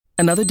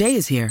Another day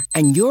is here,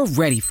 and you're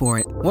ready for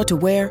it. What to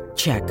wear?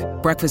 Check.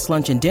 Breakfast,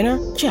 lunch, and dinner?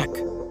 Check.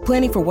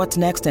 Planning for what's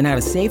next and how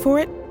to save for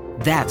it?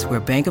 That's where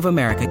Bank of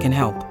America can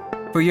help.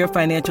 For your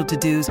financial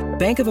to-dos,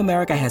 Bank of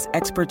America has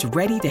experts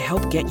ready to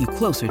help get you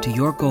closer to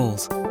your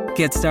goals.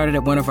 Get started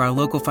at one of our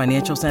local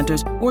financial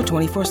centers or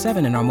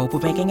 24/7 in our mobile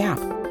banking app.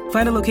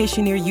 Find a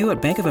location near you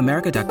at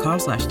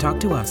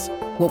bankofamerica.com/talktous.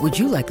 What would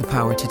you like the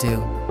power to do?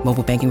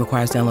 Mobile banking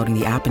requires downloading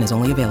the app and is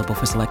only available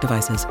for select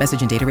devices.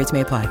 Message and data rates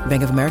may apply.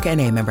 Bank of America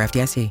N.A., member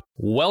FDIC.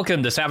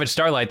 Welcome to Savage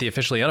Starlight, the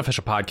officially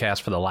unofficial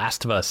podcast for The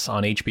Last of Us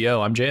on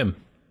HBO. I'm Jim.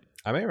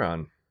 I'm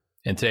Aaron.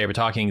 And today we're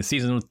talking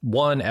Season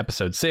 1,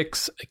 Episode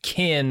 6,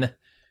 Kin.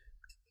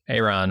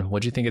 Aaron,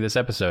 what'd you think of this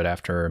episode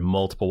after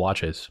multiple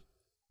watches?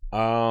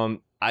 I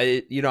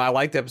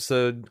liked the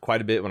episode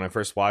quite a bit when I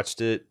first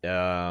watched it.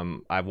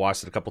 I've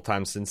watched it a couple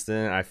times since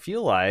then. I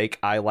feel like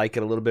I like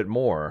it a little bit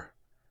more.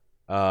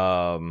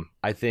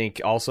 I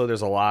think also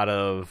there's a lot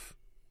of,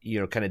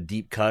 kind of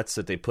deep cuts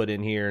that they put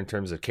in here in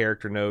terms of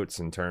character notes,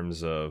 in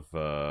terms of,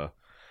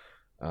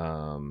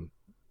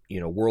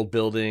 world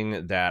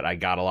building that I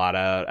got a lot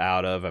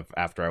out of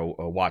after I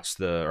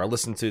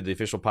listened to the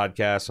official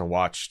podcast and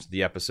watched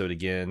the episode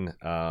again.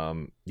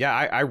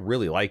 I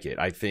really like it.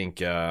 I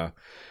think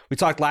we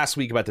talked last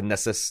week about the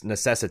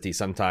necessity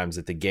sometimes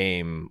at the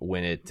game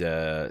when it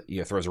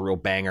throws a real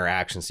banger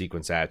action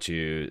sequence at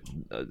you.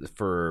 It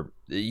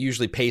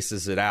usually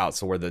paces it out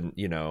so where the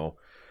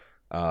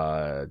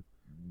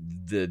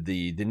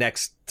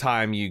next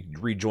time you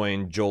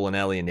rejoin Joel and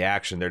Ellie in the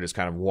action, they're just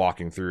kind of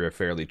walking through a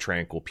fairly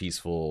tranquil,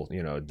 peaceful,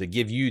 to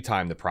give you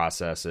time to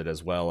process it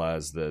as well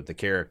as the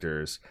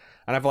characters.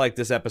 And I feel like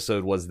this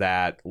episode was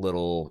that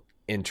little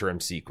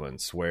interim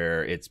sequence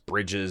where it's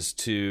bridges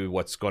to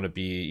what's going to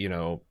be,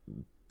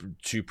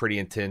 two pretty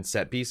intense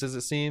set pieces,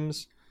 it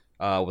seems,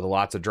 with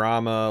lots of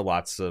drama,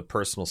 lots of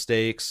personal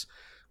stakes.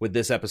 With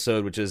this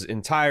episode, which is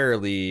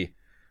entirely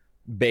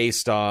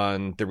based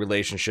on the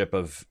relationship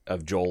of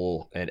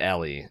Joel and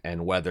Ellie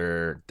and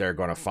whether they're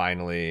going to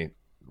finally,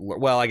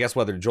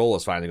 whether Joel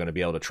is finally going to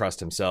be able to trust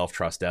himself,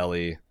 trust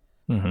Ellie,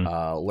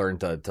 learn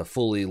to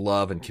fully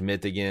love and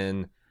commit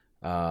again.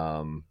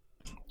 Or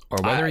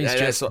whether he's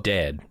just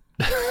dead.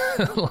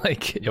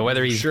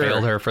 Whether he's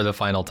failed her for the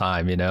final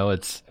time,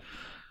 it's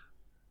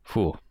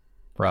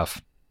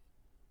rough.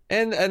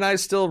 And I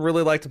still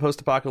really like the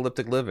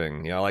post-apocalyptic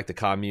living. I like the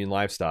commune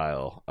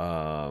lifestyle.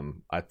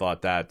 I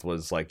thought that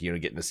was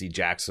getting to see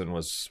Jackson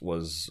was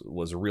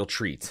a real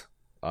treat.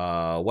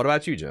 What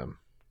about you, Jim?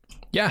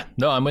 Yeah,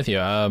 no, I'm with you.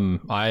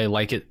 I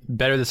like it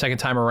better the second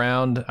time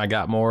around. I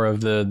got more of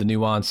the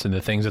nuance and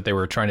the things that they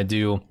were trying to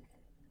do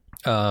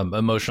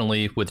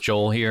emotionally with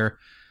Joel here.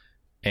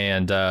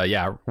 And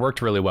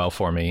worked really well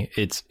for me.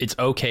 It's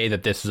okay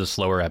that this is a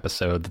slower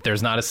episode, that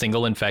there's not a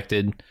single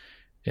infected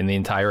in the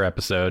entire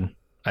episode.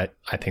 I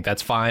think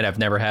that's fine. I've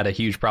never had a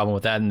huge problem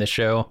with that in this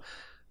show.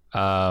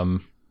 I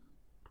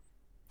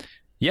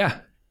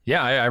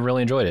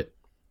really enjoyed it.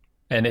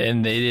 And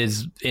it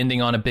is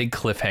ending on a big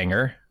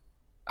cliffhanger.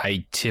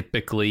 I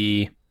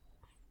typically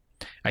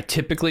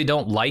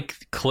don't like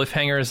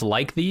cliffhangers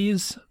like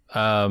these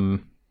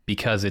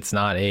because it's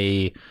not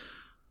a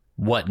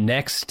what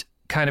next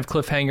kind of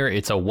cliffhanger.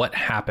 It's a what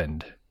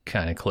happened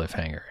kind of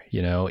cliffhanger.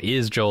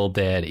 Is Joel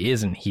dead?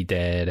 Isn't he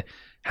dead?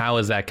 How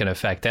is that going to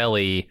affect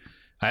Ellie?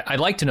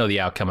 I'd like to know the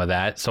outcome of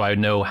that, so I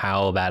know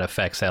how that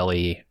affects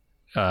Ellie,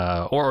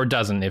 or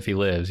doesn't if he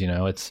lives.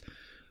 I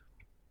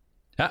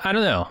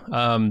don't know.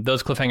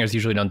 Those cliffhangers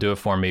usually don't do it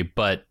for me,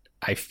 but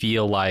I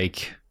feel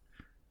like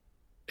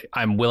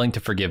I'm willing to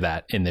forgive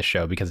that in this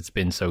show because it's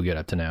been so good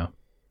up to now.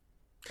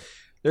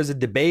 There's a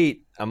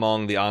debate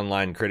among the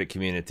online critic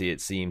community,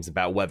 it seems,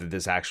 about whether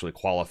this actually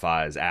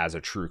qualifies as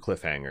a true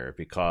cliffhanger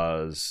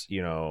because,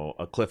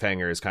 a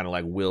cliffhanger is kind of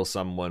like, will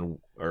someone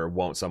or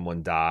won't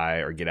someone die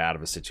or get out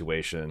of a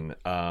situation?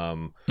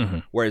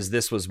 Whereas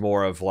this was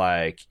more of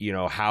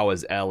how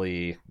is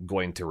Ellie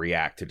going to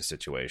react to the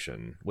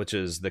situation? Which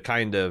is the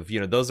kind of,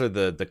 those are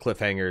the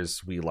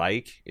cliffhangers we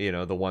like,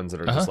 the ones that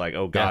are just like,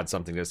 oh, God,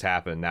 something just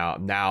happened.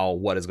 Now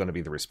what is going to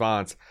be the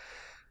response?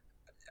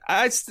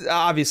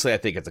 Obviously, I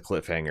think it's a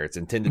cliffhanger. It's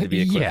intended to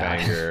be a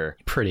cliffhanger. Yeah,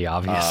 pretty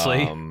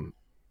obviously.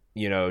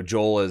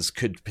 Joel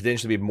could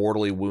potentially be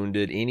mortally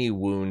wounded. Any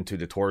wound to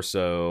the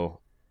torso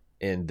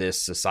in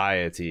this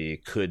society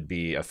could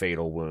be a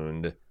fatal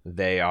wound.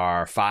 They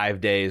are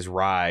 5 days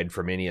ride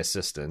from any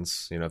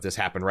assistance. If this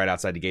happened right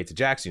outside the gates of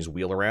Jackson, you just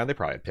wheel around. They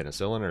probably have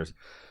penicillin or,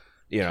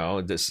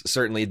 this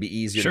certainly it'd be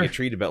easier to get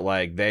treated. But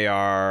they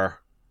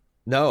are,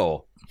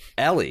 no,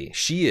 Ellie,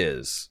 she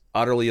is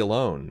utterly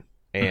alone.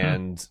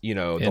 And, the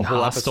in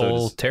whole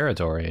hostile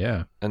territory,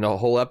 yeah. And the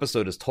whole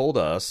episode has told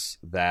us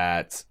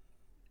that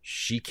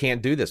she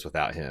can't do this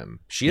without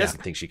him. She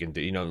doesn't think she can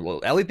do,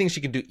 Ellie thinks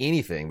she can do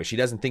anything, but she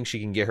doesn't think she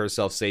can get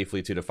herself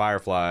safely to the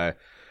Firefly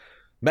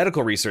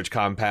medical research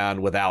compound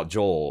without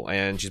Joel.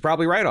 And she's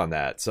probably right on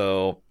that.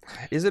 So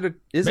is it a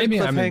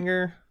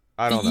cliffhanger?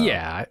 I don't know.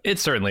 Yeah,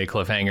 it's certainly a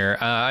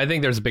cliffhanger. I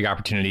think there's a big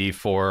opportunity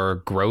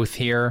for growth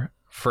here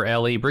for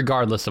Ellie,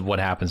 regardless of what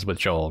happens with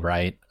Joel,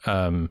 right?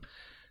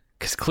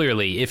 Because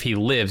clearly, if he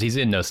lives, he's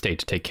in no state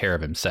to take care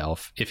of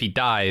himself. If he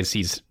dies,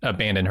 he's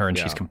abandoned her and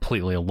she's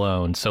completely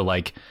alone. So,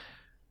 like,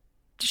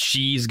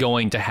 she's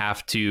going to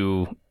have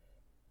to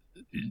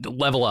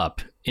level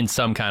up in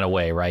some kind of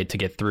way, right, to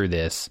get through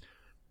this.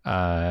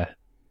 And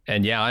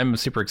yeah, I'm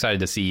super excited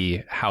to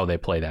see how they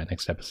play that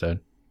next episode.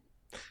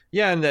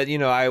 Yeah, and that, you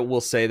know, I will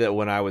say that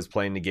when I was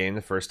playing the game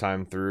the first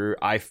time through,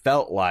 I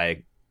felt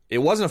like it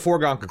wasn't a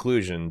foregone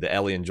conclusion that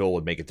Ellie and Joel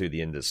would make it through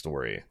the end of the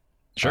story.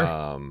 Sure.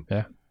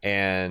 Yeah.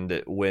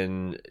 And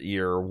when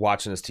you're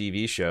watching this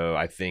TV show,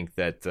 I think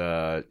that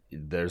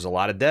there's a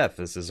lot of death.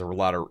 This is a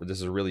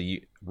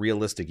really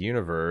realistic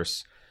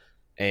universe,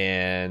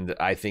 and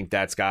I think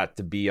that's got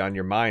to be on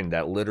your mind.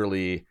 That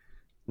literally,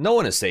 no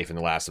one is safe in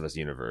the Last of Us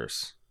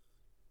universe.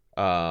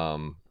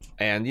 And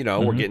you know,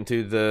 we're getting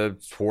to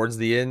towards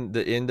the end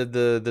of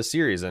the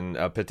series, and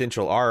a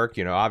potential arc.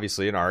 You know,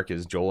 obviously, an arc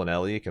is Joel and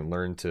Ellie can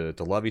learn to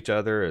love each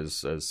other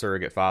as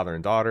surrogate father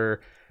and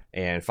daughter,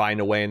 and find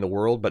a way in the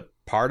world. But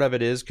part of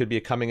it could be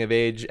a coming of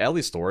age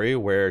Ellie story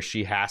where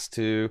she has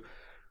to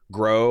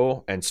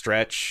grow and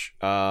stretch,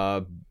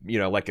 you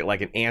know, like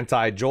an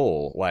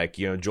anti-Joel. Like,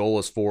 you know, Joel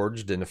is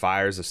forged in the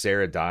fires of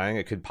Sarah dying.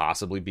 It could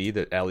possibly be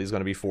that Ellie's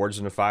going to be forged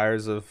in the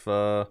fires of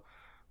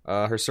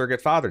her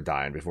surrogate father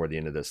dying before the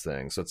end of this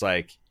thing. So it's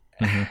like,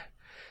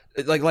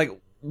 like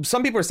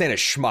some people are saying a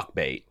schmuck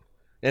bait.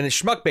 And the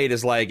schmuck bait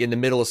is like in the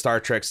middle of Star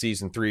Trek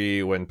Season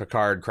 3 when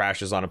Picard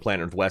crashes on a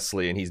planet with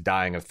Wesley and he's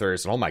dying of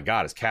thirst. And oh my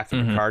God, is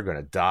Captain Picard going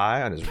to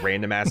die on his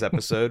random ass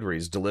episode where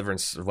he's delivering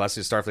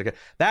Wesley to Starfleet?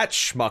 That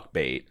schmuck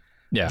bait.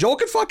 Yeah. Joel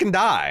could fucking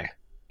die.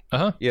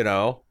 You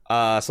know?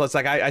 So it's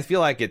like, I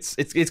feel like it's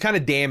kind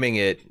of damning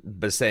it,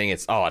 but saying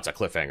it's a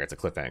cliffhanger. It's a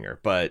cliffhanger.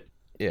 But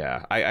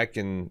yeah, I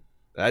can.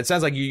 It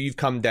sounds like you've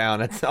come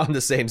down on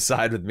the same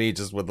side with me,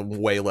 just with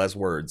way less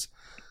words.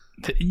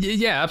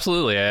 Yeah,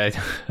 absolutely.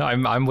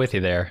 I'm with you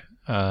there.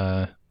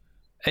 And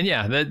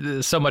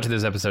yeah, so much of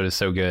this episode is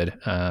so good,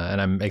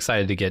 and I'm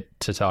excited to get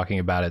to talking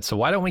about it. So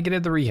why don't we get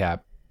into the recap?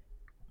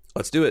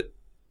 Let's do it.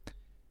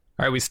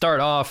 All right, we start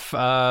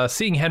off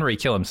seeing Henry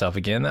kill himself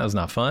again. That was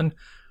not fun.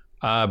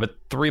 But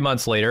 3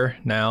 months later,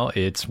 now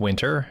it's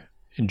winter.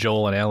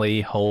 Joel and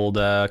Ellie hold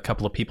a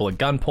couple of people at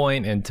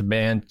gunpoint and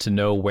demand to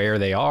know where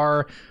they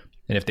are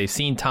and if they've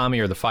seen Tommy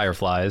or the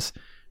Fireflies.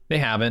 They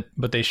haven't,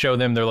 but they show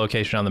them their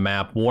location on the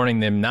map, warning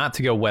them not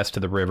to go west to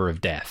the River of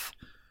Death.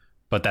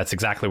 But that's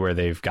exactly where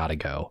they've got to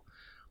go.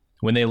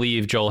 When they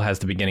leave, Joel has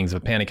the beginnings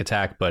of a panic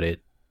attack, but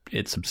it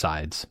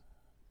subsides.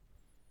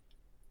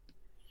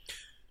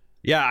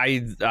 Yeah,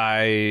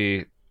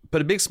 I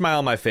put a big smile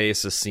on my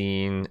face this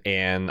scene,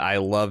 and I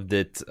loved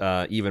it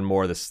even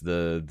more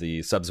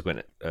the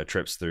subsequent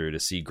trips through to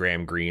see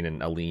Graham Greene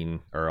and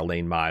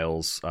Elaine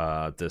Miles,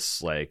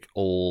 this like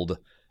old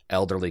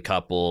elderly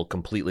couple,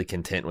 completely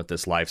content with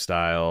this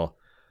lifestyle,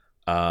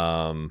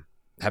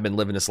 have been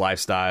living this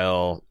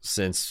lifestyle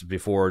since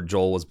before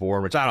Joel was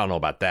born, which I don't know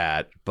about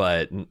that,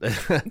 but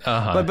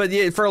but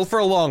yeah, for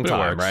a long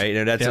time, right?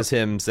 And that's just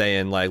him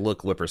saying like,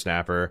 look,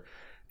 whippersnapper.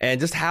 And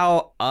just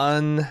how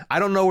I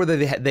don't know whether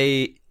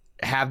they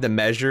have the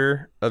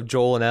measure of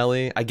Joel and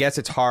Ellie. I guess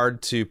it's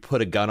hard to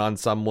put a gun on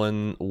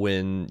someone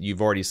when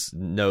you've already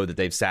know that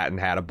they've sat and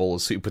had a bowl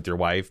of soup with your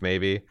wife,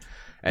 maybe.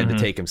 And to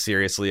take him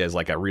seriously as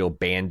like a real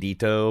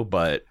bandito,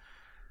 but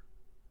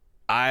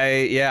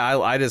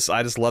I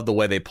just love the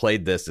way they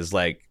played this. Is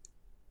like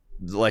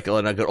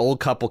an old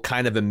couple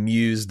kind of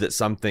amused that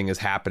something is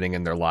happening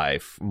in their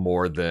life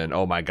more than,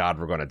 oh my God,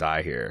 we're going to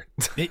die here.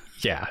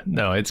 Yeah,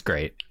 no, it's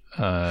great.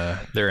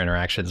 Their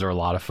interactions are a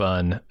lot of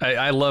fun.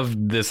 I love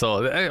this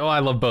I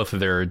love both of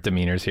their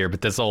demeanors here,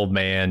 but this old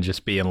man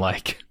just being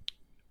like,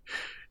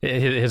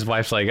 his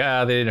wife's like,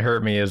 they didn't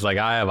hurt me. Is like,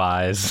 I have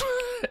eyes.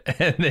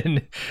 And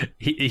then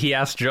he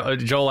asked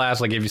Joel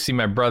asked like, have you seen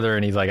my brother?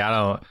 And he's like,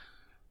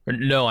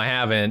 no, I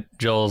haven't.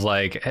 Joel's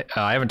like,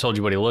 I haven't told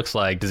you what he looks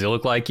like. Does he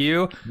look like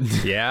you?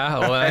 Yeah.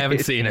 Well, I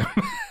haven't seen him.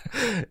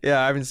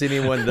 Yeah, I haven't seen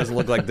anyone that doesn't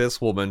look like this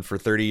woman for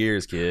 30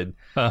 years, kid.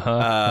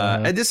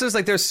 And this is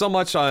like, there's so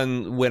much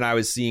on when I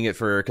was seeing it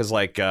because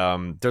like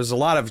there's a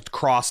lot of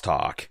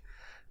crosstalk.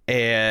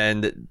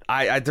 And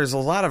there's a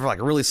lot of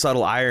like really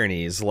subtle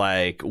ironies,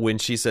 like when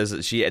she says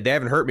that they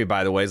haven't hurt me,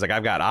 by the way. It's like,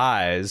 I've got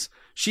eyes.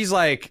 She's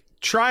like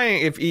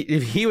trying. If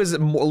he was a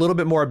little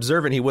bit more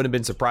observant, he wouldn't have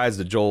been surprised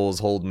that Joel's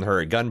holding her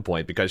at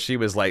gunpoint, because she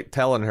was like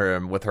telling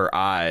him with her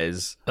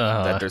eyes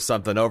that there's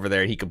something over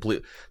there.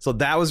 And so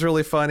that was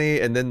really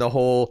funny. And then the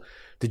whole,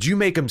 did you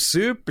make him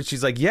soup? And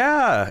she's like,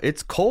 yeah,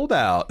 it's cold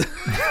out.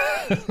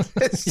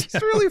 It's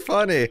just really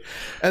funny.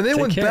 And then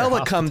when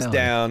Bella comes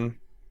down.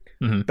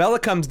 Bella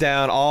comes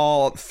down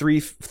all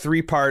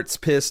three parts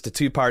piss to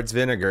 2 parts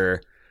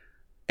vinegar,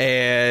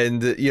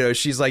 and you know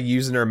she's like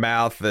using her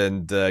mouth,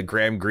 and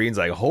Graham Greene's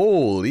like,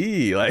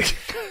 holy, like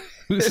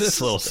who's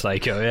this little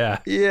psycho?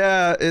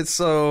 Yeah, it's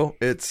so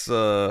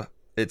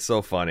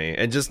funny.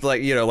 And just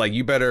like, you know, like,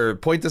 you better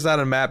point this out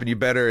on a map,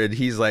 and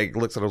he's like,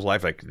 looks at his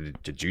wife like,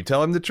 did you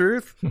tell him the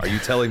truth? Are you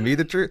telling me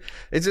the truth?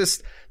 It's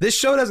just, this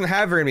show doesn't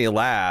have very many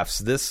laughs.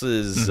 This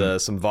is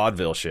some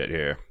vaudeville shit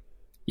here.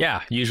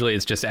 Yeah, usually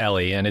it's just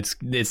Ellie, and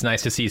it's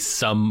nice to see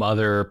some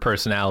other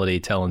personality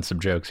telling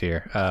some jokes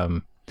here.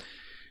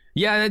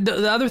 Yeah,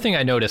 the other thing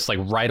I noticed, like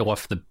right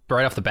off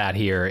the bat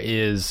here,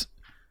 is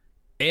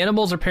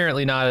animals are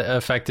apparently not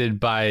affected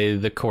by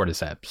the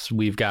cordyceps.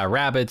 We've got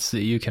rabbits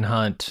that you can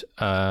hunt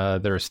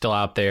that are still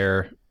out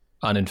there,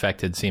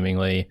 uninfected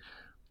seemingly.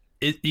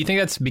 Do you think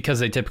that's because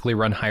they typically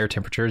run higher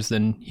temperatures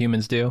than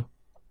humans do?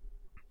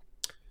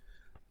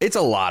 It's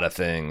a lot of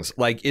things.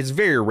 Like, it's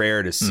very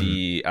rare to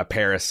see a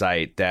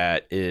parasite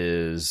that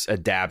is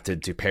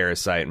adapted to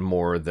parasite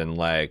more than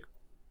like,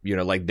 you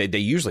know, like they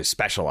usually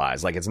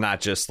specialize. Like, it's not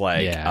just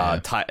like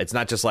it's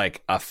not just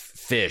like a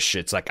fish.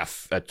 It's like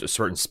a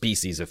certain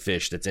species of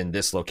fish that's in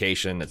this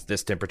location, it's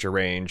this temperature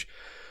range.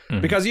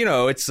 Because, you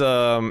know, it's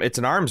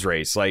an arms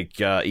race, like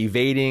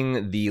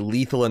evading the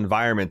lethal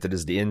environment that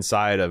is the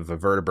inside of a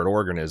vertebrate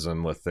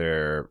organism with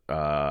their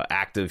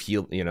active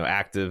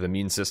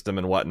immune system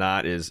and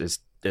whatnot is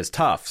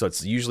tough. So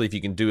it's usually, if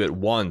you can do it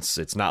once,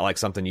 it's not like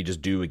something you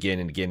just do again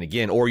and again and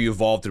again, or you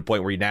evolve to the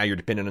point where now you're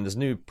dependent on this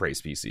new prey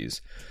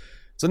species.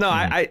 So no,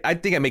 I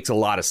think it makes a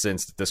lot of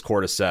sense that this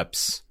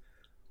cordyceps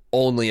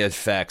only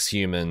affects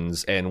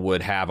humans and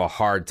would have a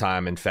hard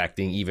time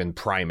infecting even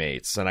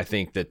primates. And I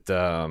think that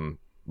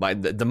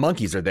like the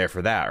monkeys are there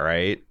for that,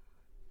 right?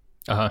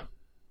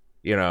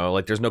 You know,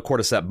 like there's no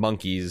cordyceps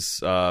monkeys.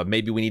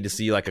 Maybe we need to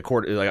see like a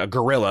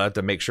gorilla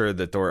to make sure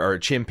that, or a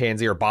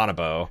chimpanzee or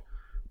bonobo.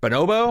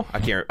 Bonobo?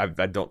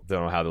 I don't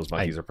know how those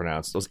monkeys are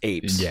pronounced. Those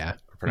apes are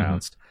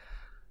pronounced.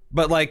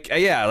 But like,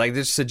 yeah, like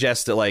this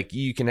suggests that like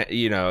you can,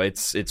 you know,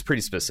 it's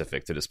pretty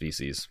specific to the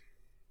species.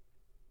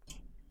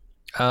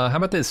 How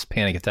about this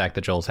panic attack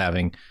that Joel's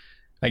having?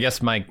 I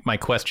guess my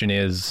question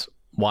is,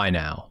 why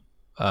now?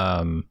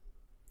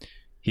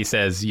 He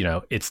says, you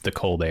know, it's the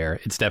cold air.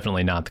 It's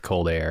definitely not the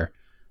cold air.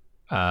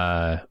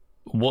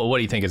 What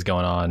do you think is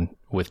going on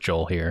with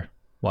Joel here?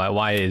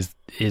 Why is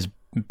his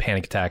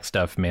panic attack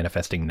stuff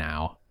manifesting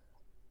now?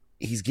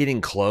 He's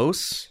getting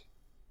close.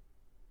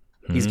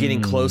 He's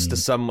getting close to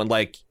someone,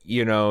 like,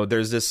 you know,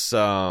 there's this...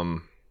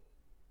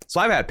 So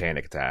I've had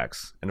panic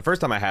attacks. And the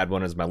first time I had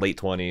one was in my late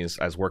 20s.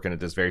 I was working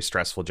at this very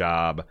stressful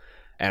job.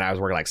 And I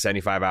was working like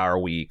 75-hour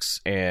weeks,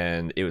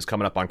 and it was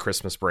coming up on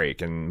Christmas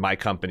break. And my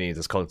company,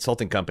 this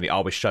consulting company,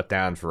 always shut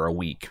down for a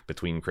week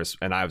between Christmas.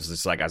 And I was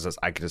just like, if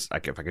I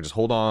could just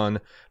hold on,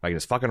 if I could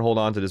just fucking hold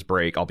on to this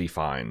break, I'll be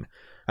fine.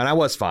 And I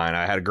was fine.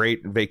 I had a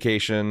great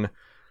vacation.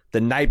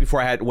 The night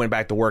before I went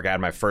back to work, I had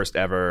my first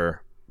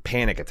ever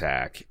panic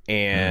attack.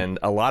 And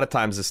a lot of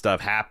times this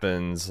stuff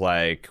happens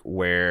like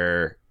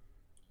where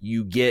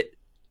you get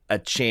a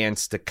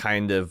chance to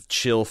kind of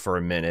chill for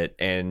a minute,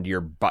 and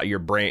your body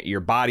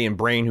and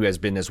brain, who has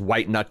been this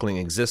white knuckling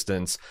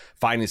existence,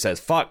 finally says,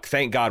 fuck,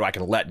 thank God I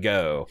can let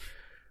go.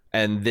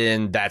 And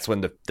then that's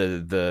when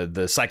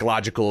the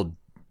psychological,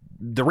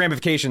 the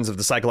ramifications of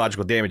the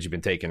psychological damage you've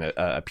been taking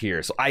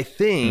appear. So I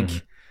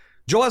think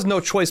Joel has no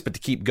choice but to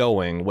keep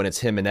going when it's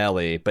him and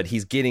Ellie, but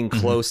he's getting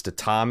close to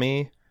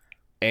Tommy,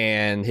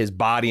 and his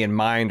body and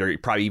mind are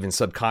probably even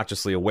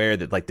subconsciously aware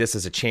that like this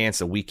is a chance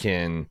that we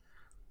can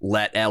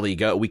let Ellie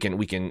go. I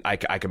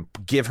can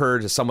give her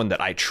to someone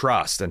that I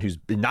trust, and who's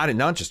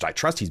not just I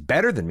trust, he's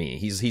better than me.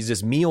 He's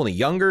just me, only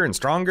younger and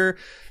stronger.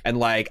 And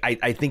like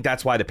I think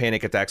that's why the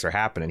panic attacks are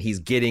happening. He's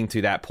getting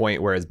to that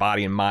point where his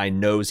body and mind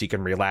knows he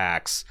can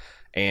relax,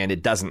 and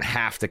it doesn't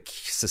have to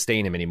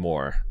sustain him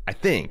anymore, I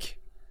think.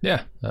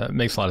 Yeah,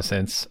 makes a lot of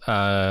sense.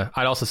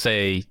 I'd also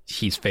say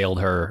he's failed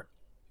her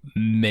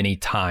many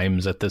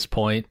times at this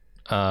point,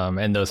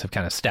 and those have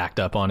kind of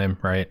stacked up on him,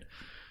 right?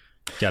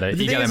 You gotta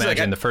imagine,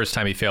 like, the first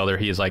time he failed her,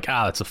 he is like,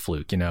 that's a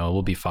fluke, you know,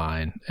 we'll be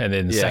fine. And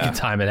then the second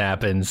time it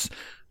happens,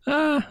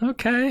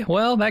 okay,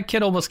 well, that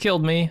kid almost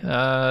killed me.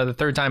 The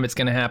third time it's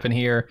going to happen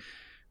here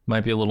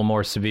might be a little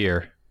more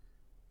severe.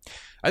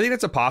 I think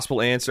that's a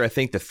possible answer. I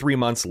think the 3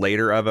 months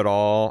later of it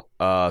all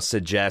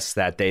suggests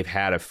that they've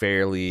had a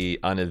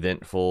fairly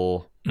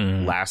uneventful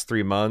last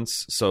 3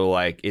 months. So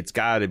like it's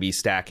got to be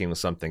stacking with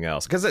something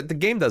else, because the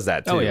game does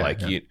that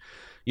too.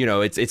 You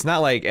know, it's not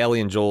like Ellie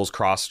and Joel's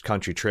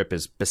cross-country trip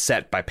is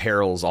beset by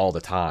perils all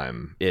the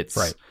time. It's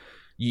right.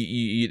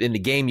 You in the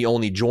game, you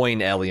only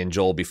join Ellie and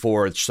Joel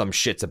before some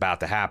shit's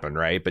about to happen,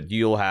 right? But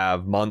you'll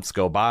have months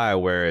go by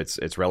where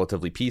it's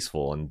relatively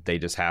peaceful, and they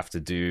just have to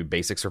do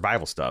basic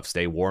survival stuff: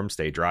 stay warm,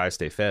 stay dry,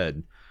 stay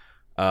fed.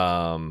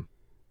 So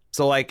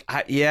like,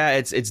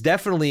 it's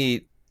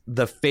definitely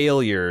the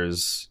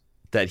failures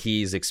that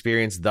he's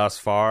experienced thus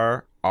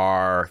far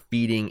are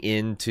feeding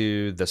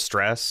into the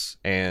stress,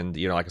 and,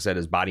 you know, like I said,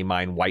 his body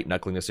mind white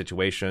knuckling the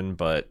situation.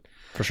 But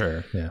for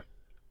sure, yeah,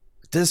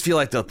 it does feel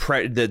like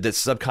the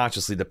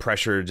subconsciously the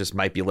pressure just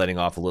might be letting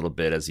off a little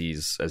bit as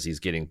he's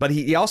getting. But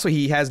he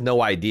has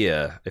no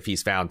idea if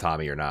he's found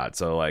Tommy or not.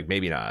 So like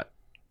maybe not.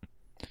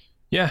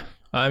 Yeah,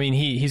 I mean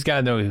he's got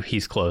to know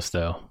he's close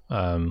though.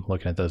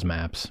 Looking at those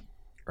maps.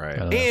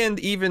 Right. And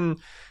even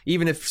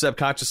if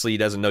subconsciously he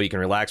doesn't know you can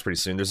relax pretty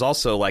soon, there's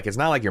also like, it's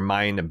not like your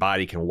mind and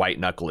body can white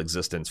knuckle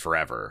existence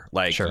forever.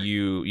 Like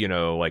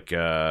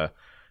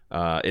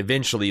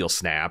eventually you'll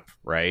snap,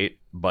 right?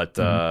 But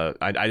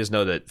I just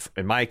know that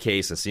in my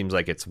case, it seems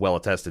like it's well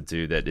attested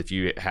to that if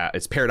you have,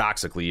 it's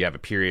paradoxically, you have a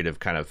period of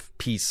kind of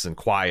peace and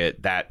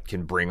quiet that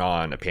can bring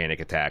on a panic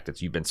attack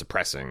that you've been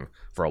suppressing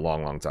for a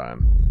long, long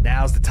time.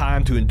 Now's the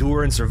time to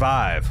endure and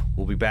survive.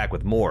 We'll be back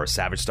with more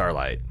Savage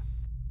Starlight.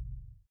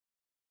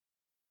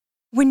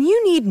 When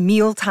you need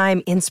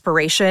mealtime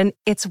inspiration,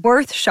 it's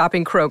worth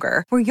shopping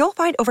Kroger, where you'll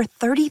find over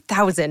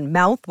 30,000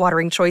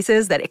 mouth-watering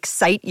choices that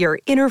excite your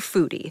inner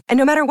foodie. And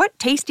no matter what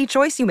tasty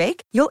choice you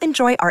make, you'll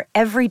enjoy our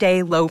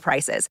everyday low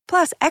prices,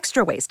 plus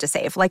extra ways to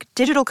save, like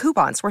digital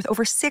coupons worth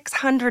over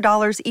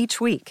 $600 each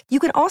week. You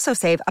can also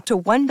save up to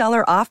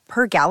 $1 off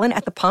per gallon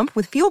at the pump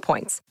with fuel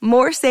points.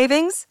 More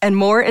savings and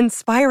more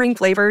inspiring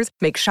flavors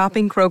make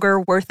shopping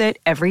Kroger worth it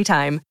every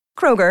time.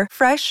 Kroger,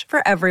 fresh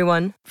for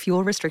everyone.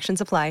 Fuel restrictions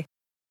apply.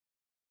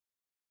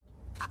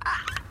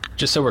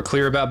 Just so we're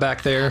clear about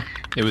back there,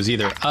 it was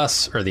either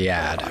us or the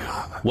ad.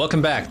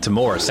 Welcome back to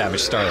more Savage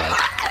Starlight.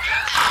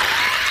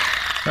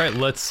 All right,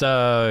 let's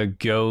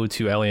go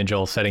to Ellie and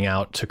Joel setting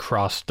out to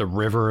cross the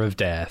River of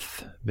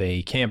Death.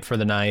 They camp for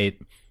the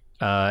night.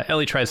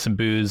 Ellie tries some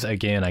booze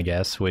again, I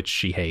guess, which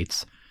she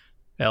hates.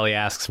 Ellie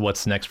asks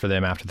what's next for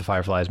them after the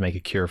Fireflies make a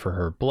cure for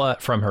her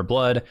from her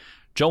blood.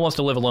 Joel wants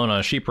to live alone on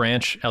a sheep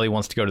ranch. Ellie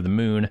wants to go to the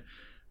moon.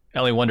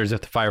 Ellie wonders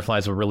if the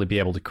Fireflies will really be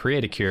able to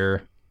create a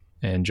cure.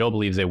 And Joel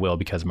believes they will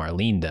because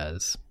Marlene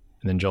does.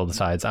 And then Joel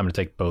decides, I'm going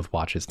to take both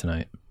watches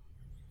tonight.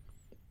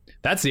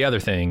 That's the other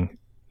thing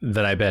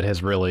that I bet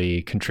has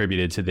really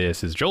contributed to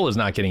this is Joel is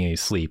not getting any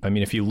sleep. I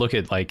mean, if you look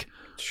at like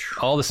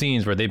all the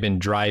scenes where they've been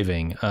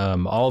driving,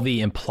 all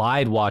the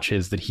implied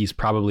watches that he's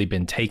probably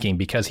been taking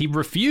because he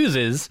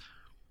refuses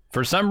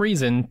for some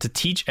reason to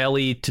teach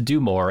Ellie to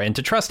do more and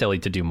to trust Ellie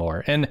to do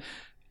more. And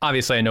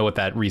obviously I know what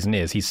that reason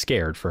is. He's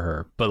scared for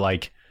her. But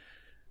like,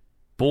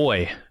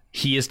 boy,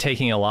 he is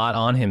taking a lot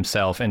on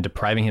himself and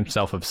depriving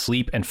himself of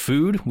sleep and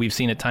food. We've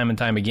seen it time and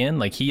time again.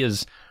 Like he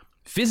is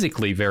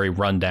physically very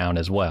run down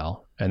as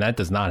well. And that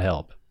does not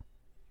help.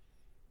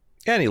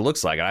 Yeah, and he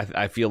looks like it.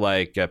 I feel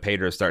like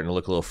Pedro is starting to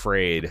look a little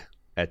frayed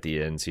at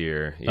the ends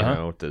here. You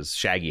know, with his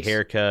shaggy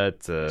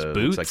haircut. His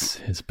boots.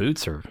 His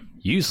boots are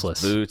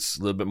useless. Boots,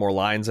 a little bit more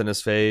lines in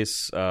his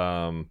face.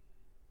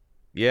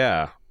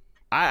 Yeah.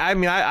 I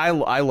mean,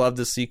 I love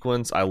this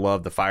sequence. I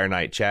love the Fire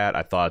Night chat.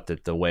 I thought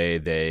that the way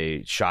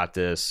they shot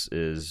this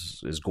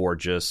is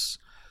gorgeous.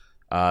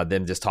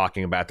 Them just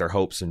talking about their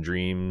hopes and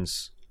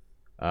dreams.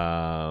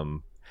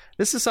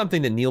 This is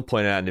something that Neil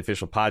pointed out in the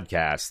official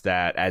podcast,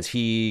 that as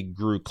he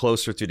grew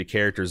closer to the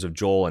characters of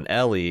Joel and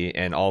Ellie,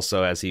 and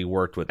also as he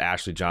worked with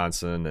Ashley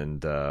Johnson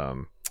and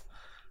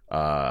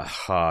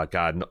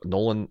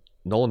Nolan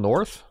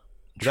North.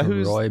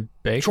 Troy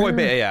Baker? Troy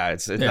Baker, yeah.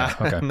 It's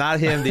okay. Not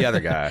him, the other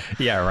guy.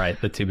 Yeah,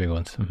 right. The two big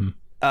ones.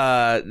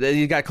 Mm-hmm.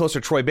 He got closer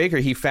to Troy Baker.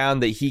 He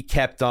found that he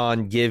kept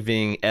on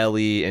giving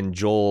Ellie and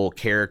Joel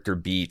character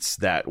beats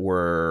that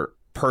were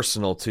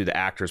personal to the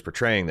actors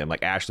portraying them.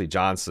 Like Ashley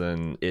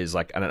Johnson is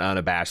like an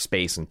unabashed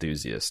space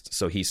enthusiast.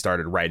 So he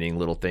started writing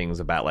little things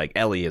about like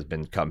Ellie has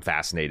become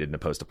fascinated in the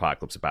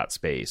post-apocalypse about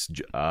space.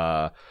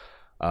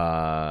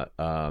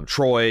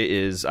 Troy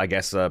is, I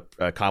guess, a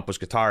accomplished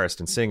guitarist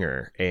and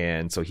singer,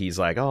 and so he's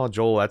like, oh,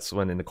 Joel, that's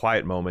when in the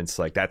quiet moments,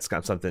 like that's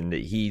kind of something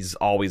that he's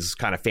always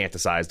kind of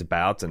fantasized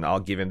about, and I'll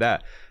give him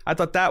that. I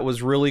thought that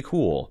was really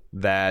cool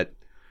that,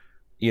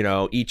 you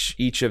know,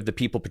 each of the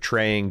people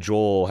portraying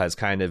Joel has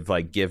kind of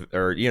like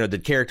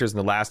the characters in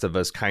The Last of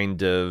Us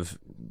kind of,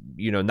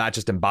 you know, not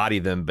just embody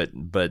them,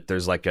 but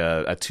there's like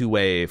a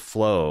two-way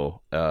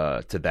flow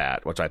to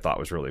that, which I thought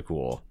was really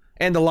cool.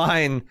 And the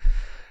line,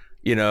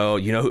 but you know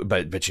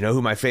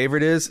who my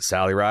favorite is?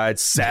 Sally Ride.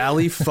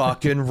 Sally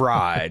fucking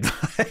Ride.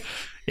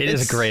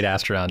 It's a great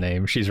astronaut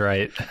name. She's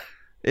right.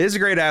 It is a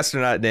great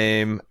astronaut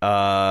name.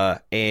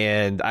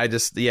 And I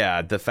just,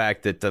 the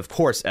fact that, of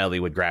course, Ellie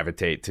would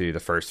gravitate to the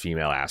first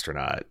female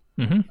astronaut.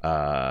 Mm-hmm.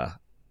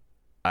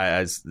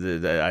 I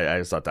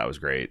just thought that was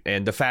great.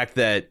 And the fact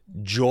that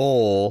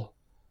Joel,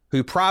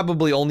 who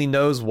probably only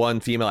knows one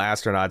female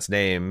astronaut's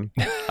name,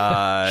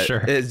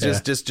 sure,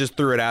 just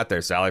threw it out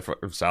there. Sally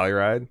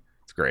Ride.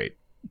 It's great.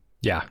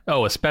 Yeah.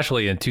 Oh,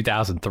 especially in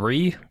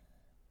 2003.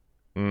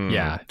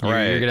 Yeah.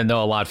 You're going to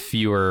know a lot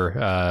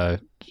fewer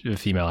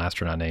female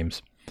astronaut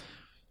names.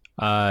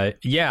 I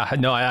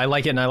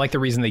like it. And I like the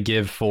reason they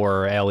give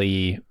for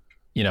Ellie,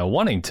 you know,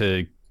 wanting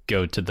to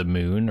go to the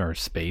moon or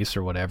space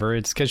or whatever.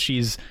 It's because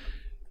she's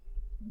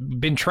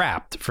been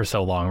trapped for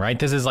so long, right?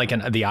 This is like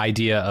the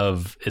idea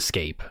of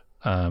escape,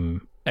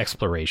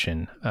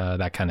 exploration,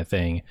 that kind of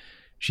thing.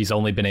 She's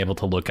only been able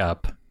to look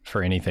up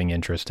for anything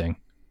interesting.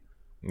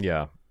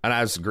 Yeah. And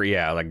I agree.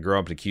 Yeah. Like grow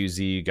up to QZ,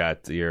 you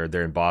got they're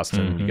in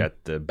Boston. You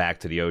got the back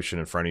to the ocean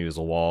in front of you is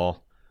a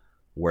wall.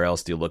 Where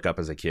else do you look up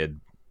as a kid?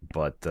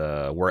 But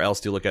where else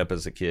do you look up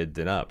as a kid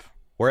than up?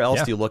 Where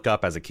else do you look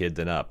up as a kid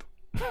than up?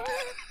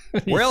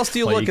 Where else do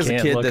you look as a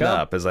kid than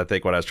up? Is I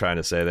think what I was trying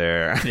to say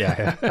there.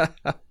 Yeah.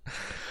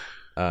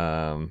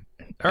 All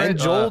right,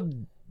 Joel,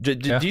 do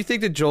you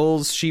think that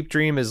Joel's sheep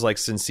dream is like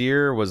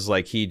sincere? Was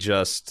like he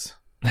just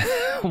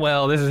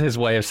Well, this is his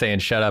way of saying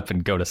shut up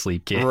and go to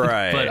sleep, kid.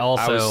 Right. But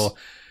also,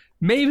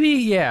 maybe.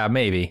 Yeah.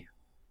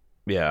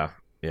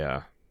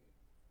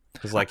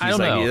 Because like, he's I don't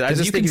like, know. I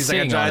just you think can he's like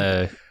a sing giant... on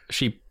a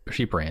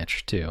sheep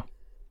ranch too.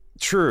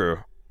 True.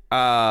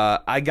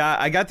 I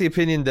got the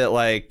opinion that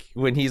like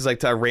when he's like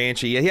to a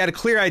ranch, he had a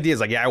clear idea.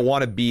 It's like, yeah, I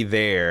want to be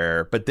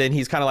there, but then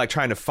he's kind of like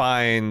trying to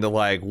find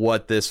like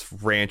what this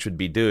ranch would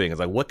be doing. It's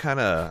like what kind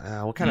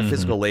of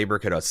physical labor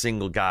could a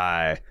single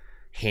guy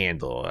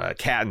handle?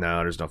 Cat? No,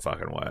 there's no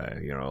fucking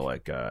way. You know,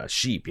 like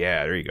sheep.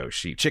 Yeah, there you go.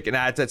 Sheep. Chicken.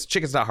 Nah, that's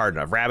chicken's not hard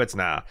enough. Rabbits.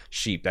 Nah.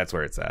 Sheep. That's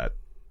where it's at.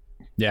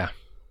 Yeah.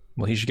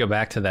 Well, he should go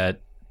back to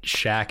that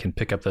shack and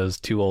pick up those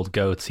 2 old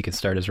goats. He can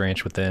start his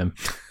ranch with them.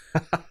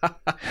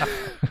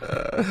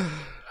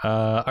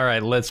 All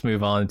right, let's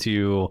move on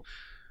to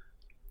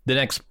the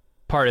next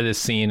part of this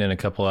scene and a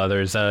couple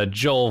others.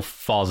 Joel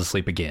falls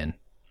asleep again.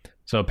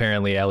 So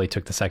apparently Ellie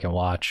took the second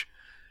watch.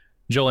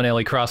 Joel and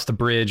Ellie cross the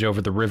bridge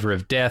over the River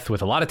of Death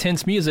with a lot of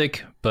tense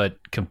music,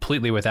 but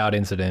completely without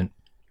incident.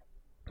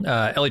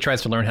 Ellie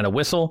tries to learn how to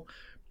whistle.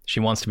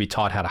 She wants to be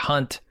taught how to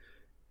hunt.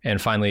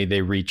 And finally,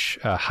 they reach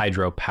a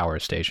hydro power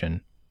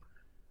station.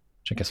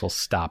 Which I guess we'll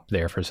stop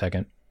there for a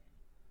second.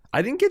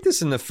 I didn't get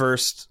this in the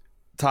first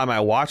time I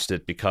watched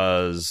it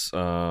because,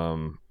 I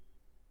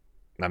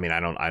mean, I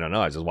don't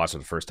know. I just watched it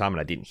the first time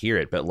and I didn't hear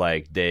it. But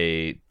like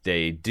they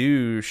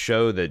do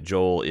show that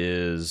Joel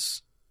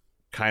is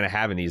kind of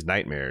having these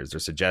nightmares. They're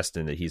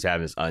suggesting that he's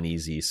having this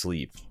uneasy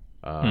sleep.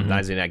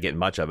 Not getting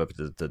much of it,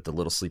 but the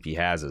little sleep he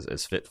has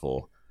is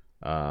fitful.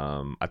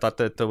 I thought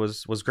that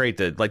was great.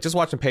 That like just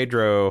watching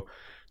Pedro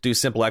do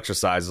simple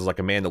exercises, like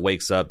a man that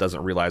wakes up,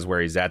 doesn't realize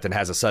where he's at, then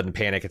has a sudden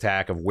panic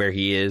attack of where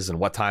he is and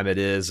what time it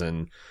is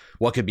and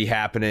what could be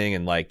happening.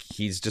 And like,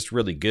 he's just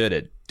really good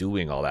at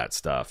doing all that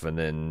stuff. And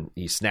then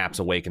he snaps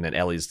awake and then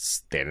Ellie's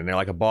standing there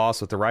like a boss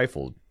with the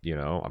rifle, you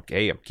know,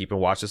 hey, I'm keeping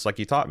watch just like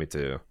you taught me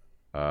to.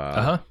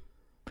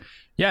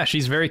 Yeah,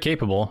 she's very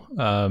capable.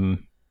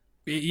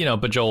 You know,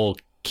 but Joel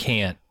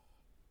can't,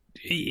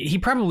 he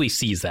probably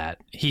sees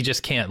that. He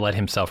just can't let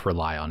himself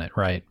rely on it,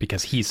 right?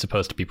 Because he's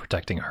supposed to be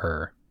protecting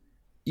her.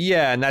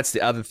 Yeah, and that's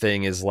the other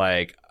thing is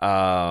like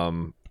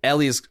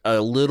Ellie's a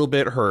little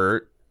bit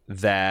hurt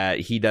that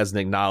he doesn't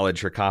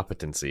acknowledge her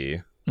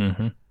competency.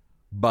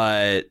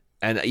 But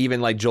and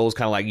even like Joel's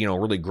kind of like, you know,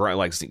 really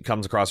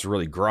comes across as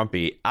really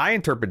grumpy. I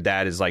interpret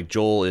that as like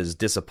Joel is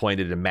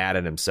disappointed and mad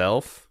at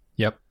himself.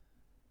 Yep.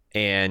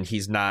 And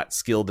he's not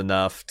skilled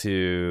enough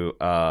to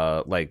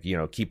like, you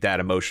know, keep that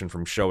emotion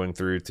from showing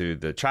through to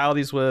the child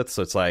he's with.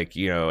 So it's like,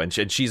 you know, and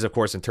she's of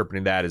course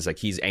interpreting that as like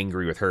he's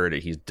angry with her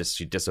that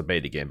she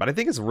disobeyed again. But I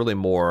think it's really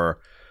more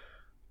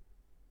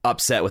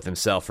upset with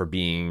himself for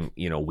being,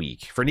 you know,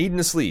 weak, for needing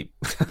to sleep.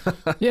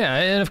 Yeah,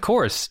 and of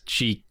course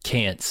she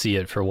can't see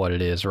it for what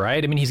it is,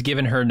 right? I mean, he's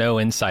given her no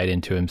insight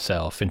into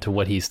himself, into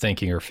what he's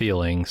thinking or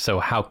feeling.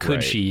 So how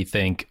could she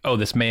think, oh,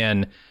 this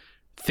man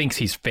thinks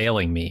he's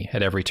failing me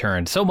at every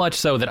turn? So much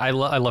so that I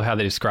love how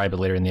they describe it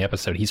later in the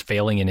episode. He's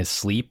failing in his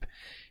sleep.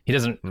 He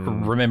doesn't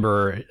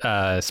remember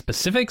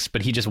specifics,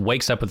 but he just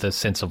wakes up with a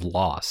sense of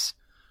loss.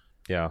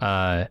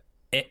 Yeah.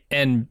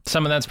 And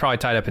some of that's probably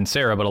tied up in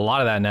Sarah, but a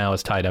lot of that now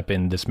is tied up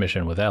in this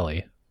mission with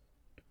Ellie.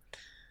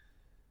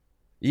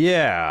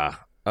 Yeah.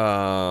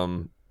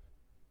 Because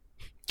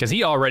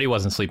he already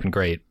wasn't sleeping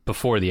great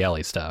before the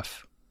Ellie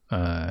stuff.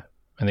 I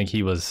think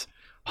he was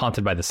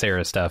haunted by the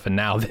Sarah stuff, and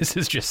now this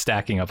is just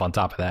stacking up on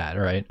top of that,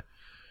 right?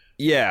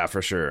 Yeah,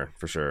 for sure.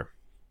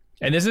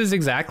 And this is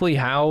exactly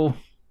how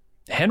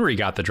Henry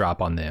got the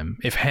drop on them.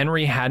 If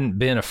Henry hadn't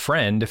been a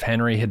friend, if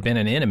Henry had been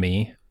an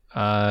enemy,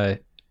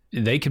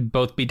 they could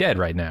both be dead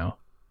right now.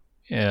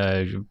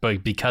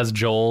 But because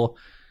Joel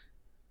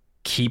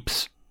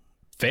keeps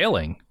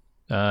failing,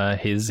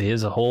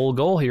 his whole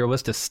goal here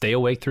was to stay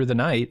awake through the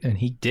night, and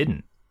he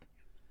didn't.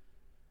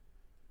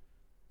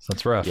 So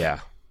that's rough. Yeah,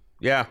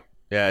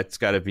 it's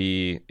got to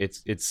be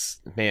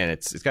it's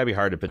got to be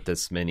hard to put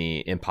this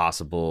many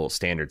impossible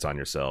standards on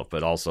yourself,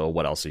 but also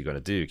what else are you going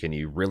to do? Can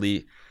you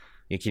really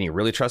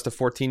trust a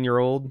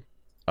 14-year-old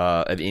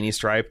of any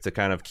stripe to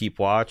kind of keep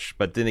watch?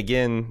 But then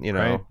again, you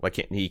know,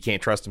 like he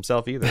can't trust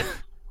himself either.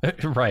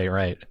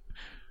 Right.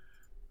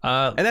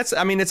 And that's,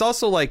 I mean, it's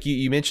also like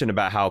you mentioned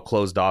about how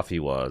closed off he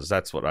was.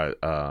 That's what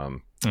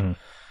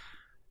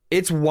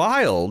it's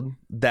wild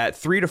that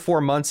 3 to 4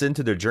 months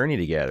into their journey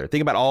together,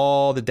 think about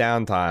all the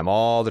downtime,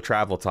 all the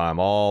travel time,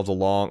 all the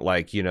long,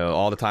 like, you know,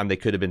 all the time they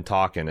could have been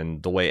talking,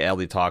 and the way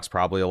Ellie talks,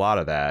 probably a lot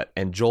of that.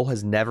 And Joel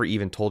has never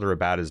even told her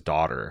about his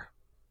daughter.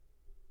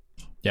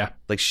 Yeah.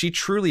 Like, she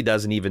truly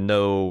doesn't even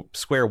know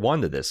square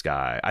one to this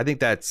guy. I think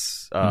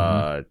that's,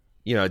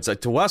 you know, it's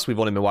like, to us, we've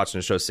only been watching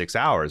the show 6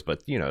 hours,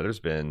 but, you know,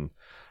 there's been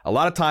a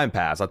lot of time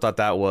passed. I thought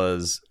that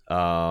was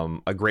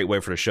a great way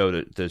for the show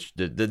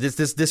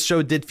this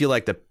show did feel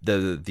like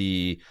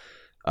the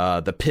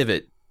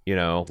pivot, you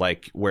know,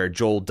 like where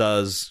Joel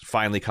does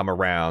finally come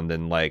around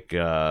and like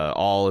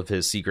all of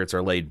his secrets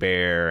are laid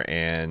bare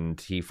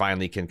and he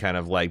finally can kind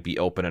of like be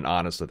open and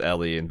honest with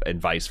Ellie and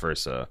vice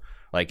versa.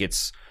 Like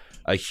it's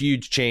a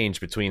huge change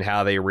between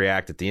how they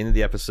react at the end of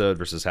the episode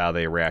versus how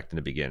they react in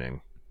the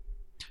beginning.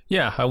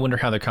 Yeah, I wonder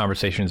how their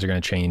conversations are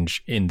going to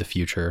change in the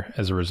future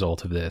as a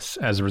result of this,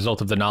 as a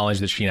result of the knowledge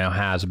that she now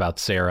has about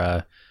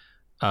Sarah,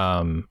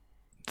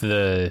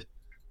 the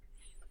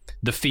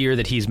fear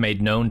that he's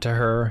made known to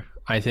her,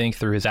 I think,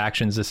 through his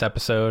actions this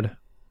episode.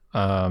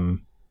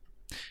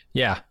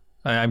 Yeah,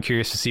 I'm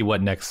curious to see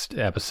what next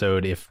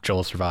episode, if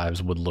Joel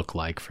survives, would look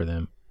like for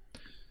them.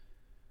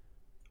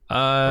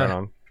 Right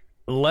on.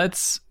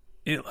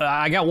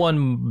 I got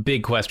one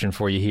big question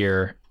for you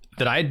here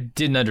that I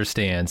didn't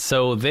understand.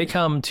 So they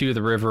come to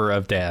the River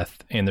of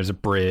Death and there's a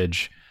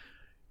bridge.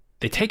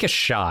 They take a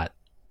shot.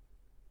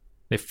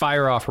 They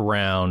fire off a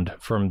round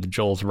from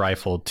Joel's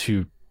rifle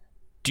to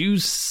do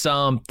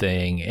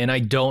something, and I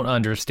don't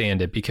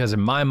understand it, because in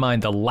my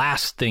mind, the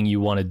last thing you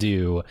want to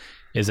do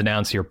is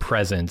announce your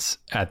presence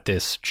at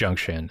this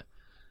junction.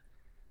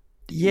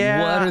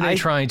 Yeah. What are they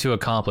trying to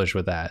accomplish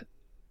with that?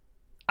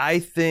 I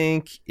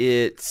think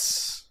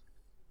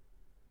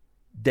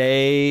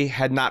they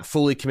had not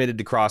fully committed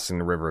to crossing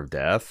the River of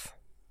Death.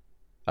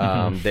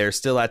 They're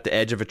still at the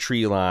edge of a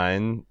tree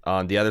line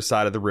on the other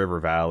side of the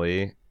river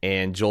valley.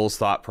 And Joel's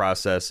thought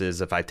process is,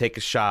 if I take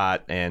a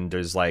shot and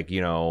there's a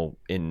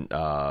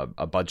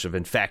bunch of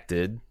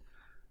infected,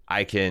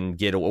 I can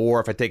get, or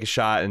if I take a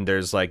shot and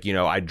there's I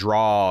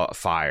draw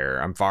fire,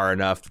 I'm far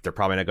enough that they're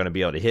probably not going to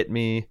be able to hit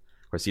me.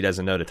 Of course, he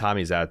doesn't know that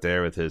Tommy's out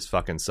there with his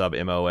fucking sub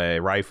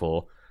MOA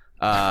rifle.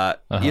 You know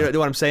what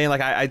I'm saying?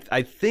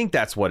 I think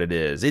that's what it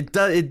is. It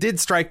did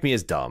strike me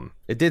as dumb.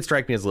 It did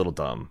strike me as a little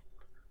dumb.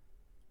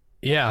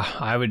 Yeah,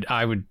 I would,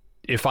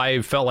 if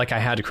I felt like I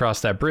had to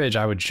cross that bridge,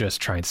 I would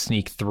just try and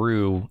sneak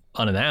through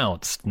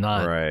unannounced,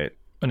 not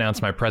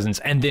announce my presence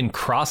and then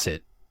cross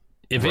it.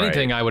 If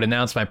anything, I would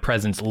announce my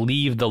presence,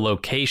 leave the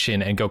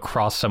location, and go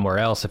cross somewhere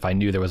else if I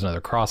knew there was another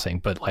crossing.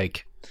 But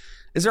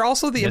is there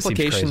also the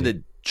implication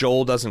that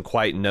Joel doesn't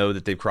quite know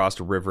that they've crossed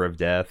a River of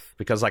Death?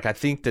 Because I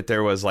think that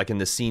there was in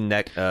the scene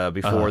that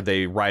before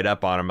they ride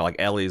up on him,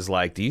 Ellie's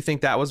do you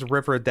think that was a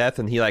River of Death?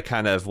 And he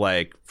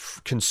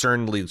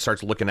concernedly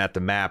starts looking at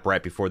the map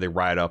right before they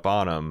ride up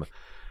on him.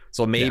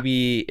 So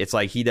maybe it's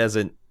he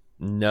doesn't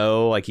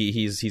know,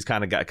 he's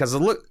kind of got, because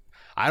look,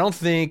 I don't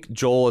think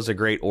Joel is a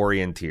great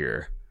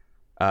orienteer.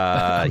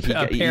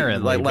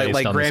 Apparently,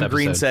 like Graham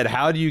Greene said,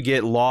 how do you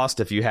get lost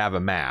if you have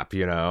a map?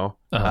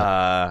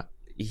 I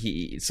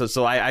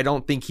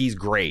don't think he's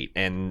great,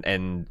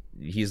 and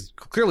he's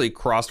clearly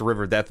crossed a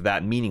River of Death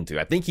without meaning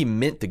to. I think he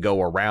meant to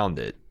go around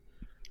it.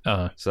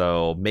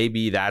 So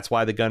maybe that's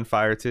why the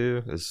gunfire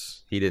too,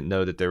 is he didn't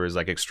know that there was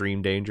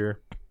extreme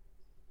danger.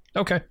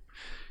 Okay.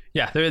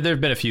 Yeah, there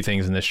have been a few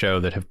things in this show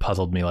that have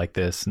puzzled me like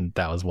this, and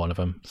that was one of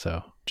them.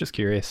 So just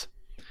curious.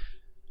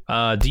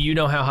 Do you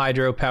know how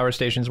hydro power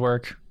stations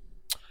work?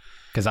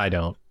 Because I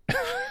don't.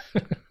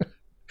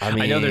 I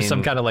know there's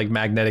some kind of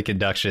magnetic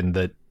induction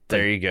that.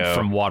 There you go.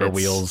 From water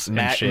wheels and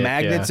shit.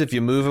 Magnets, if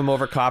you move them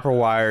over copper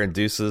wire,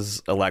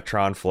 induces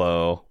electron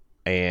flow.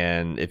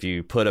 And if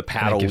you put a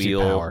paddle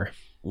wheel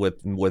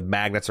with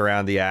magnets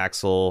around the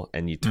axle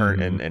and you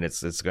turn and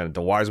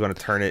the wire's going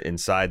to turn it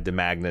inside the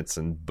magnets,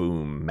 and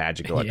boom,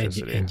 magic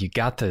electricity. And you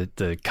got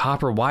the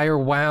copper wire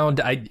wound.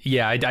 I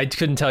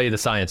couldn't tell you the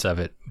science of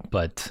it,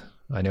 but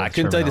I know. I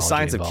couldn't tell you the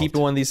science of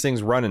keeping one of these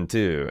things running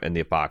too in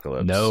the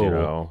apocalypse.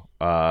 No.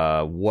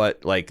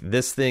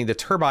 This thing, the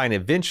turbine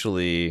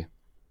eventually.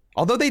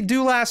 Although they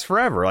do last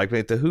forever,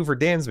 the Hoover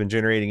Dam's been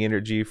generating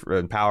energy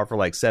and power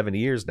for 70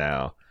 years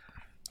now.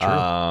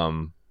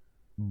 True.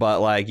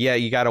 But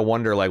you got to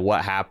wonder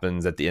what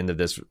happens at the end of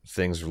this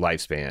thing's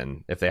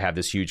lifespan if they have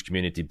this huge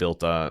community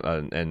built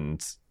on,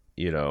 and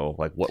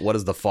what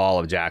does the fall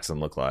of Jackson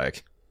look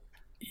like?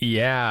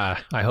 Yeah,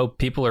 I hope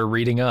people are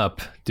reading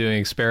up, doing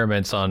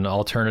experiments on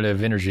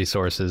alternative energy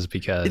sources,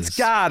 because it's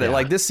got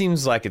it. This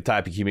seems like a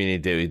type of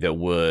community that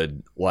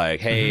would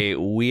hey,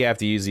 we have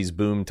to use these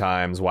boom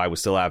times while we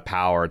still have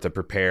power to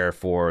prepare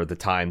for the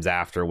times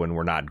after when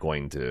we're not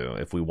going to,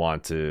 if we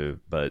want to.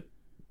 But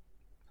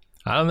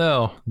I don't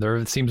know.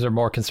 It seems they're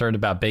more concerned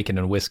about bacon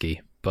and whiskey,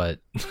 but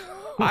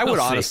I would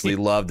honestly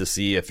love to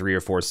see a 3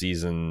 or 4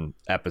 season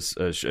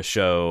episode, a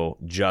show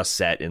just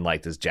set in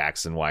this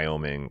Jackson,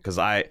 Wyoming, because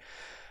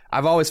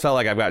I've always felt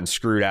like I've gotten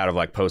screwed out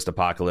of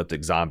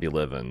post-apocalyptic zombie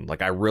living.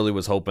 I really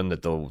was hoping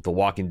that the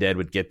Walking Dead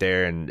would get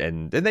there,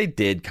 and they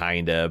did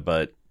kinda,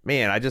 but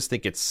man, I just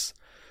think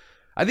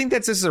I think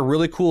that's just a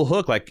really cool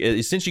hook.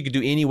 Since you could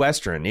do any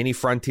Western, any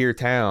frontier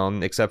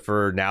town, except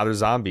for now there's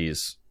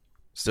zombies.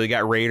 Still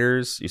got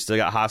raiders, you still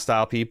got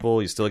hostile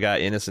people, you still got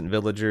innocent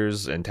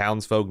villagers and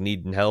townsfolk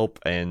needing help,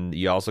 and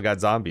you also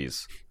got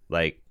zombies.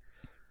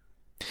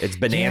 It's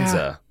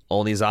Bonanza,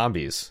 only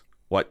zombies.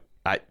 Why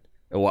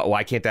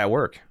can't that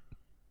work?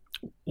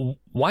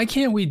 Why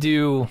can't we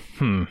do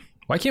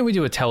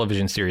a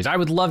television series? I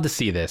would love to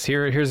see this.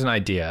 Here's an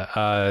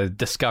idea.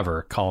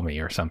 Discover, call me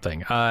or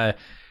something.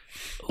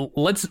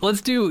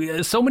 Let's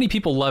do. So many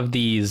people love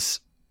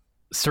these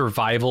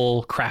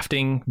survival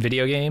crafting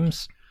video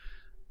games.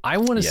 I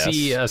want to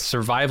see a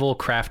survival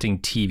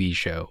crafting TV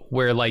show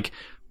where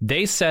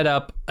They set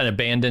up an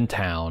abandoned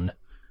town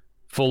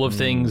full of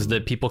things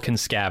that people can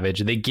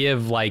scavenge. They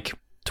give like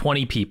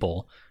 20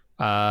 people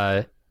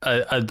a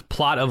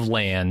plot of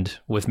land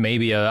with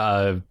maybe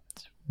a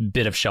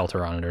bit of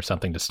shelter on it or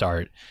something to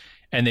start.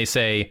 And they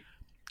say,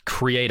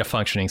 create a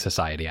functioning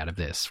society out of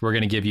this. We're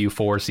going to give you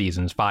 4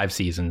 seasons, 5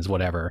 seasons,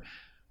 whatever.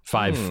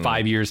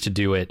 5 years to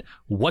do it.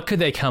 What could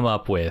they come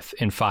up with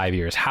in 5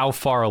 years? How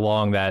far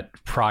along that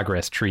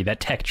progress tree, that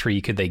tech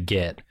tree, could they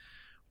get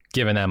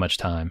given that much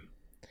time?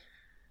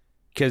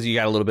 Because you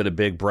got a little bit of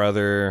Big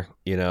Brother,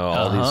 you know,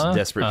 all these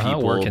desperate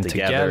people working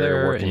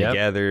together.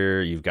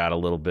 You've got a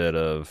little bit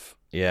of,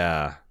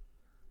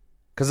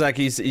 because like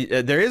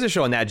there is a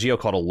show on Nat Geo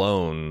called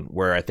Alone,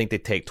 where I think they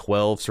take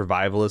 12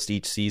 survivalists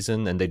each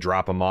season and they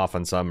drop them off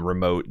on some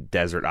remote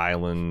desert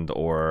island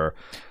or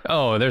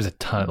there's a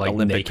ton, like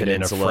Olympic Naked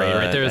and Afraid,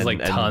 right? There's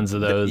like tons of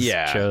those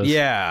shows.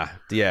 Yeah.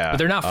 But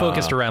they're not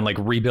focused around like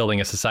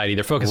rebuilding a society.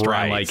 They're focused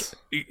around like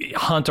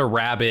hunt a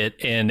rabbit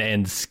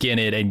and skin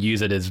it and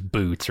use it as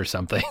boots or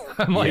something.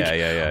 I'm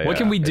like, what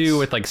can we do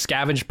with like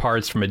scavenge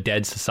parts from a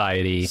dead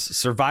society?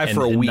 Survive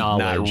for a week,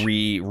 not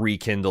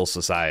rekindle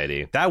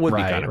society. That would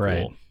be kind of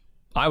cool.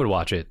 I would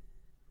watch it.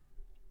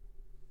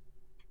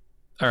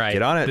 All right.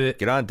 Get on it.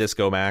 Get on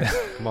Disco Max.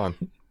 Come on.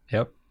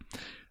 Yep.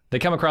 They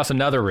come across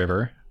another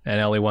river, and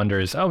Ellie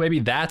wonders,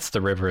 maybe that's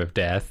the River of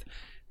Death.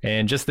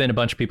 And just then a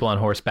bunch of people on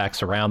horseback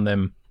surround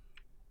them.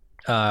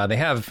 They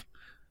have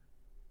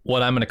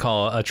what I'm going to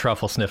call a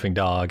truffle sniffing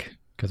dog,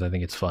 because I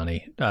think it's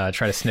funny, try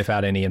to sniff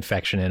out any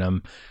infection in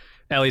them.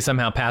 Ellie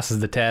somehow passes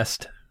the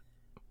test.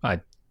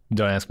 Don't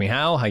ask me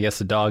how. I guess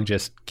the dog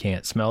just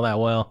can't smell that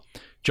well.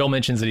 Joel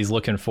mentions that he's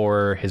looking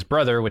for his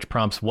brother, which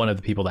prompts one of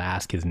the people to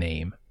ask his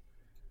name.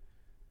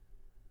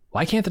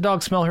 Why can't the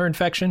dog smell her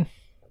infection?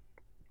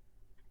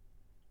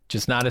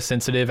 Just not as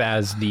sensitive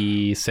as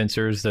the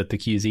sensors that the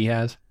QZ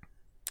has?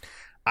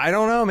 I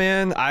don't know,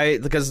 man.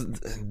 Because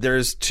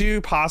there's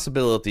 2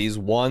 possibilities.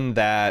 One,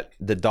 that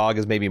the dog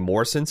is maybe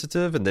more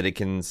sensitive and that it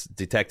can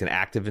detect an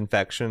active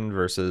infection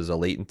versus a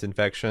latent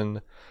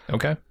infection.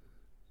 Okay.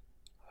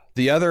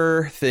 The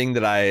other thing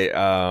that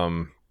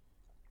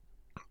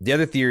the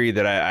other theory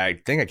that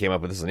I think I came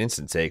up with, this is an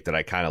instant take that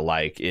I kind of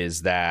like,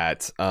 is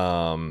that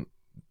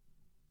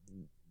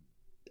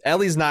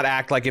Ellie's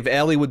not like if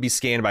Ellie would be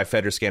scanned by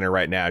Fedra scanner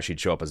right now, she'd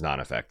show up as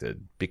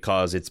non-affected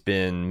because it's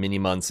been many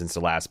months since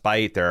the last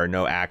bite. There are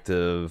no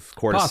active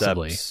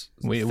cordyceps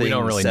we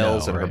don't really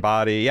cells know, in her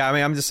body. Yeah, I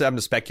mean, I'm just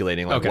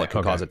speculating like what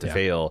could cause it to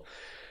fail.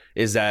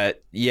 Is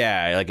that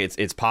like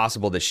it's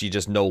possible that she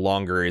just no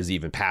longer is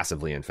even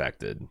passively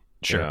infected.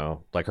 Sure. You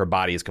know, like her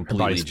body is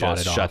completely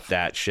just shut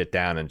that shit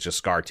down and just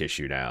scar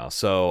tissue now.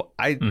 So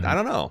I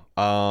don't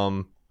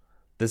know.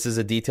 This is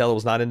a detail that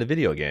was not in the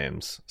video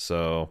games.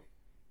 So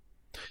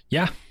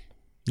yeah,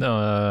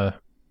 no,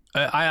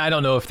 I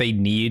don't know if they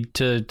need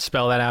to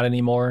spell that out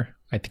anymore.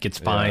 I think it's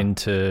fine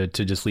to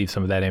just leave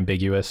some of that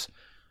ambiguous.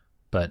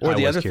 But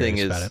the other thing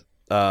is,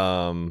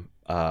 the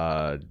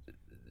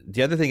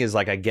other thing is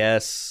like, I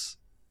guess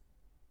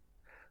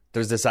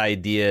there's this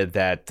idea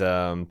that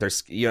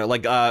there's, you know,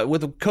 like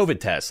with the COVID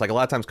tests, like a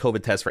lot of times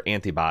COVID tests for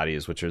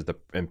antibodies, which is the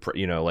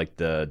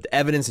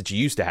evidence that you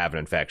used to have an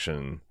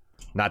infection,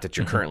 not that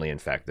you're currently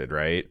infected,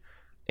 right?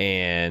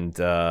 And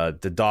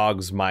the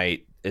dogs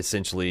might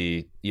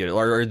essentially, you know,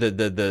 or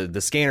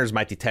the scanners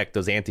might detect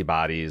those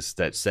antibodies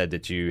that said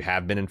that you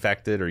have been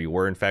infected or you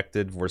were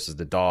infected, versus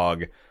the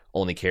dog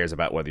only cares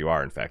about whether you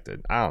are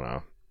infected. I don't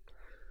know.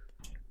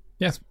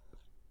 Yes,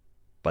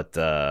 but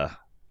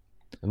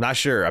I'm not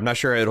sure. I'm not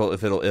sure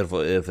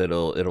if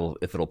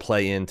it'll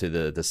play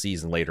into the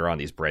season later on.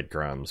 These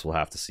breadcrumbs, we'll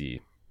have to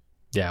see.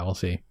 Yeah, we'll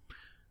see.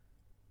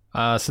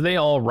 So they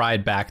all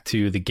ride back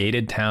to the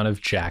gated town of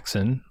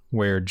Jackson,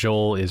 where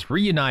Joel is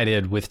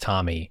reunited with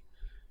Tommy.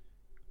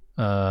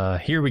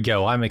 Here we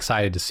go. I'm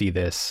excited to see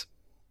this.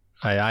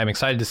 I'm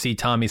excited to see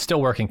Tommy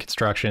still working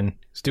construction.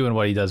 He's doing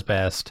what he does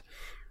best.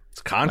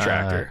 It's a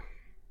contractor.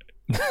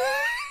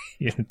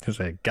 He's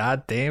a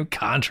goddamn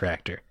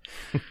contractor.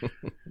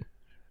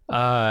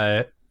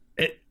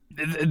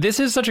 This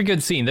is such a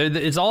good scene.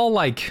 It's all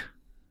like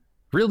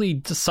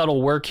really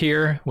subtle work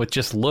here with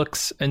just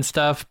looks and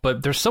stuff,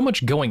 but there's so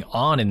much going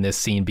on in this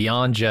scene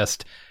beyond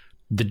just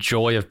the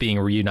joy of being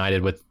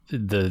reunited with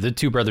the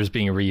 2 brothers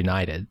being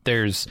reunited.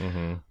 There's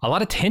a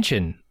lot of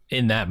tension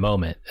in that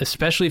moment,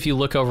 especially if you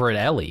look over at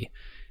Ellie.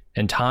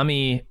 And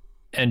Tommy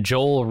and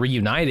Joel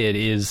reunited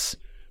is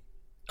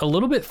a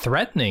little bit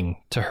threatening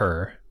to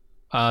her.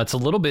 It's a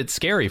little bit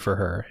scary for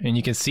her, and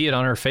you can see it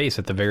on her face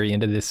at the very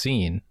end of this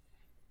scene.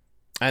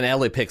 And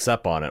Ellie picks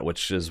up on it,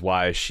 which is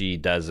why she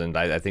doesn't.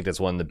 I think that's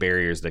one of the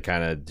barriers that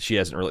kind of, she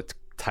doesn't really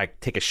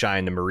take a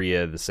shine to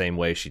Maria the same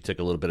way she took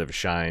a little bit of a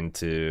shine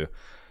to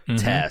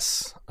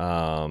Tess,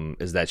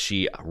 is that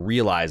she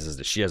realizes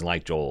that she doesn't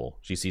like Joel.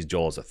 She sees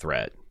Joel as a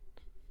threat.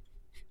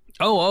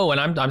 And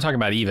I'm talking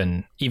about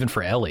even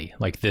for Ellie,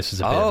 like this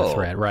is a bit of a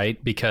threat,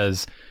 right?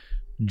 Because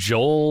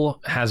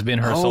Joel has been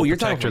her sole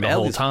protector the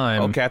whole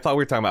time. Okay, I thought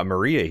we were talking about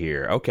Maria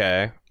here.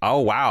 Okay. Oh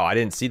wow, I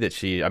didn't see that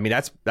she. I mean,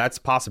 that's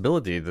a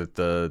possibility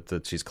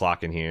that she's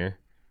clocking here.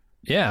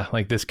 Yeah,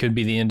 like this could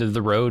be the end of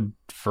the road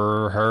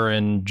for her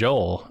and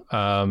Joel.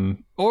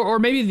 Or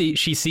maybe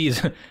she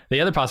sees the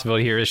other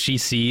possibility here is she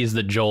sees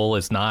that Joel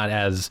is not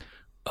as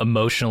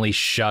emotionally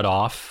shut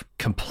off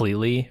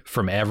completely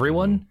from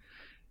everyone.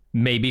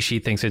 Maybe she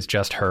thinks it's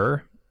just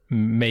her.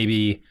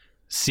 Maybe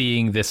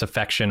seeing this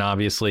affection,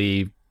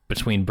 obviously,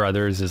 between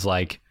brothers is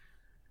like,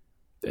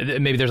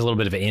 maybe there's a little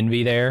bit of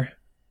envy there.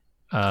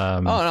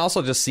 And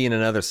also just seeing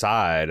another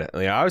side.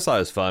 I always thought it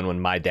was fun when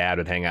my dad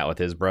would hang out with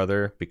his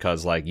brother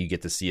because, like, you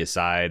get to see a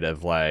side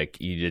of, like,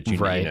 you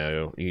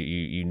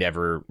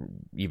never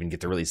even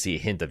get to really see a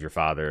hint of your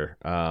father.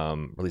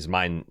 At least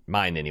mine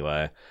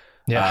anyway.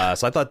 Yeah.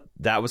 So I thought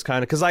that was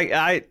kind of because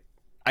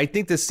I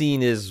think the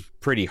scene is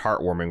pretty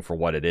heartwarming for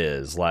what it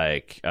is.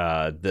 Like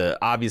the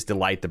obvious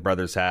delight the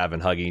brothers have in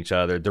hugging each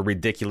other, the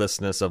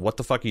ridiculousness of what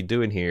the fuck are you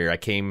doing here?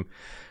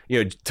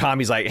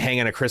 Tommy's like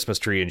hanging a Christmas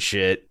tree and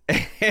shit,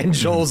 and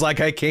Joel's like,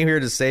 I came here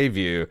to save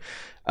you.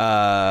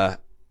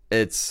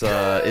 It's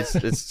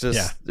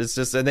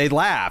just, and they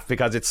laugh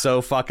because it's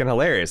so fucking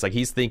hilarious. Like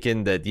he's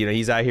thinking that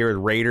he's out here with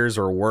raiders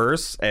or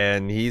worse,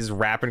 and he's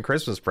wrapping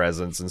Christmas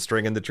presents and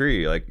stringing the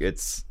tree. Like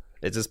it's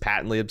just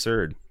patently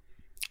absurd.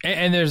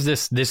 And there's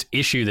this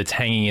issue that's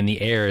hanging in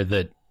the air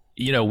that,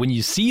 when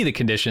you see the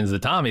conditions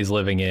that Tommy's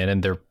living in,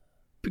 and they're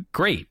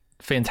great,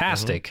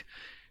 fantastic,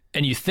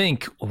 and you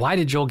think, why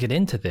did Joel get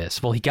into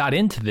this? Well, he got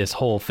into this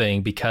whole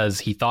thing because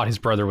he thought his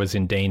brother was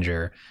in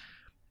danger.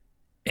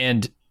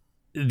 And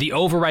the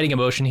overriding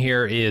emotion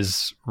here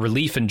is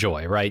relief and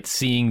joy, right?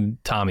 Seeing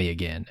Tommy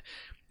again.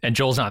 And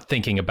Joel's not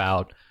thinking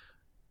about,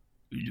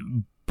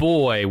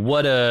 boy,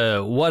 what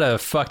a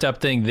fucked up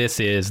thing this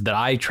is that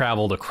I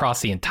traveled across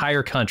the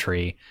entire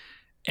country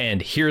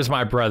and here's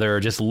my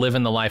brother just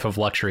living the life of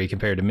luxury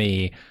compared to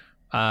me.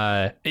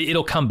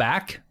 It'll come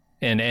back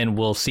and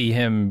we'll see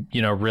him,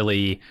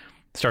 really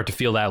start to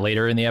feel that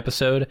later in the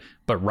episode.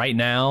 But right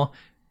now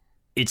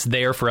it's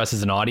there for us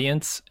as an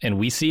audience and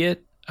we see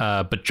it.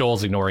 But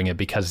Joel's ignoring it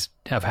because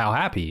of how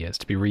happy he is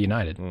to be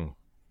reunited.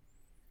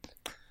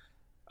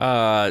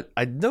 I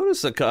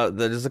noticed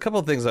there's a couple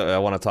of things that I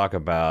want to talk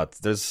about.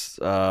 There's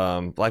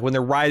like when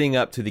they're riding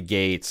up to the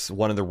gates,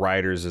 one of the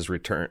riders is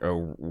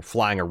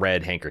flying a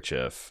red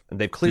handkerchief, and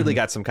they've clearly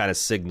got some kind of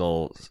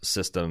signal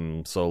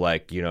system. So,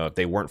 like, if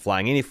they weren't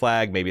flying any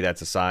flag, maybe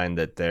that's a sign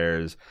that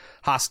there's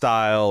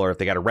hostile, or if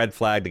they got a red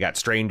flag, they got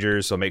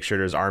strangers. So make sure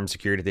there's armed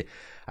security.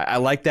 I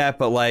like that,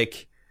 but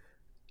like,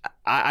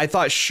 I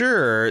thought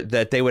sure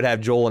that they would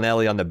have Joel and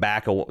Ellie on the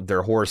back of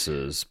their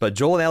horses, but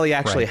Joel and Ellie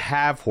actually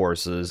have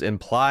horses,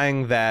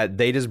 implying that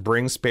they just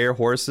bring spare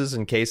horses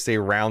in case they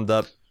round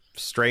up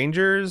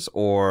strangers,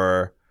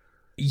 or...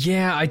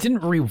 Yeah, I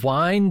didn't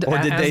rewind. Or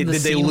did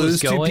they lose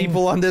two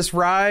people on this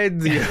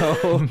ride?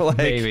 Like,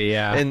 maybe,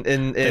 yeah. And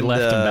they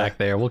left them back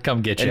there. We'll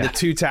come get you. And the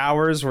two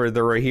towers where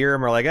the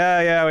Rohirrim are like, oh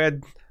yeah, we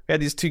had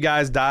these two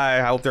guys die.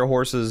 I hope their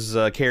horses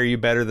carry you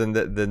better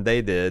than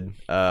they did.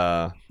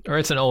 Or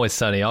it's an Always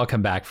Sunny. I'll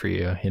come back for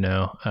you.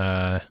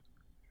 Yeah,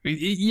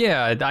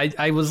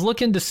 I was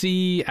looking to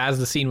see as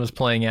the scene was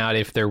playing out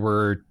if there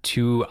were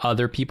two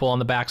other people on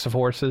the backs of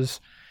horses,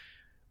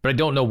 but I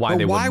don't know why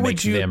they would make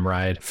them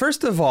ride.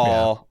 First of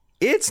all,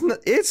 it's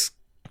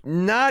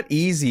not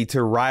easy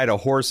to ride a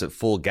horse at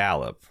full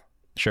gallop.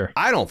 Sure,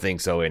 I don't think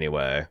so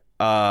anyway.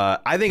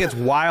 I think it's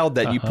wild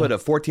that you put a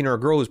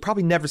 14-year-old girl who's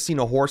probably never seen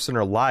a horse in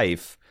her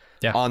life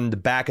on the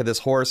back of this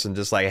horse and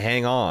just like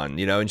hang on,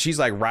 and she's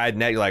like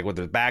riding at you like with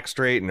her back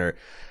straight and her,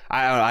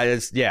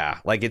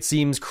 like it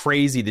seems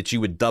crazy that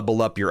you would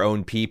double up your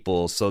own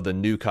people so the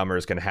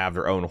newcomers can have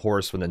their own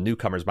horse when the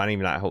newcomers might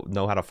even not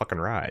know how to fucking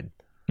ride.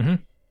 Mm-hmm.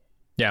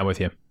 Yeah, I'm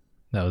with you.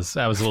 That was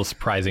a little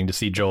surprising to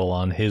see Joel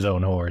on his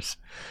own horse.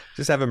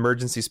 Just have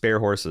emergency spare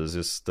horses,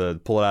 just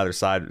pull it out of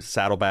their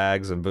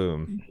saddlebags and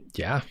boom.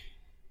 Yeah,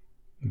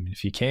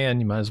 if you can,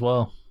 you might as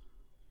well.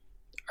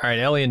 All right,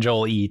 Ellie and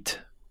Joel eat.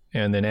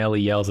 And then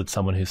Ellie yells at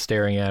someone who's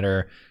staring at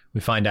her. We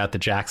find out that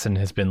Jackson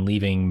has been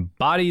leaving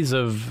bodies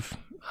of,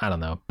 I don't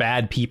know,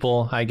 bad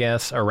people, I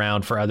guess,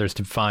 around for others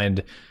to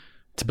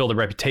build a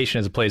reputation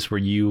as a place where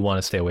you want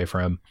to stay away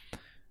from.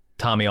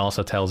 Tommy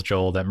also tells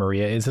Joel that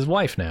Maria is his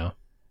wife now.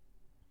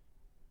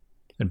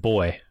 And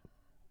boy,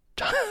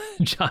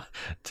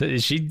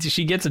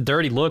 she gets a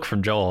dirty look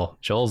from Joel.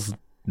 Joel's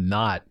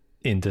not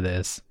into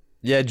this.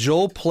 Yeah,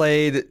 Joel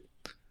played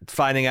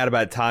finding out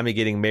about Tommy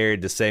getting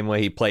married the same way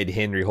he played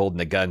Henry holding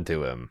a gun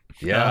to him.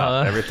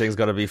 Yeah, everything's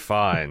gonna be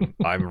fine.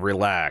 I'm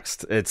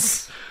relaxed.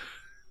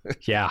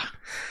 Yeah,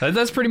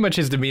 that's pretty much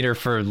his demeanor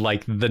for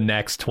like the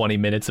next 20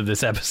 minutes of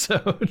this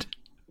episode.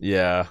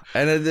 Yeah,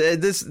 and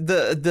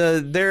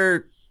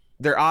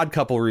their odd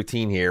couple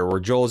routine here,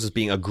 where Joel's just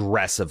being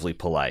aggressively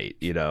polite.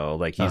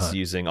 Like he's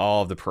using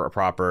all of the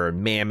proper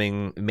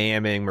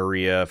mamming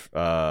Maria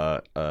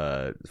for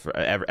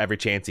every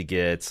chance he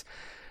gets.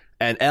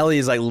 And Ellie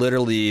is like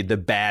literally the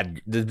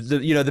bad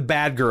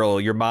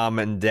girl your mom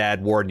and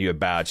dad warned you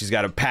about. She's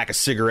got a pack of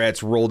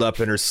cigarettes rolled up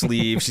in her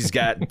sleeve. She's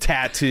got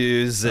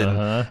tattoos and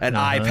an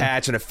eye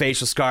patch and a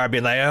facial scar,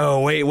 being like,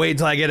 oh, wait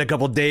until I get a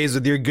couple days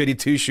with your goody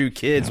two-shoe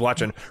kids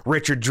watching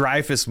Richard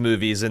Dreyfuss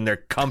movies in their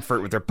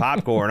comfort with their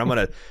popcorn. I'm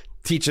going to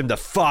teach them to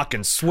fuck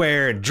and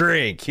swear and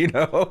drink, you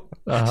know?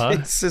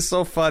 It's just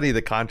so funny,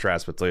 the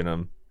contrast between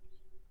them.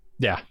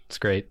 Yeah, it's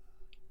great.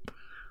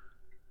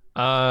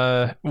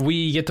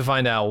 We get to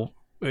find out,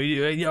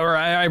 or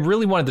I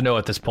really wanted to know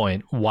at this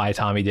point why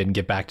Tommy didn't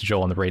get back to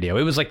Joel on the radio.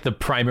 It was like the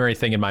primary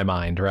thing in my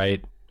mind,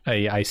 right?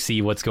 I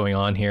see what's going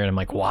on here, and I'm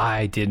like,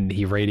 why didn't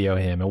he radio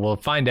him? And we'll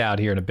find out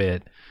here in a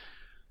bit.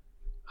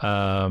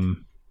 But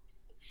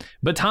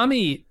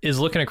Tommy is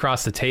looking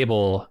across the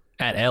table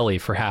at Ellie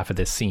for half of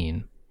this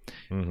scene.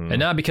 And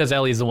not because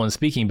Ellie's the one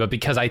speaking, but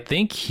because I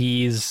think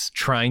he's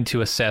trying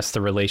to assess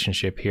the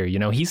relationship here. You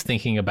know, he's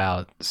thinking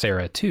about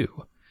Sarah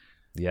too.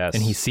 Yes.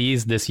 And he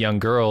sees this young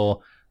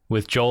girl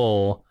with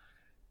Joel,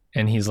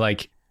 and he's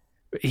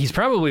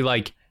probably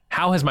like,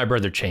 how has my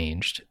brother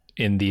changed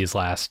in these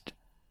last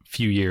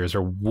few years,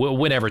 or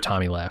whenever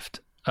Tommy left?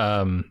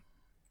 Because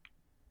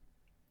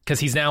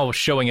he's now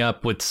showing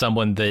up with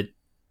someone that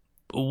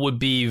would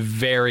be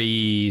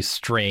very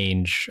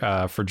strange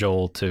for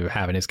Joel to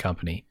have in his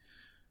company,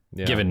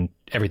 given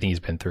everything he's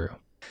been through.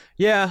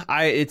 Yeah,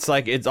 it's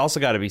like, it's also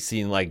got to be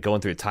seen like going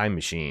through a time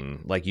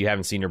machine. Like, you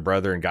haven't seen your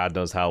brother in God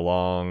knows how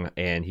long,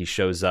 and he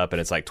shows up and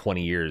it's like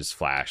 20 years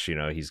flash. You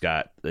know, he's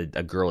got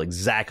a girl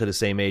exactly the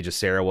same age as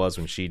Sarah was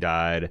when she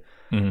died.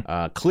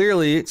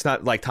 Clearly, it's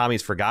not like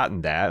Tommy's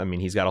forgotten that. I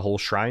mean, he's got a whole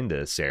shrine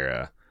to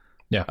Sarah.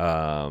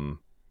 Yeah.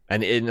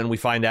 And we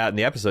find out in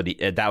the episode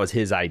that was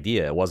his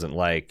idea. It wasn't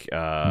like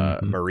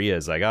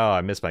Maria's like, oh,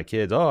 I miss my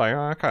kids. Oh,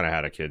 I kind of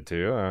had a kid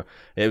too.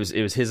 It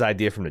was his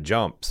idea from the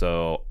jump.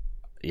 So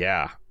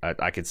yeah,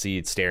 I could see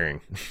it staring.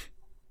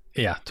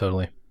 Yeah,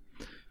 totally.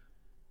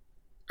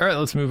 All right,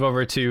 let's move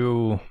over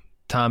to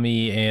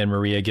Tommy and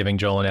Maria giving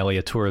Joel and Ellie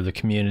a tour of the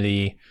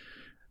community.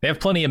 They have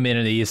plenty of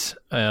amenities,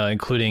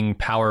 including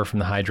power from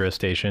the hydro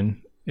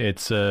station.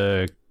 It's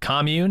a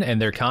commune,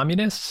 and they're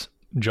communists.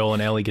 Joel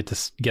and Ellie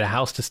get a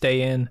house to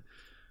stay in.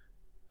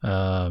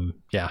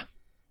 Yeah,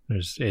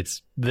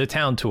 it's the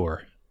town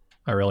tour.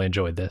 I really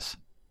enjoyed this.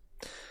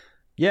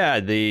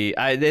 Yeah, they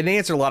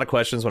answered a lot of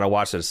questions when I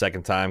watched it a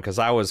second time, because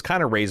I was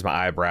kind of raised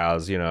my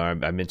eyebrows. You know,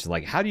 I mentioned,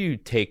 like, how do you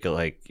take,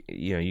 like,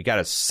 you know, you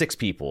got 6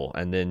 people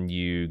and then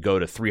you go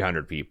to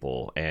 300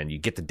 people and you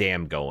get the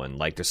dam going.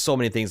 Like, there's so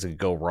many things that could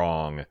go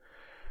wrong.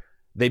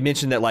 They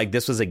mentioned that, like,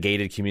 this was a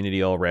gated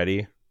community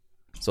already.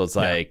 So it's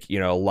like, you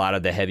know, a lot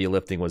of the heavy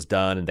lifting was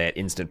done, and they had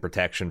instant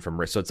protection from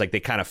risk. So it's like they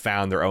kind of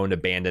found their own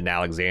abandoned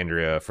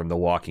Alexandria from The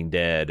Walking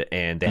Dead,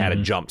 and they had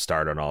a jump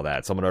start on all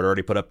that. Someone had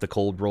already put up the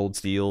cold rolled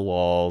steel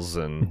walls,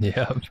 and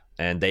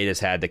they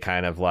just had to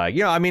kind of, like,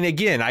 you know, I mean,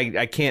 again,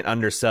 I can't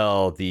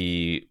undersell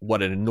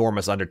what an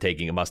enormous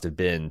undertaking it must have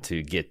been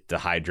to get the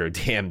hydro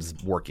dams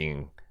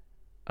working.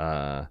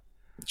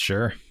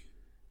 Sure.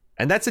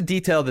 And that's a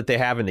detail that they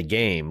have in the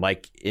game.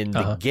 Like, in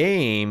the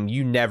game,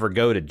 you never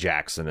go to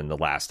Jackson in The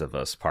Last of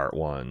Us Part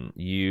 1.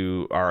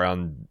 You are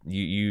on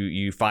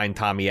you find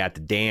Tommy at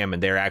the dam,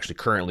 and they're actually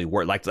currently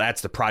like,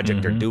 that's the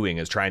project they're doing,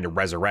 is trying to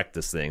resurrect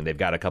this thing. They've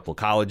got a couple of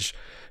college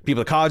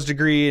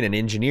degree and an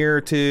engineer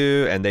or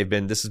two, and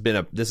this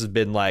has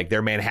been like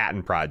their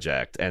Manhattan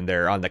project, and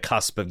they're on the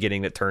cusp of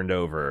getting it turned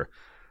over.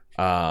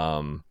 I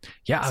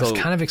was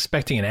kind of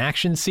expecting an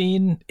action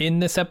scene in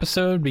this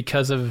episode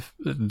because of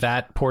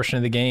that portion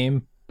of the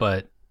game,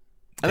 but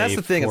that's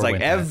the thing. It's like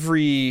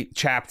every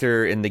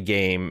chapter in the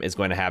game is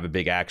going to have a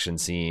big action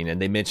scene,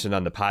 and they mentioned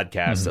on the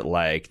podcast that,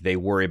 like, they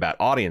worry about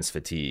audience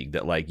fatigue,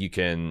 that, like, you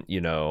can,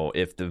 you know,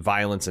 if the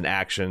violence and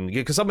action,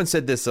 because someone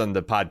said this on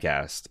the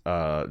podcast,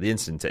 the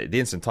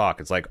instant talk,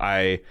 it's like,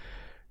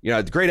 you know,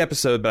 it's a great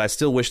episode, but I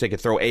still wish they could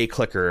throw a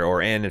clicker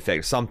or an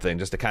effect, something,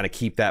 just to kind of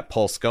keep that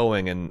pulse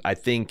going. And I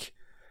think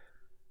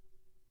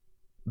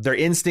their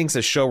instincts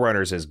as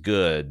showrunners is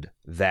good,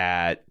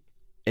 that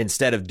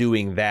instead of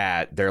doing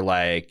that, they're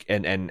like,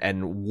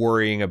 and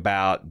worrying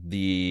about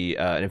the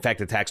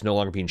infected attacks no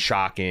longer being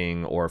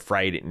shocking or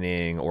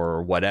frightening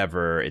or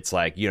whatever. It's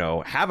like, you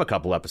know, have a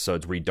couple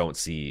episodes where you don't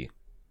see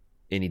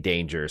any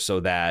danger,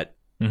 so that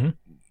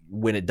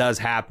when it does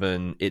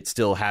happen, it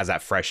still has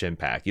that fresh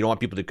impact. You don't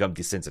want people to become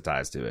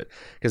desensitized to it.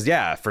 Because,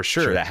 yeah, for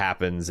sure, that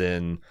happens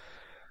in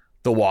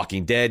The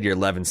Walking Dead. You're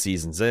 11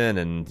 seasons in,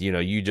 and, you know,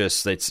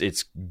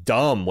 it's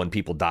dumb when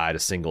people die to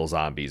single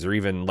zombies, or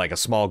even like a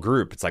small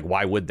group. It's like,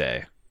 why would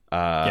they?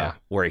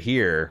 Where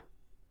here,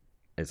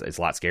 it's a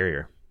lot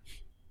scarier.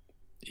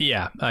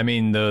 Yeah, I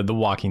mean, the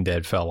Walking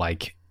Dead felt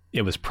like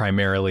it was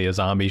primarily a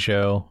zombie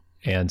show,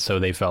 and so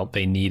they felt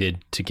they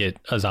needed to get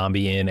a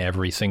zombie in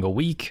every single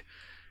week.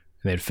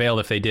 And they'd failed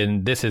if they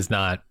didn't. This is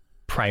not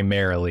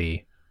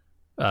primarily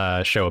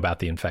a show about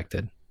the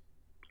infected.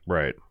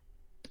 Right.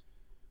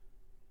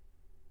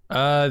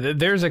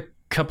 There's a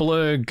couple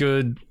of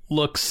good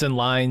looks and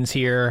lines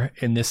here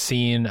in this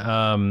scene.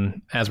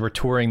 As we're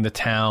touring the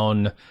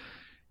town,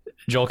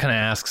 Joel kind of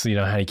asks, you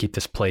know, how do you keep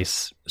this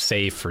place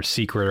safe or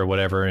secret or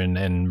whatever?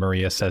 And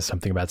Maria says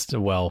something about,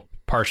 well,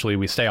 partially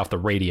we stay off the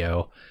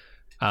radio.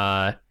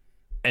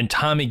 And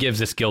Tommy gives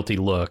this guilty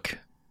look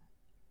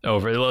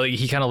over.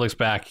 He kind of looks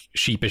back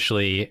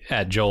sheepishly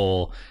at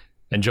Joel,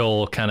 and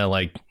Joel kind of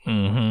like,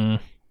 we're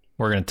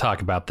going to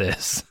talk about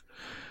this.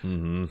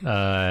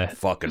 Mm-hmm.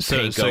 Fucking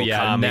Pinko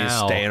commies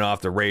staying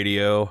off the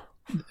radio.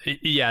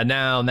 Yeah,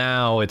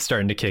 now it's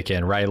starting to kick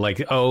in, right?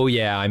 Like, oh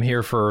yeah, I'm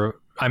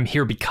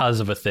here because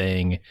of a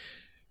thing,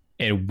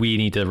 and we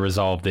need to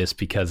resolve this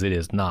because it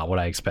is not what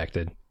I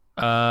expected.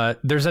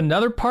 There's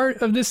another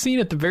part of this scene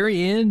at the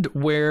very end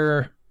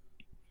where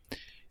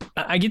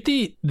I get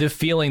the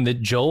feeling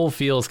that Joel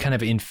feels kind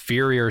of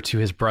inferior to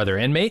his brother,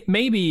 and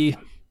maybe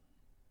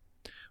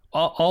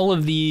all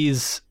of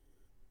these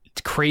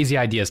crazy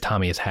ideas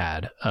Tommy has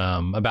had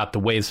about the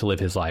ways to live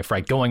his life,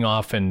 right? Going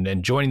off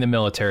and joining the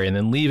military, and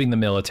then leaving the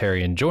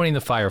military, and joining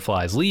the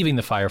Fireflies, leaving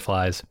the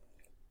Fireflies.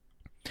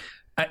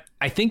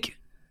 I think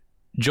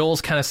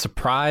Joel's kind of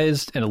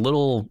surprised and a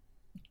little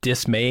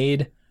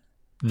dismayed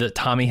that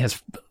Tommy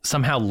has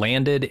somehow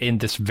landed in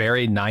this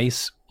very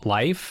nice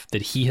life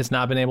that he has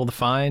not been able to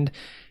find,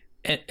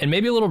 and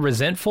maybe a little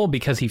resentful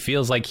because he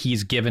feels like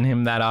he's given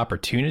him that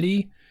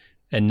opportunity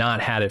and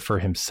not had it for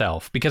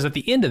himself. Because at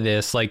the end of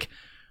this, like,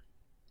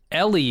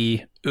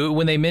 Ellie,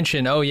 when they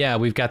mention, oh yeah,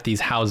 we've got these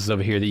houses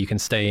over here that you can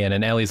stay in,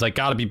 and Ellie's like,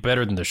 gotta be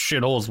better than the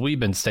shitholes we've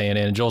been staying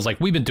in, and Joel's like,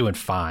 we've been doing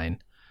fine,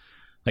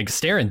 like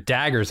staring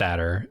daggers at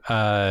her.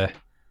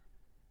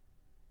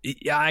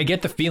 I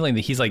get the feeling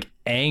that he's like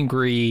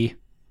angry,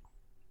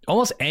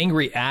 almost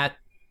angry at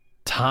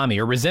Tommy,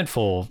 or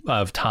resentful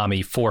of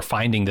Tommy for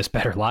finding this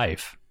better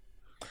life.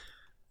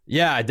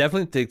 Yeah, I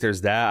definitely think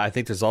there's that. I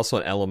think there's also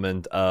an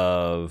element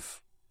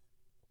of,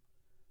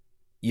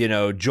 you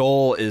know,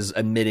 Joel is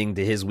admitting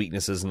to his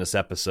weaknesses in this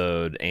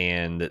episode,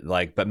 and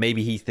like, but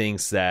maybe he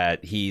thinks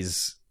that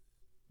he's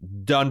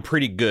done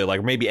pretty good.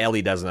 Like, maybe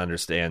Ellie doesn't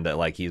understand that,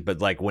 like,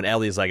 but like when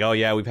Ellie's like, oh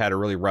yeah, we've had a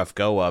really rough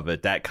go of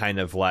it, that kind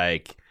of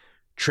like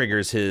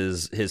triggers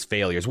his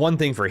failures. One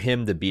thing for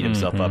him to beat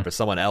himself up, is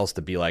someone else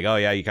to be like, oh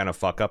yeah, you kind of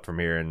fuck up from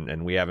here,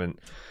 and we haven't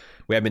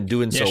been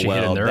doing so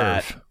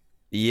well.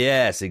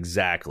 Yes,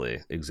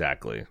 exactly.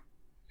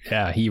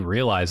 Yeah, he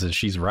realizes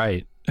she's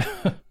right.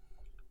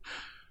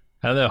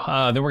 I don't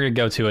know. Then we're going to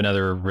go to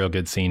another real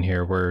good scene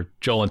here where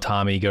Joel and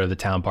Tommy go to the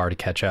town bar to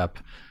catch up.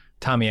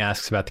 Tommy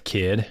asks about the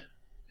kid.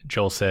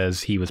 Joel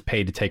says he was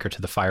paid to take her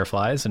to the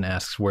Fireflies and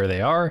asks where they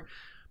are.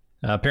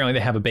 Apparently they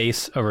have a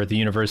base over at the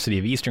University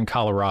of Eastern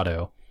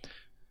Colorado,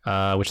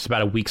 which is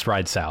about a week's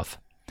ride south.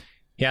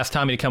 He asks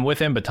Tommy to come with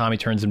him, but Tommy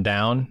turns him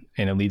down,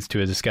 and it leads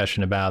to a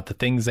discussion about the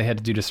things they had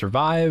to do to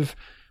survive,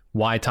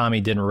 why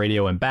Tommy didn't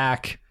radio him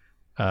back.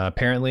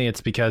 Apparently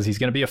it's because he's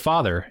going to be a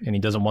father, and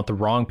he doesn't want the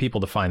wrong people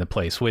to find the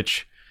place,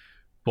 which,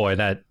 boy,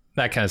 that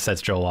kind of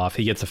sets Joel off.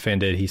 He gets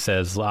offended. He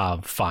says,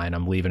 fine,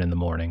 I'm leaving in the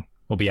morning.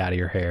 We'll be out of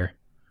your hair.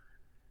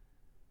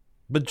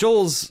 But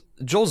Joel's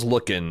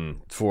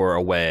looking for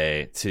a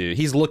way to,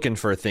 he's looking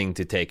for a thing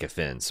to take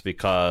offense,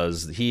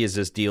 because he is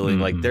just dealing,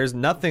 like, there's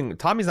nothing,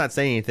 Tommy's not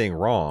saying anything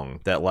wrong,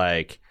 that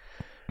like,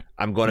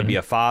 I'm going to be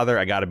a father,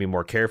 I got to be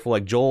more careful.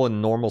 Like, Joel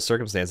in normal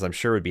circumstances, I'm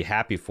sure would be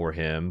happy for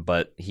him,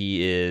 but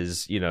he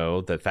is, you know,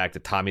 the fact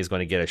that Tommy's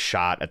going to get a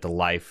shot at the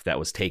life that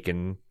was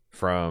taken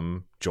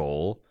from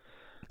Joel,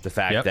 the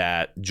fact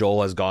that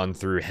Joel has gone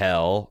through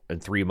hell in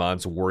 3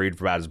 months, worried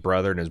about his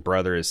brother, and his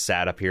brother is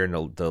sat up here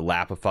in the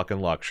lap of fucking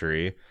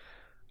luxury.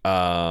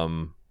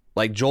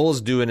 Like,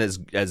 Joel's doing as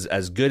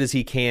good as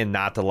he can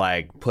not to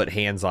like put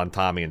hands on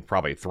Tommy and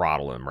probably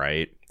throttle him,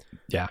 right?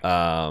 Yeah.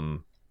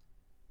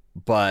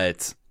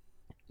 But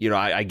you know,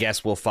 I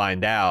guess we'll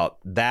find out.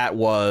 That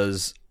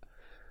was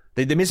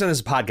they mentioned on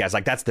this podcast,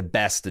 like, that's the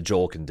best that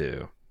Joel can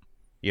do.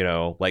 You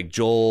know, like,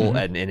 Joel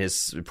and in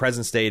his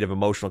present state of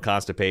emotional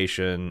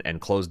constipation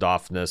and closed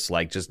offness,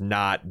 like, just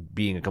not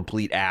being a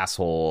complete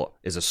asshole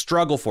is a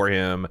struggle for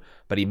him,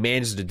 but he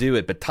manages to do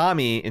it. But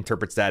Tommy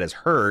interprets that as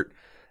hurt,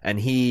 and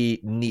he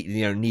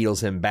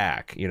needles him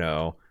back. You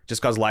know,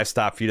 just because life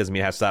stopped for you doesn't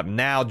mean it has to stop.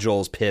 Now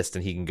Joel's pissed,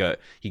 and he can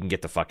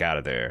get the fuck out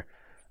of there.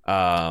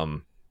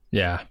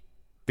 Yeah.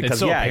 Because it's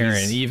so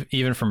apparent,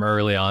 even from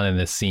early on in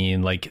this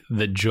scene, like,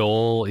 that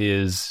Joel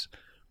is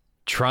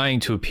trying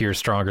to appear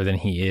stronger than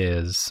he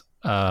is.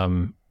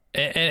 And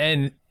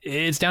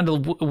it's down to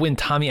when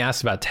Tommy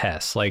asks about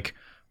Tess, like,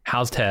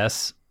 how's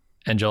Tess?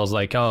 And Joel's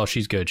like, oh,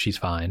 she's good, she's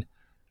fine.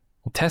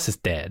 Well, Tess is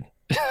dead.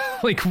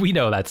 Like, we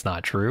know that's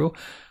not true.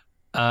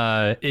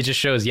 It just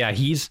shows,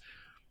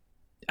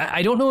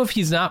 I don't know if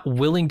he's not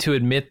willing to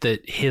admit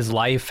that his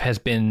life has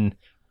been,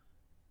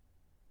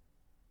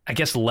 I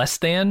guess, less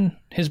than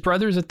his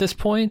brother's at this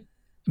point,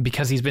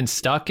 because he's been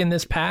stuck in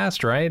this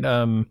past, right?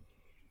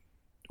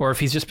 Or if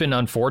he's just been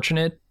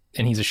unfortunate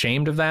and he's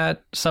ashamed of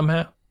that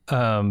somehow.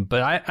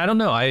 But I don't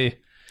know.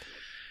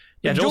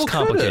 Joel's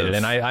complicated,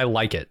 and I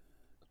like it.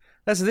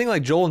 That's the thing.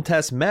 Like, Joel and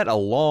Tess met a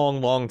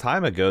long, long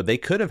time ago. They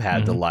could have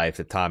had the life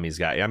that Tommy's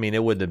got. I mean,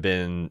 it wouldn't have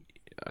been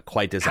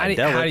quite as how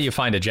idyllic. do you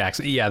find a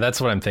Jackson? Yeah,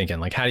 that's what I'm thinking.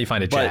 Like, how do you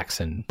find a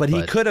Jackson? But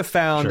he could have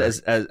found sure.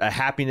 as a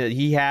happiness.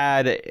 He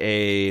had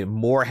a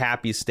more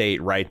happy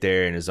state right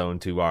there in his own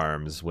two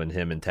arms when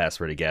him and Tess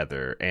were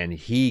together, and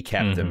he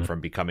kept them from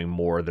becoming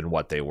more than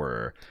what they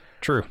were.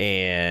 True.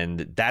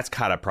 And that's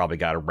kind of probably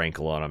got a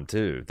rankle on him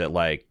too. That,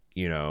 like,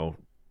 you know,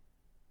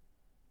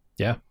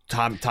 yeah,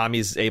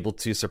 Tommy's able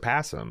to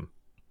surpass him.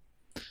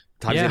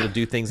 Tommy's able to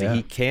do things that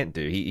he can't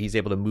do. He's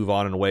able to move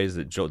on in ways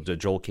that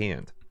Joel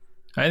can't.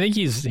 I think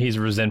he's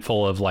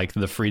resentful of like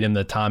the freedom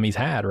that Tommy's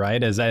had,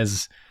 right?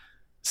 As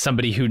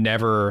somebody who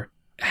never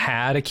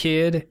had a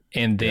kid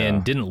and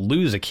then didn't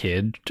lose a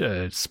kid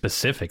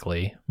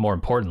specifically, more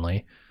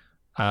importantly,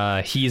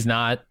 he's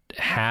not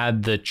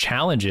had the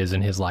challenges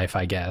in his life,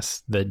 I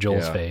guess, that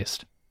Joel's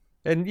faced.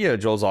 And, you know,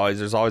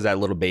 there's always that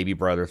little baby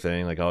brother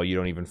thing, like, oh, you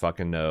don't even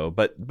fucking know.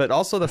 But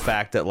also the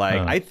fact that,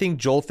 like, I think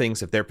Joel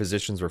thinks if their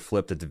positions were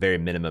flipped at the very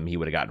minimum, he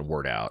would have gotten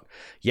word out.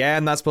 Yeah,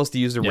 I'm not supposed to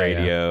use the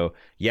radio.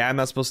 Yeah, I'm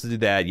not supposed to do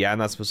that. Yeah, I'm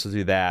not supposed to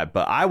do that.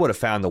 But I would have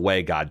found the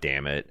way,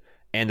 goddammit.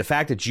 And the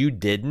fact that you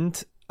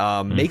didn't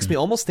makes me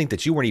almost think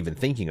that you weren't even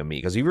thinking of me.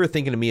 Because if you were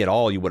thinking of me at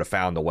all, you would have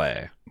found the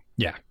way.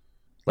 Yeah.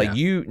 Like,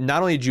 you,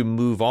 not only did you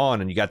move on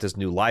and you got this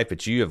new life,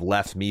 but you have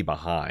left me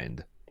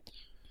behind.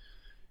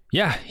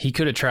 Yeah, he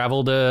could have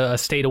traveled a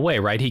state away,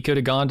 right? He could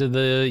have gone to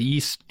the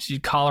East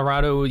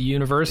Colorado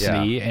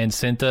University and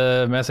sent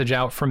a message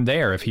out from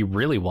there if he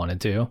really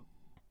wanted to.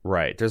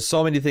 Right. There's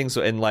so many things,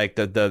 and like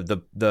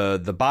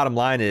the bottom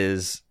line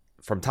is,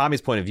 from Tommy's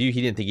point of view,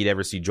 he didn't think he'd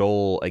ever see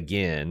Joel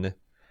again,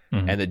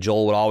 and that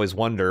Joel would always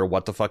wonder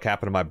what the fuck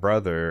happened to my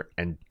brother,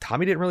 and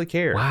Tommy didn't really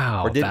care.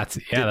 Wow, that's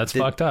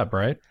fucked up,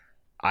 right?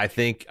 I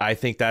think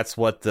that's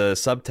what the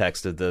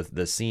subtext of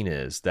the scene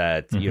is,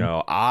 that, you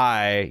know,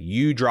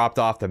 you dropped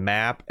off the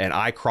map and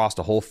I crossed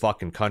a whole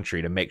fucking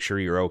country to make sure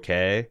you're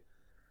okay.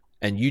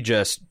 And you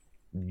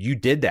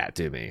did that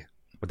to me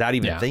without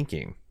even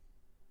thinking.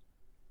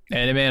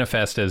 And it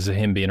manifests as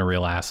him being a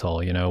real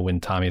asshole, you know, when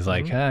Tommy's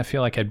like, I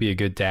feel like I'd be a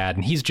good dad.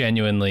 And he's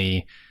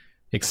genuinely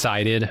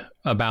excited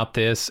about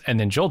this. And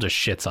then Joel just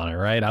shits on it,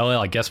 right?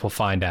 I guess we'll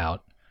find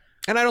out.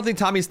 And I don't think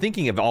Tommy's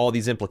thinking of all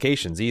these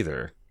implications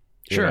either.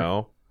 Sure. You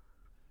know?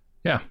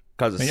 Yeah.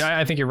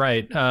 I think you're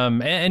right.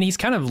 And he's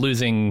kind of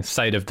losing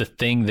sight of the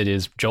thing that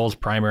is Joel's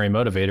primary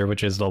motivator,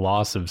 which is the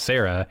loss of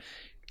Sarah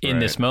in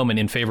this moment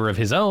in favor of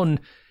his own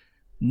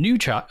new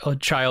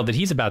child that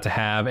he's about to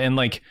have. And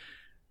like,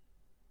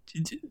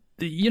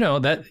 you know,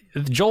 that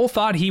Joel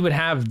thought he would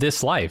have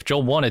this life.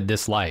 Joel wanted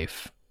this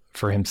life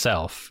for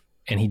himself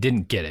and he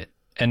didn't get it.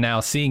 And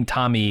now seeing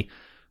Tommy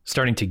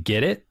starting to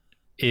get it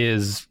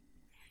is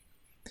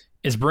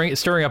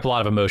stirring up a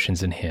lot of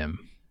emotions in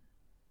him.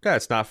 Yeah,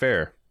 it's not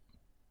fair.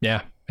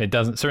 Yeah, it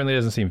certainly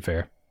doesn't seem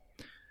fair.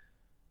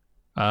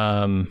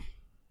 Yeah,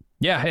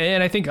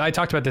 and I think I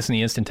talked about this in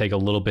the instant take a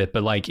little bit,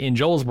 but like in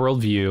Joel's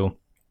worldview,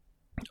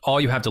 all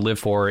you have to live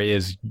for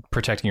is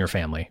protecting your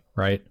family,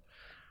 right?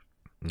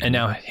 And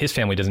now his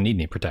family doesn't need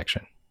any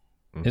protection.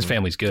 His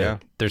family's good. Yeah.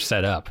 They're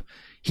set up.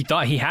 He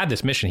thought he had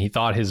this mission. He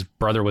thought his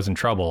brother was in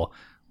trouble.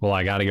 Well,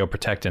 I got to go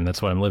protect him.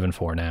 That's what I'm living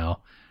for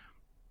now.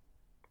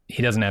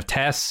 He doesn't have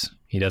Tess.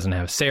 He doesn't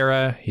have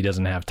Sarah. He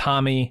doesn't have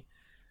Tommy.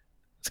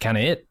 It's kind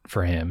of it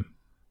for him.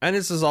 And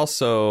this is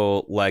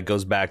also like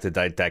goes back to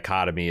the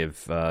dichotomy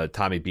of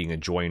Tommy being a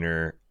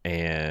joiner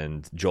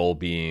and Joel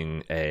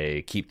being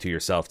a keep to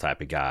yourself type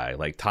of guy.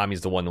 Like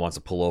Tommy's the one that wants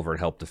to pull over and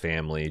help the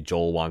family.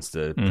 Joel wants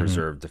to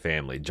preserve the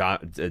family.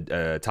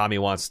 Tommy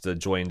wants to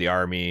join the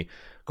army,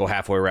 go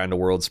halfway around the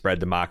world, spread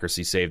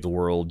democracy, save the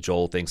world.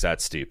 Joel thinks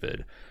that's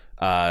stupid.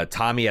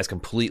 Tommy has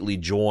completely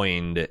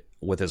joined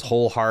with his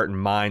whole heart and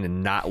mind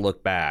and not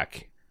look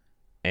back.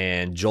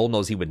 And Joel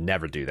knows he would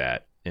never do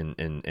that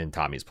in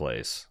Tommy's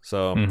place.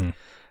 So, like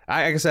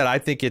I said, I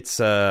think it's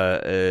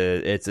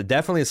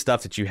definitely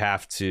stuff that you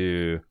have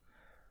to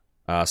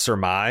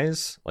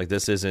surmise. Like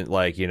this isn't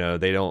like, you know,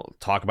 they don't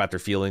talk about their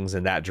feelings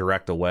in that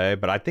direct a way,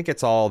 but I think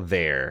it's all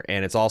there,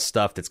 and it's all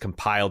stuff that's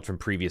compiled from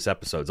previous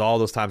episodes. All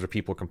those times where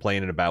people are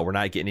complaining about we're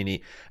not getting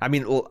any. I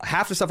mean,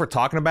 half the stuff we're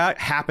talking about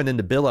happened in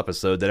the Bill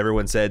episode that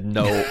everyone said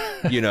no.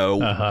 You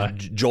know,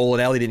 Joel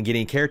and Ellie didn't get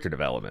any character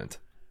development.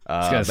 I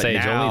was gonna say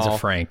Joel needs a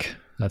Frank.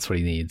 That's what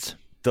he needs.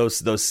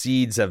 Those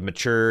seeds have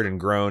matured and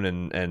grown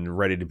and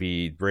ready to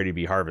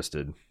be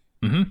harvested.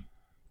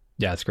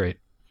 Yeah, it's great.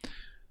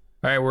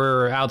 All right,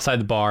 we're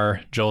outside the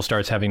bar. Joel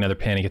starts having another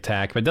panic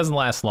attack, but it doesn't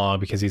last long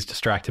because he's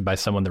distracted by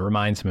someone that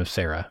reminds him of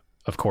Sarah.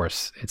 Of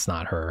course, it's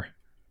not her.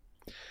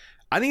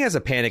 I think he has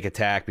a panic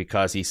attack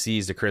because he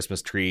sees the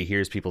Christmas tree,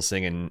 hears people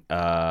singing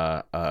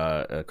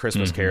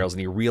Christmas carols,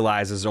 and he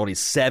realizes there's only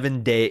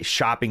 7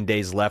 shopping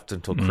days left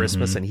until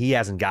Christmas, and he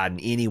hasn't gotten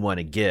anyone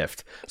a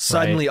gift.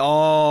 Suddenly,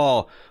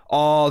 all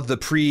the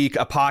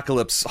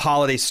pre-apocalypse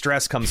holiday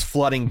stress comes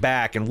flooding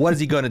back, and what is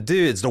he going to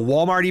do? Is the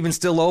Walmart even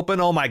still open?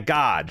 Oh my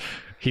God!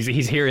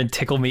 He's hearing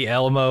 "Tickle Me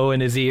Elmo" in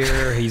his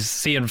ear. He's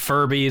seeing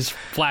Furbies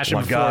flashing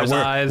before his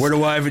eyes. Where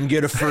do I even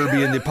get a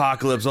Furby in the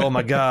apocalypse? Oh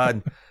my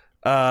God!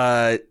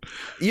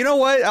 You know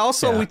what?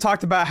 Also, Yeah. we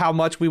talked about how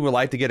much we would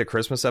like to get a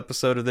Christmas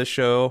episode of this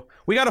show.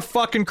 We got a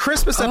fucking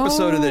Christmas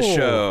episode of this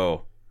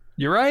show.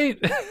 You're right.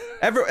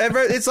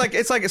 It's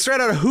like straight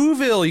out of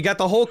Whoville. You got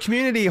the whole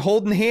community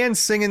holding hands,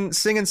 singing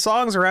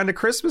songs around a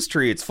Christmas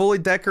tree. It's fully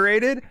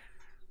decorated.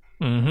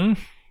 Mm-hmm.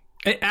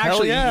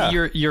 Actually, yeah.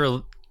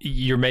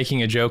 you're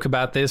making a joke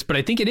about this, but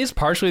I think it is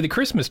partially the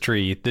Christmas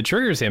tree that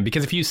triggers him,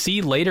 because if you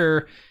see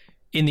later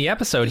in the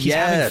episode, he's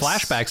having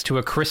flashbacks to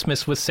a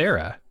Christmas with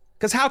Sarah.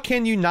 Because how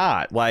can you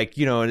not? Like,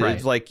 you know, Right.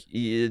 it's like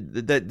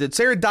that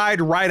Sarah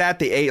died right at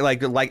the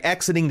like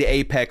exiting the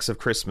apex of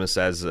Christmas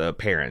as a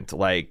parent.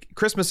 Like,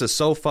 Christmas is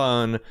so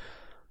fun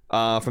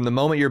from the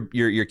moment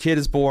your kid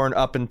is born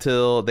up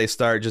until they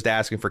start just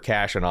asking for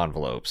cash and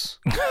envelopes.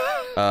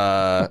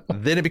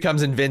 Then it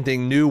becomes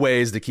inventing new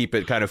ways to keep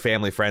it kind of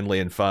family friendly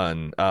and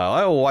fun.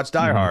 We'll watch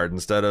Die Hard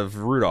instead of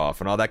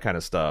Rudolph and all that kind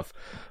of stuff.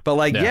 But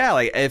like, yeah,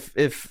 like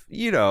if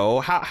you know,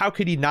 how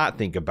could he not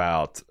think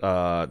about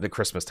the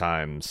Christmas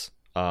times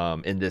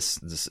in this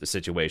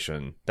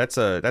situation? That's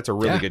a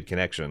really good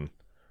connection.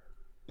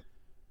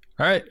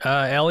 All right.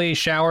 Ellie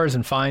showers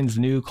and finds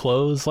new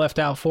clothes left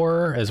out for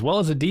her, as well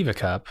as a Diva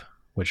cup,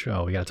 which, we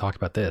got to talk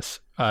about this.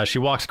 She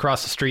walks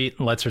across the street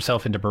and lets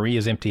herself into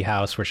Maria's empty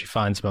house, where she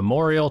finds a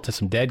memorial to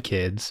some dead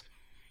kids.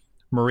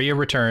 Maria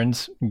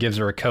returns and gives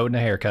her a coat and a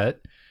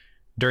haircut.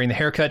 During the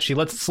haircut, she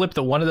lets it slip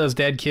that one of those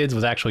dead kids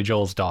was actually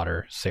Joel's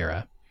daughter,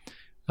 Sarah.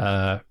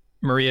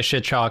 Maria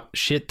shit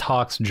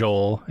talks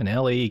Joel, and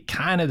Ellie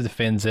kind of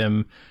defends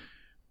him.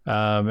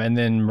 And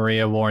then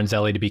Maria warns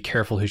Ellie to be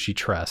careful who she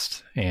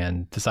trusts,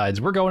 and decides,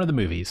 we're going to the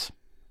movies.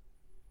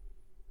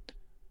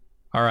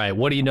 All right,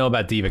 what do you know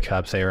about Diva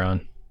Cups,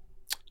 Aaron?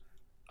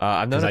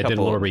 I've known Because I did a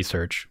couple- little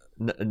research.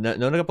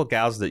 known a couple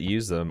gals that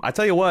use them. I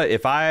tell you what,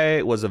 if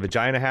I was a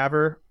vagina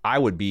haver, I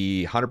would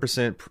be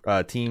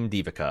 100% team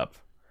Diva Cup.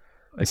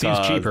 It seems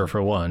cheaper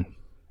for one.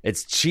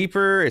 It's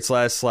cheaper. It's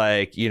less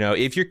like, you know,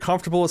 if you're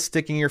comfortable with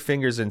sticking your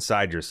fingers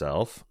inside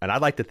yourself, and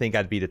I'd like to think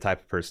I'd be the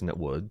type of person that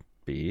would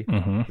be,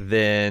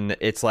 then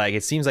it's like,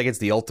 it seems like it's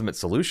the ultimate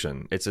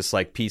solution. It's this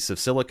like piece of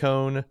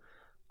silicone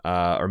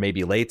or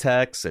maybe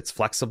latex. It's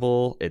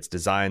flexible. It's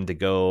designed to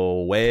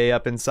go way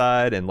up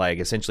inside and like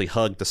essentially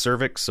hug the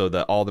cervix, so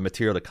that all the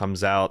material that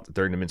comes out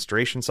during the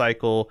menstruation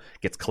cycle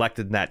gets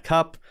collected in that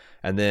cup.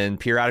 And then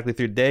periodically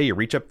through the day, you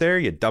reach up there,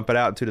 you dump it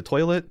out into the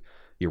toilet,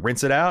 you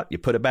rinse it out, you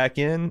put it back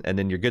in, and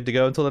then you're good to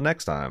go until the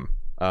next time.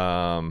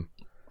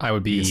 I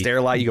would be You can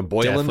sterilize. You can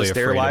boil them to definitely afraid of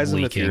sterilize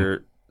them if leaking.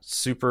 you're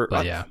super.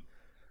 But yeah.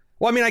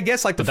 Well, I mean, I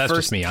guess like the But that's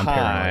first just me. I'm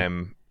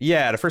time,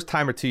 the first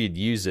time or two you'd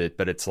use it,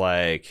 but it's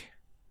like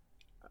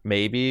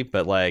maybe,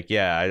 but like,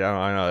 yeah, I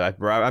don't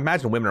know. I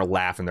imagine women are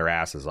laughing their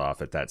asses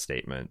off at that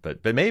statement,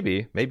 but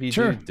maybe you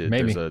Sure, do.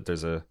 maybe.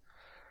 There's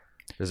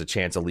a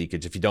chance of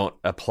leakage if you don't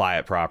apply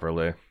it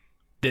properly.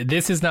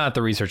 This is not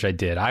the research I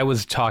did. I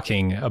was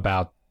talking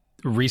about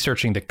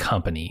researching the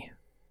company,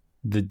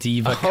 the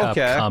Diva Cup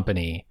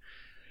company,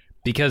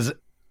 because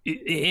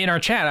in our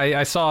chat,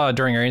 I saw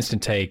during our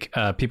instant take,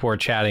 people were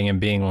chatting and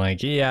being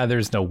like, yeah,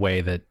 there's no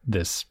way that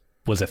this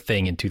was a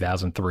thing in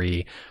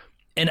 2003.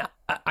 And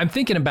I'm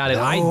thinking about it.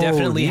 I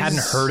definitely hadn't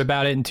heard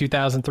about it in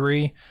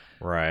 2003.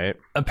 Right.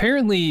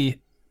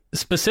 Apparently,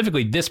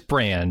 specifically, this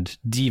brand,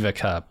 Diva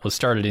Cup, was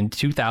started in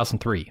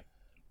 2003.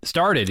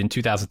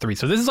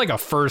 So this is like a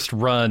first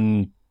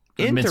run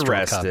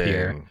menstrual cup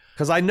here.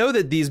 Because I know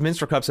that these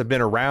menstrual cups have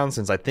been around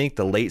since I think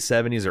the late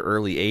 70s or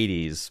early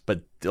 80s,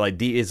 but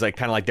like it's like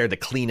kind of like they're the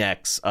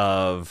Kleenex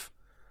of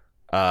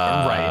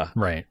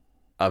right.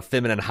 Of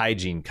feminine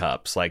hygiene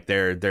cups. Like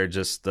they're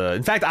just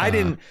in fact,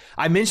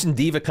 I mentioned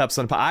Diva Cups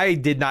on. I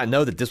did not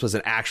know that this was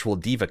an actual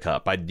Diva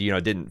Cup. I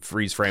didn't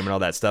freeze frame and all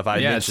that stuff.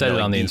 It said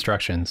it on the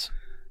instructions.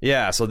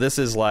 Yeah, so this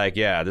is like,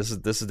 this is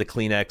the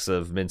Kleenex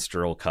of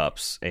menstrual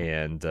cups,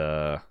 and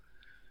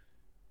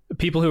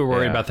people who are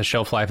worried about the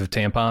shelf life of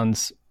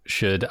tampons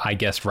should, I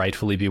guess,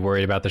 rightfully be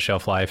worried about the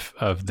shelf life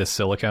of the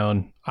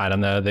silicone. I don't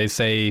know. They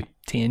say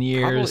 10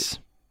 years.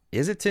 Probably.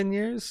 Is it 10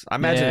 years? I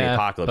imagine the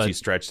apocalypse you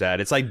stretch that.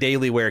 It's like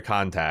daily wear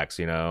contacts,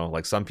 you know?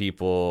 Like some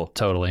people...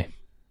 Totally.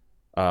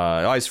 It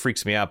always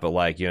freaks me out, but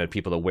like, you know,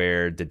 people that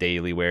wear the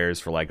daily wears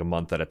for like a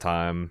month at a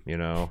time, you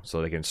know,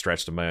 so they can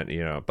stretch them out,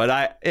 you know. But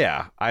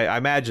I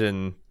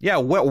imagine,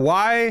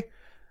 why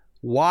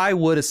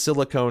would a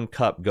silicone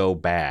cup go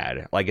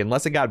bad? Like,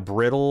 unless it got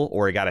brittle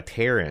or it got a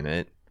tear in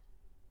it,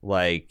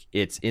 like,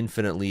 it's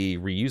infinitely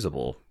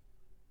reusable.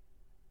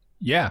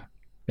 Yeah,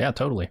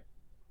 totally.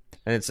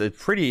 And it's a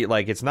pretty,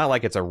 like, it's not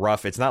like it's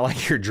not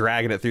like you're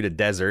dragging it through the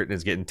desert and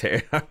it's getting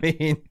tear. I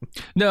mean,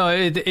 no,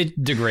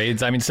 it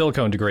degrades. I mean,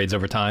 silicone degrades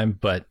over time,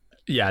 but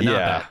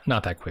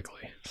not that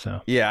quickly.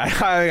 So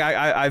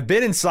I've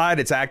been inside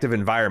its active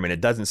environment. It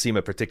doesn't seem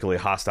a particularly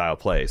hostile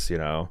place, you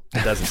know.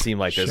 It doesn't seem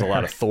like there's a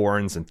lot of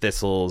thorns and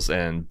thistles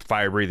and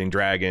fire-breathing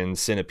dragons,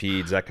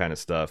 centipedes, that kind of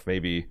stuff.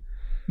 Maybe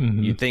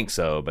you'd think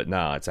so, but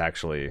no, it's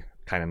actually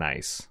kind of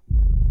nice.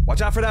 Watch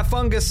out for that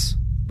fungus.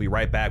 We'll be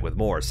right back with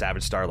more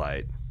Savage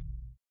Starlight.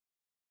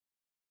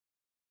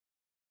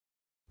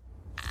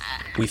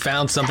 We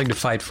found something to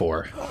fight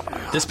for.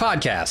 This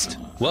podcast.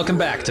 Welcome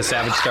back to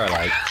Savage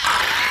Starlight.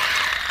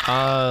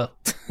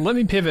 Let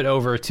me pivot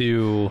over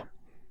to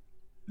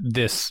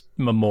this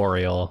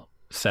memorial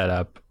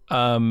setup.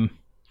 So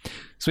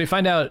we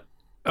find out,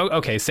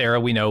 okay, Sarah,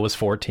 we know, was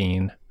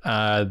 14.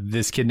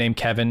 This kid named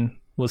Kevin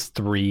was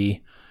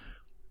 3.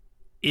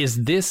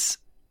 Is this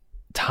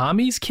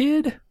Tommy's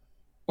kid,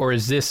 or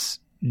is this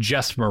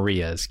just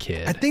Maria's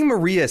kid? I think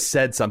Maria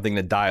said something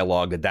in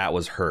dialogue that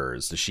was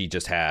hers. That she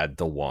just had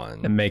the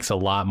one. It makes a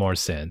lot more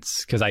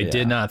sense, because I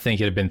did not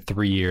think it had been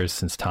 3 years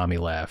since Tommy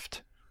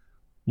left,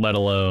 let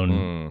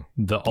alone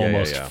the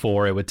almost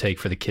 4 it would take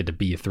for the kid to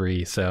be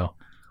 3. So,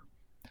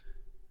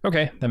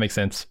 okay, that makes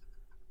sense.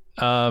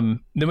 Then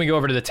we go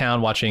over to the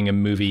town watching a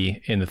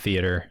movie in the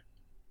theater.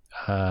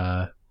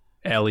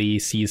 Ellie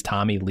sees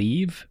Tommy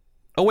leave.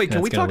 Oh wait,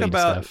 can we talk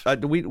about?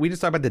 We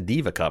just talked about the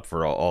Diva Cup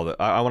for all the.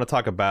 I want to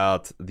talk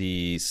about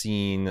the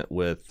scene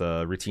with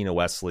Rutina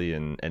Wesley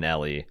and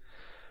Ellie,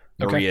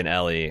 Maria and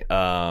Ellie.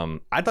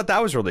 I thought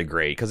that was really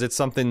great because it's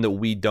something that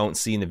we don't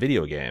see in the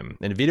video game.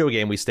 In the video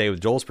game, we stay with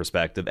Joel's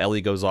perspective.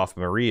 Ellie goes off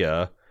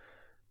Maria,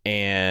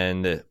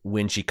 and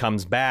when she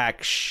comes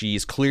back,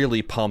 she's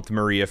clearly pumped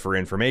Maria for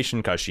information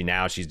because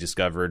she's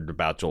discovered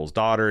about Joel's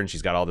daughter and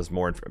she's got all this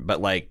more.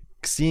 But like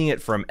seeing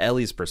it from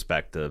Ellie's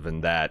perspective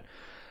and that.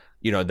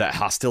 You know, that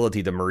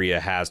hostility that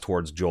Maria has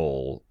towards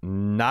Joel,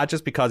 not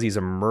just because he's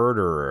a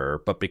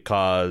murderer, but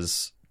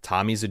because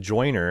Tommy's a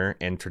joiner.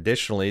 And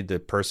traditionally, the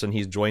person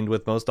he's joined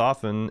with most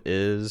often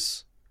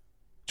is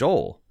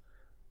Joel.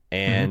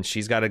 And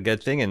she's got a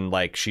good thing. And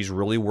like, she's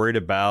really worried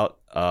about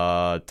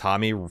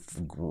Tommy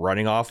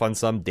running off on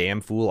some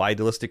damn fool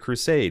idealistic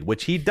crusade,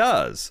 which he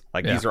does.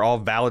 Like, these are all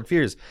valid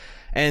fears.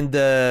 And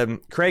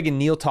Craig and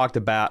Neil talked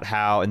about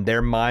how in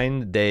their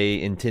mind, they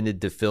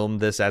intended to film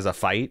this as a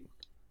fight.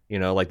 You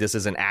know, like this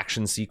is an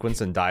action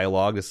sequence and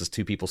dialogue. This is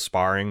 2 people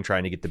sparring,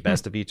 trying to get the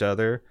best of each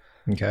other.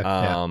 Okay.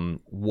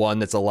 One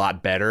that's a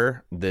lot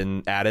better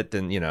than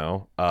you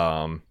know.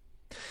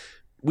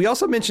 We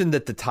also mentioned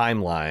that the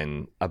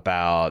timeline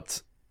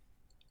about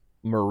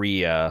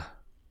Maria,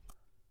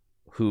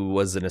 who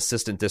was an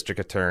assistant district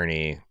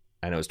attorney,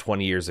 and it was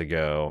 20 years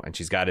ago, and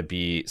she's got to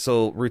be.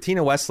 So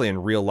Rutina Wesley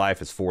in real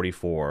life is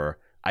 44.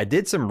 I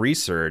did some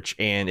research,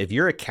 and if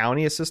you're a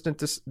county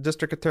assistant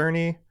district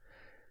attorney,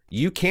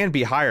 you can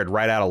be hired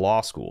right out of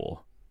law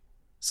school.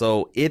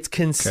 So it's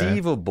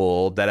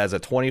conceivable that as a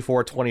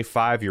 24,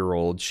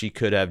 25-year-old, she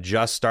could have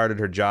just started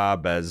her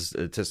job as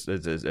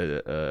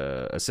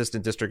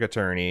assistant district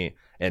attorney.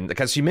 And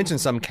because she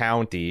mentioned some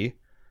county,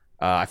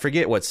 I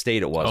forget what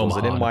state it was. Omaha, was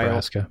it in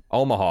Nebraska?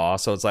 Omaha.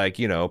 So it's like,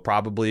 you know,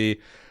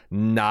 probably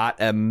not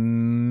a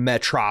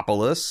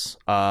metropolis.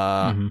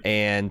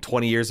 And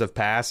 20 years have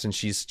passed and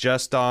she's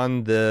just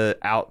on the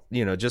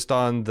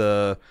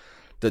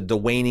the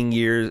waning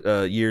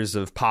years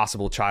of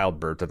possible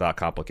childbirth without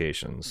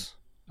complications.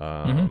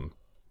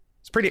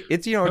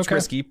 It's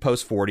risky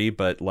post 40,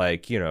 but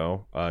like, you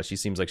know, she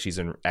seems like she's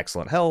in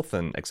excellent health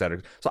and et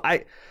cetera. So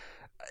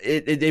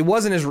it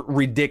wasn't as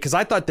ridiculous because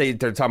I thought they're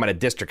talking about a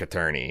district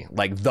attorney,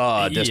 like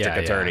the district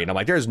attorney. And I'm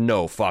like, there's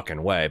no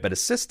fucking way. But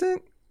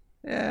assistant?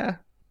 Yeah.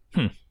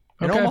 In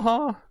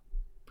Omaha?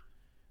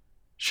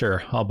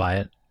 Sure, I'll buy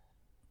it.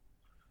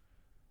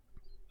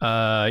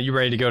 You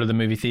ready to go to the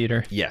movie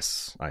theater?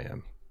 Yes, I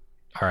am.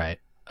 All right.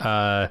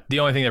 The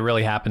only thing that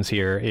really happens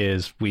here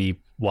is we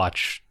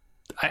watch.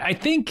 I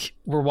think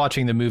we're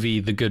watching the movie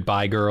The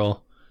Goodbye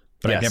Girl,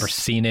 but I've never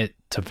seen it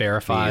to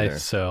verify.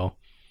 So,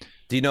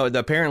 do you know?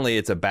 Apparently,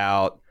 it's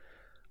about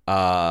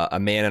a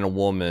man and a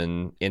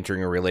woman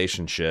entering a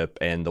relationship,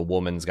 and the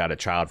woman's got a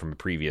child from a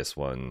previous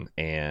one,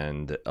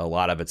 and a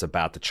lot of it's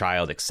about the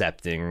child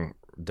accepting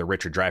the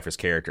Richard Dreyfuss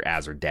character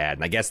as her dad.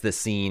 And I guess the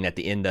scene at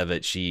the end of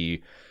it,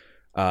 she.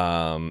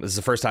 This is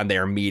the first time they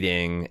are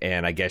meeting,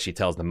 and I guess she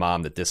tells the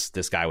mom that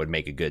this guy would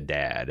make a good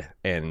dad,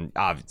 and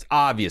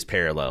obvious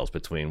parallels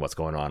between what's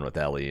going on with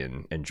Ellie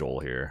and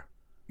Joel here.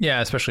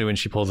 Yeah, especially when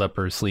she pulls up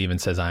her sleeve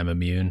and says, "I'm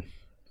immune."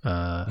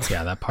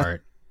 That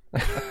part.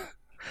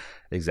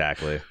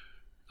 Exactly.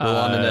 A little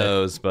on the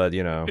nose, but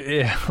you know.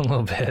 Yeah, a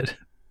little bit.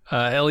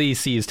 Ellie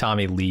sees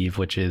Tommy leave,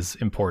 which is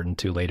important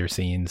to later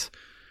scenes.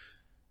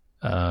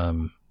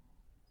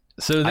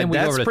 So then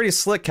that's pretty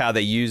slick how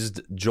they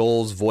used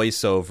Joel's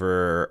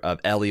voiceover of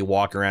Ellie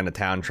walking around the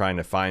town trying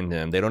to find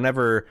him. They don't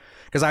ever,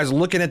 because I was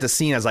looking at the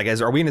scene, I was like,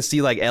 are we going to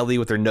see like Ellie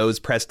with her nose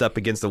pressed up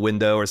against the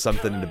window or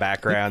something in the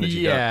background?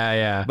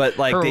 Yeah. But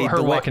like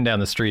her walking down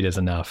the street is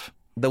enough.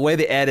 The way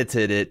they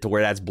edited it to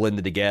where that's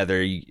blended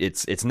together,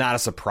 it's not a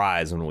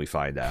surprise when we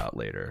find out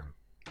later.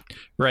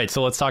 Right.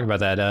 So let's talk about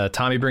that.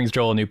 Tommy brings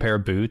Joel a new pair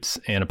of boots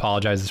and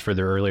apologizes for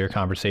their earlier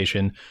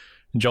conversation.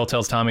 Joel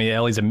tells Tommy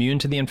Ellie's immune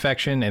to the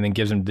infection and then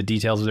gives him the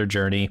details of their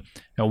journey.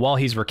 And while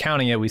he's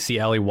recounting it, we see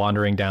Ellie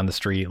wandering down the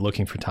street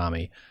looking for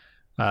Tommy.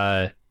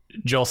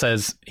 Joel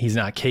says he's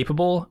not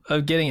capable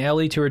of getting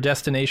Ellie to her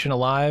destination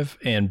alive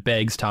and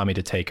begs Tommy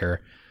to take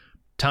her.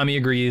 Tommy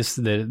agrees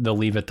that they'll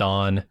leave at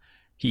dawn.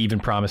 He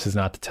even promises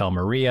not to tell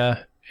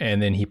Maria.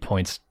 And then he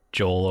points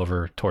Joel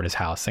over toward his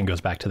house and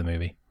goes back to the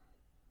movie.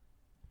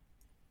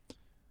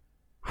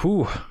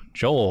 Whew,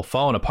 Joel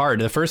falling apart.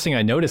 The first thing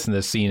I noticed in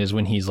this scene is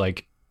when he's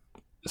like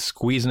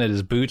squeezing at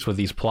his boots with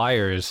these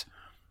pliers.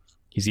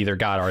 He's either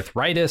got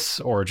arthritis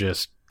or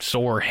just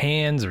sore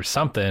hands or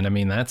something. I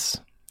mean,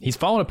 he's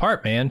falling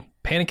apart, man.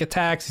 Panic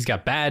attacks. He's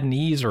got bad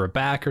knees or a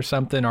back or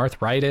something.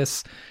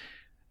 Arthritis.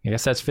 I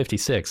guess that's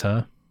 56,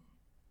 huh?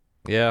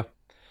 Yeah.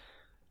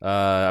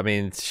 I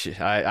mean,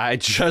 I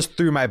just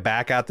threw my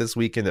back out this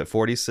weekend at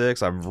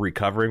 46. I'm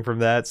recovering from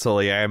that. So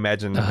yeah, I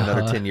imagine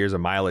another 10 years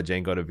of mileage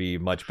ain't going to be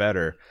much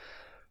better.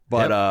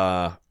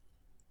 But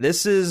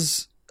this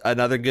is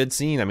another good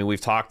scene. I mean,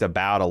 we've talked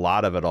about a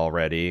lot of it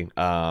already.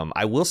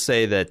 I will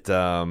say that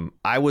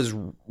I was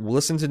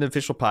listening to an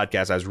official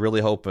podcast. I was really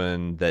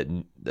hoping that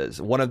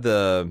one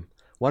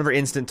of our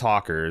instant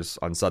talkers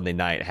on Sunday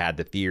night had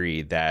the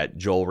theory that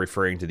Joel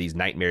referring to these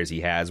nightmares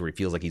he has where he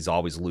feels like he's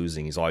always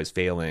losing, he's always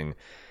failing,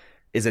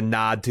 is a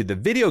nod to the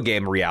video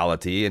game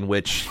reality in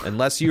which,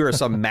 unless you are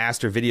some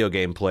master video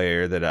game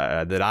player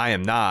that I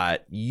am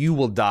not, you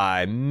will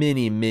die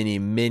many, many,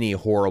 many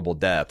horrible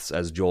deaths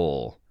as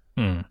Joel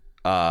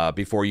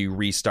before you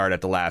restart at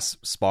the last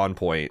spawn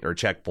point or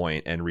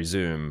checkpoint and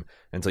resume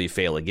until you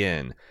fail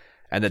again.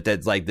 And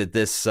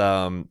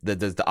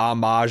the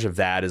homage of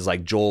that is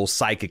like Joel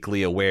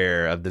psychically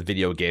aware of the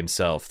video game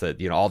self,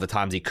 that, you know, all the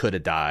times he could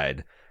have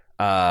died.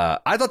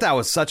 I thought that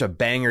was such a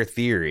banger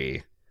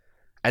theory.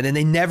 And then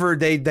they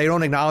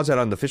don't acknowledge that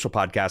on the official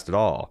podcast at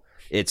all.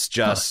 It's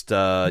just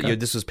okay. You know,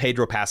 this was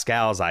Pedro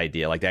Pascal's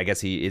idea. Like, I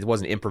guess it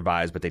wasn't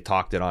improvised, but they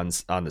talked it on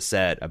the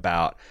set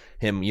about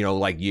him. You know,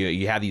 like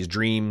you have these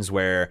dreams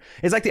where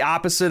it's like the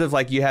opposite of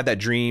like you have that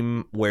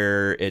dream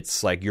where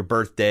it's like your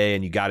birthday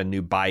and you got a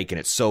new bike and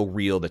it's so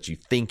real that you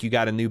think you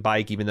got a new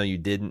bike even though you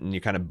didn't, and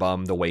you're kind of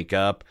bummed to wake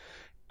up.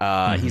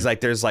 He's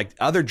like, there's like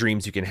other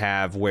dreams you can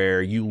have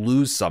where you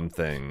lose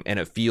something and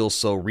it feels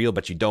so real,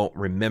 but you don't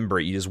remember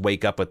it. You just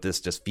wake up with this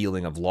just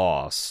feeling of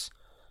loss.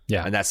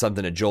 Yeah. And that's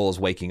something that Joel is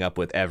waking up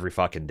with every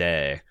fucking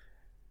day.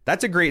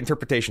 That's a great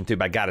interpretation too,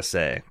 but I gotta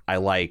say, I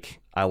like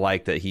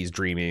that he's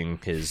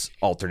dreaming his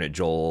alternate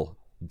Joel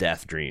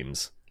death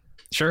dreams.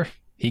 Sure.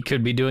 He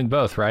could be doing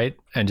both, right?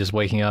 And just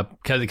waking up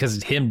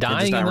because him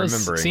dying in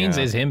those scenes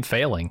is him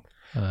failing.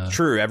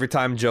 True. Every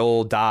time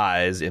Joel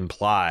dies,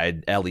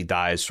 implied, Ellie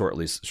dies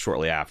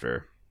shortly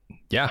after.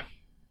 Yeah.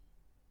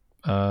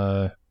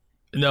 No,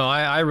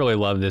 I really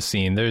love this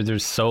scene.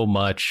 There's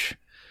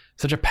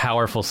such a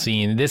powerful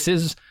scene. This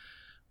is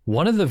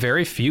one of the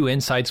very few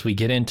insights we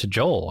get into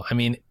Joel. I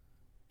mean,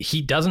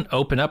 he doesn't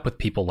open up with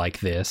people like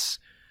this.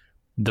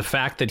 The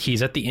fact that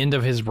he's at the end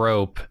of his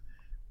rope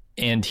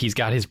and he's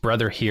got his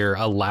brother here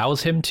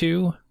allows him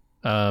to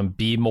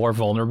be more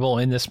vulnerable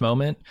in this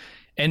moment.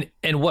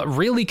 And what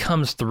really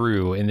comes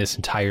through in this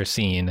entire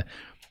scene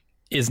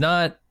is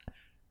not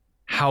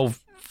how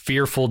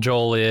fearful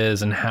Joel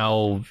is and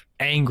how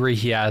angry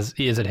he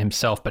is at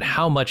himself, but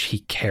how much he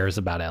cares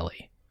about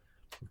Ellie.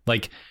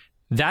 Like,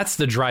 that's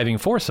the driving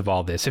force of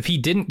all this. If he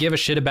didn't give a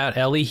shit about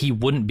Ellie, he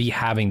wouldn't be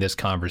having this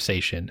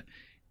conversation.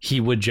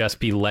 He would just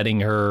be letting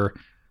her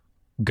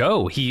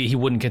go. He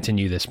wouldn't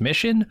continue this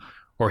mission,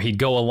 or he'd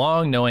go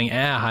along knowing,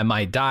 I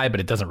might die, but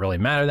it doesn't really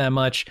matter that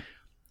much.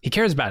 He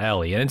cares about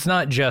Ellie, and it's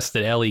not just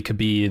that Ellie could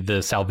be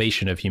the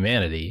salvation of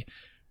humanity.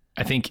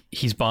 I think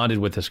he's bonded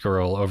with this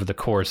girl over the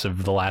course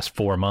of the last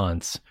 4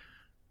 months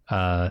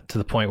to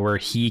the point where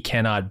he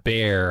cannot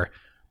bear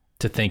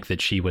to think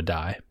that she would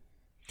die.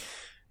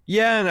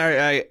 Yeah,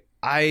 and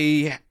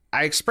I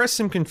expressed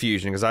some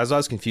confusion because I was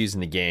always confused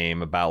in the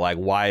game about like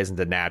why isn't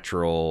the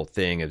natural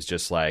thing is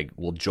just like,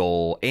 will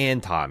Joel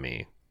and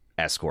Tommy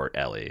escort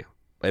Ellie?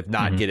 If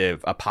not,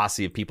 get a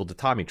posse of people to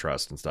Tommy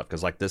trust and stuff,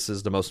 because like this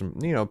is the most,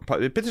 you know,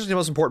 potentially the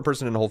most important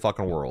person in the whole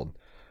fucking world.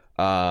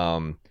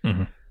 After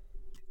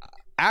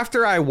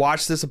I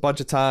watched this a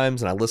bunch of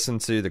times and I listened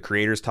to the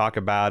creators talk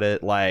about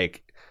it,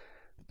 like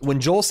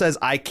when Joel says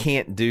I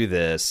can't do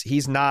this,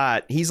 he's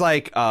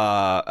like if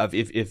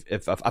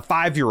a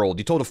 5-year-old,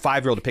 you told a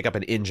 5-year-old to pick up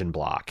an engine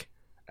block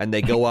and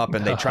they go up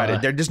and they try to,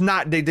 they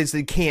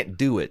can't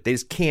do it. They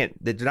just can't.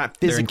 They're not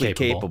physically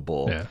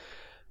capable. Yeah.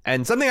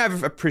 And something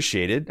I've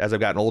appreciated as I've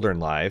gotten older in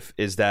life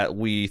is that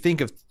we think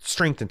of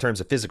strength in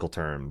terms of physical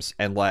terms.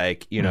 And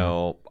like, you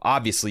know,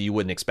 obviously you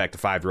wouldn't expect a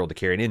 5-year-old to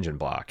carry an engine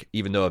block,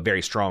 even though a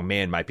very strong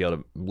man might be able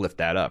to lift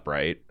that up,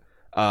 right?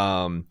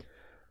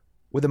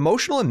 With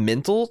emotional and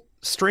mental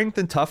strength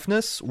and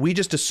toughness, we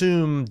just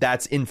assume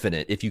that's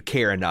infinite if you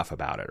care enough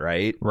about it,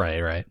 right?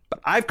 Right.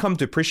 But I've come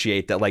to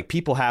appreciate that like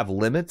people have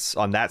limits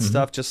on that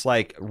stuff, just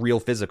like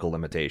real physical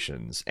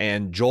limitations.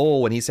 And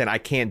Joel, when he said I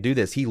can't do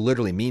this, he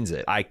literally means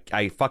it.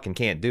 I fucking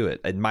can't do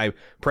it. In my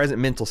present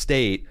mental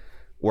state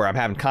where I'm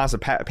having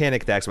constant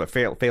panic attacks about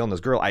failing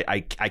this girl,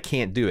 I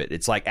can't do it.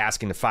 It's like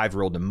asking the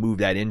 5-year-old to move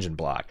that engine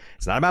block.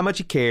 It's not about how much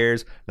he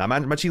cares, not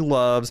about how much he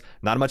loves,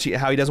 not much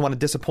how he doesn't want to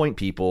disappoint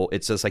people.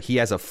 It's just like he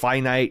has a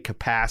finite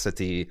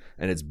capacity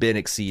and it's been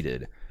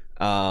exceeded.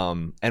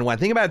 And when I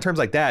think about it in terms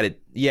like that,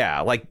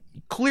 like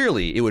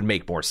clearly it would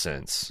make more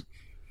sense,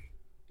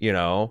 you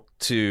know,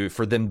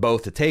 for them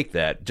both to take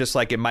that, just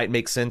like it might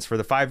make sense for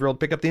the 5-year-old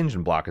to pick up the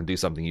engine block and do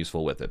something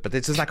useful with it. But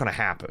it's just not going to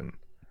happen.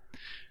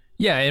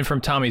 Yeah, and from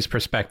Tommy's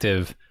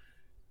perspective,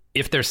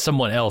 if there's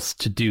someone else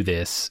to do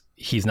this,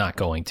 he's not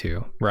going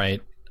to,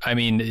 right? I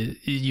mean,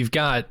 you've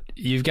got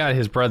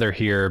his brother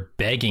here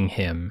begging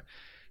him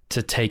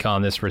to take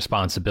on this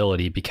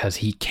responsibility because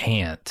he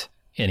can't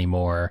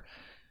anymore.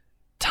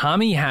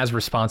 Tommy has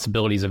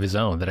responsibilities of his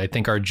own that I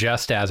think are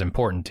just as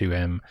important to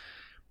him.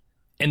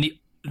 And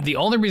the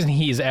only reason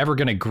he's ever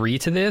going to agree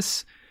to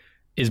this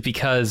is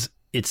because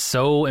it's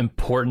so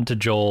important to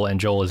Joel, and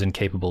Joel is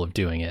incapable of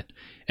doing it.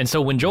 And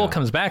so when Joel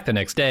comes back the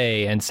next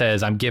day and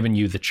says, I'm giving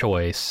you the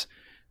choice,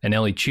 and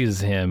Ellie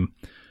chooses him,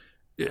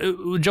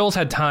 Joel's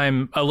had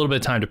a little bit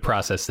of time to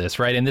process this,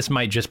 right? And this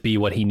might just be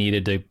what he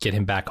needed to get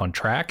him back on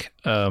track.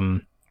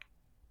 I'm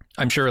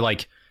sure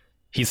like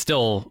he's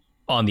still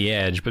on the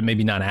edge, but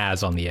maybe not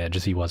as on the edge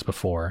as he was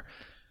before.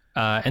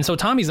 And so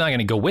Tommy's not going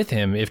to go with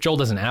him if Joel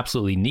doesn't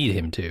absolutely need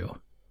him to.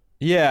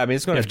 Yeah, I mean,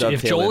 it's going to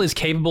if Joel is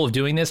capable of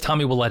doing this,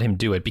 Tommy will let him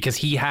do it because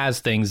he has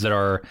things that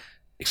are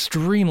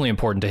extremely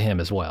important to him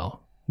as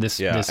well.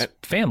 This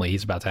family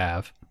he's about to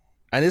have.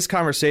 And this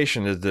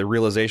conversation, the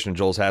realization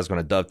Joel's has, is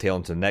going to dovetail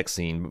into the next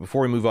scene. But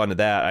before we move on to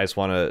that, I just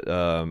want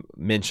to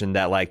mention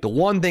that, like, the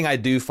one thing I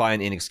do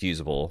find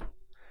inexcusable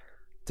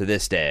to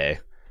this day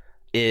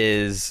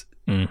is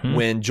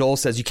when Joel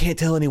says, you can't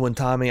tell anyone,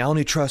 Tommy, I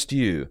only trust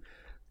you.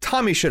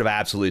 Tommy should have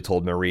absolutely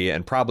told Maria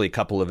and probably a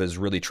couple of his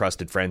really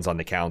trusted friends on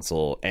the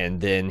council.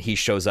 And then he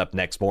shows up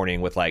next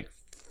morning with like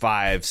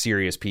 5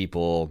 serious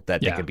people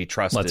that they can be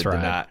trusted. That's right.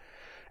 And not.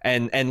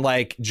 And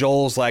like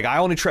Joel's like, I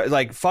only trust,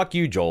 like, fuck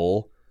you,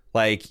 Joel.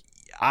 Like,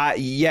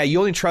 you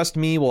only trust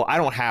me. Well, I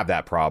don't have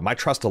that problem. I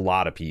trust a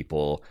lot of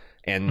people.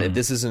 And if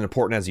this isn't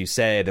important as you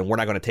say, then we're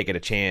not going to take it a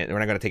chance. We're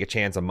not going to take a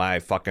chance on my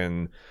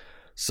fucking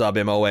sub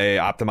MOA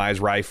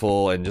optimized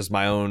rifle and just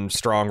my own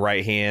strong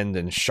right hand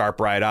and sharp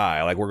right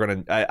eye. Like, we're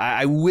going to,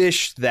 I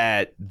wish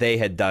that they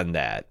had done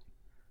that.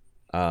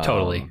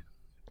 Totally.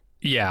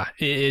 Yeah.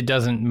 It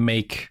doesn't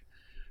make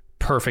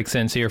perfect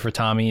sense here for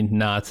Tommy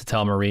not to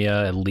tell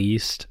Maria at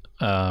least.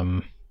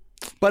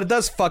 But it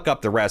does fuck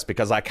up the rest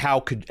because, like, how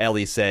could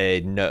Ellie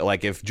say no?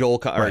 Like, if Joel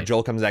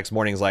Joel comes next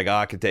morning, is like, oh,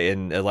 I could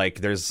and like,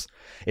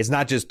 it's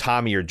not just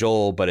Tommy or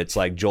Joel, but it's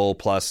like Joel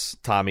plus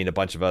Tommy and a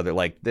bunch of other,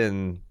 like,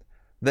 then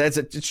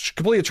it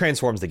completely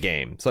transforms the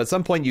game. So at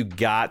some point you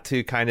got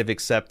to kind of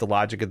accept the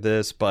logic of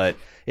this, but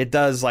it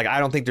does, like, I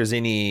don't think there's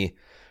any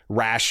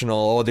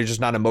rational, they're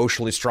just not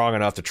emotionally strong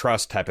enough to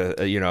trust type of,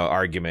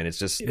 argument. It's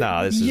just,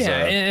 this is.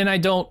 Yeah, and I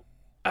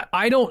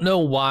don't know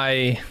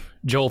why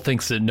Joel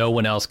thinks that no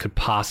one else could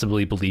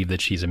possibly believe that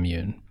she's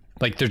immune.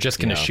 Like, they're just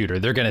going to shoot her.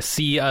 They're going to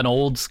see an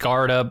old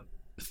scarred up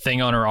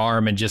thing on her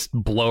arm and just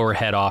blow her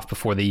head off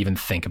before they even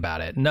think about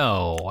it.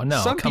 No,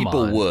 some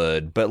people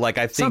would, but like,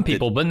 I think some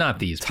people, but not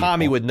these people.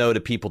 Tommy would know the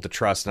people to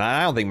trust, and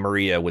I don't think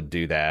Maria would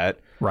do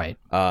that. Right.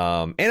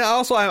 And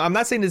also, I'm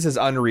not saying this is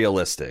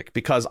unrealistic,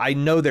 because I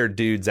know there are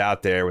dudes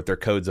out there with their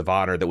codes of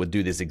honor that would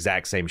do this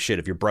exact same shit.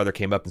 If your brother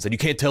came up and said, you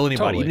can't tell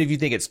anybody, even if you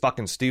think it's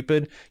fucking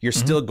stupid, you're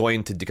still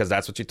going to, because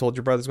that's what you told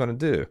your brother's going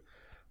to do.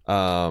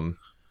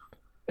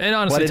 And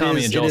honestly,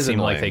 Tommy and Joel seem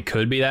like they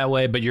could be that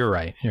way, but you're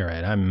right.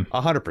 I'm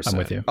 100%. I'm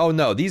with you. Oh,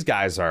 no, these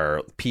guys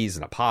are peas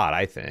in a pod,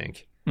 I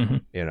think.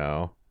 And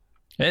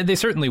they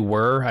certainly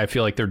were. I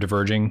feel like they're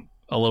diverging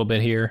a little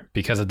bit here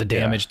because of the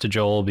damage to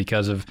Joel,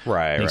 because of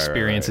the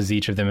experiences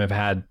each of them have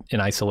had in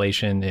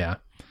isolation. Yeah.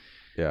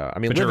 I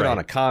mean, living on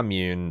a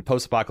commune,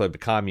 post-apocalyptic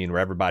commune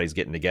where everybody's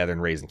getting together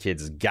and raising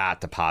kids has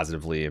got to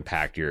positively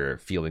impact your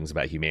feelings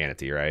about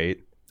humanity, right?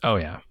 Oh,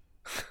 yeah.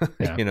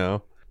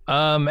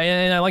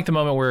 And I like the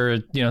moment where,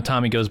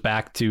 Tommy goes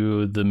back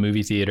to the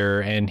movie theater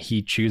and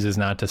he chooses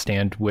not to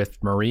stand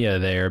with Maria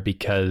there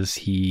because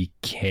he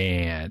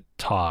can't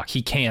talk.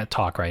 He can't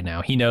talk right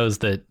now. He knows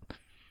that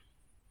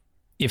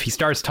if he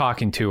starts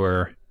talking to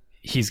her,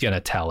 he's going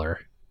to tell her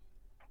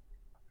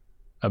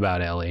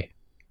about Ellie.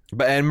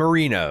 And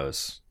Maria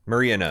knows.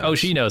 Oh,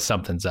 she knows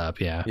something's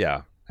up. Yeah.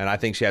 Yeah. And I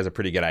think she has a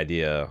pretty good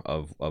idea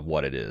of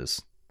what it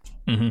is.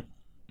 Mm-hmm.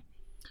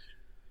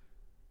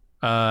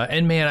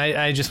 And man,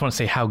 I just want to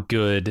say how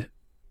good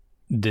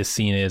this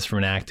scene is from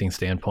an acting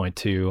standpoint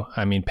too.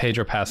 I mean,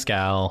 Pedro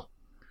Pascal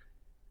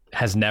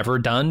has never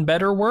done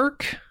better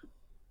work.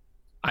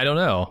 I don't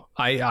know.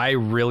 I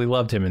really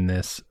loved him in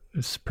this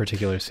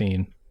particular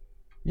scene.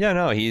 Yeah,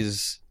 no, you're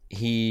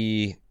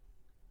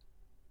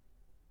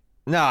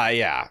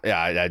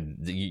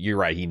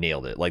right. He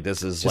nailed it. Like,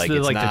 this is just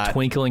the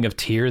twinkling of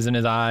tears in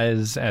his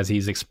eyes as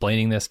he's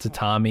explaining this to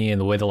Tommy, and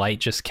the way the light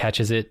just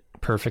catches it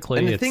perfectly.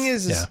 And the thing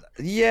is,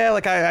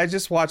 like I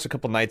just watched a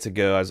couple nights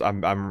ago.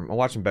 I'm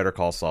watching Better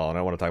Call Saul, and I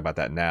don't want to talk about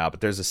that now. But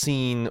there's a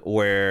scene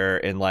where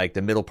in like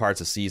the middle parts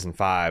of season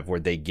 5 where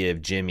they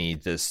give Jimmy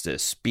this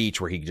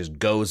speech where he just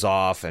goes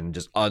off and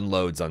just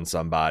unloads on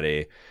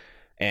somebody,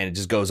 and it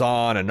just goes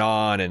on,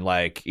 and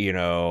like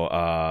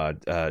God,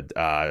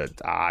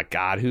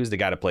 who's the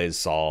guy that plays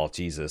Saul?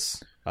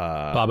 Jesus.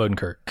 Bob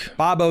Odenkirk.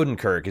 Bob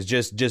Odenkirk is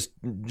just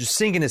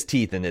sinking his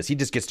teeth in this. He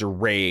just gets to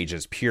rage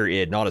as pure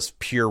id and all this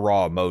pure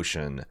raw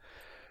emotion.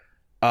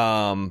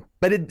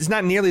 But it's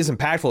not nearly as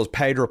impactful as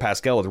Pedro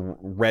Pascal with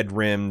red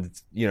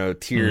rimmed,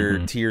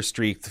 tear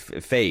streaked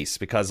face,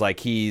 because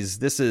like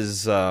this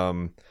is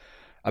a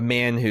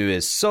man who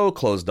is so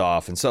closed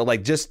off, and so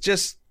like just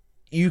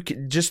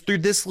through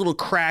this little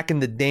crack in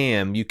the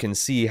dam, you can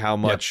see how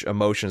much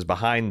emotion is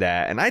behind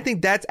that. And I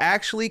think that's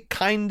actually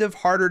kind of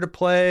harder to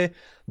play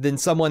than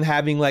someone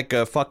having like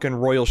a fucking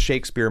Royal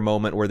Shakespeare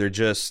moment where they're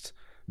just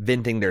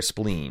venting their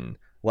spleen.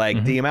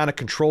 Like the amount of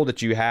control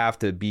that you have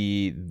to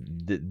be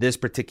this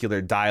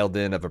particular dialed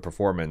in of a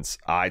performance,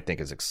 I think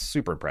is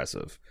super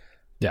impressive.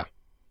 Yeah.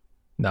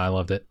 No, I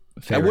loved it.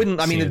 If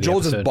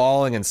Joel's just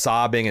bawling and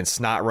sobbing and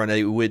snot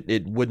running,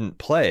 it wouldn't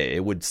play.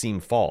 It would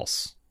seem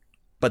false.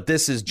 But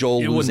this is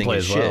Joel losing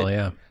his shit. Well,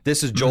 yeah.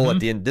 This is Joel at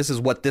the end. This is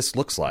what this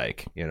looks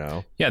like,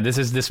 Yeah, this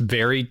is this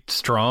very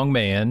strong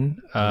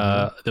man,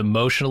 the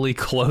emotionally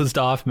closed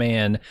off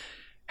man,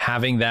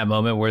 having that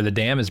moment where the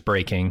dam is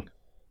breaking,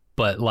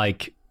 but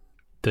like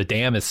the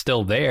dam is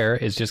still there.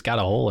 It's just got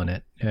a hole in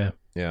it. Yeah.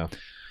 Yeah.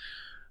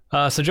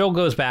 So Joel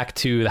goes back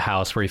to the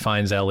house where he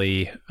finds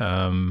Ellie,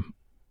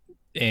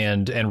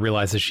 and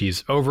realizes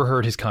she's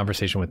overheard his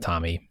conversation with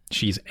Tommy.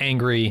 She's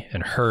angry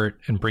and hurt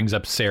and brings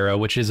up Sarah,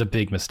 which is a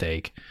big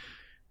mistake.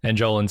 And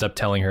Joel ends up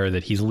telling her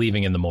that he's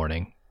leaving in the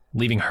morning.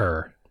 Leaving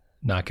her,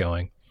 not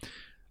going.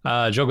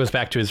 Joel goes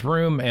back to his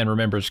room and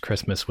remembers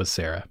Christmas with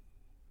Sarah.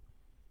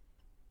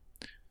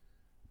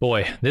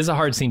 Boy, this is a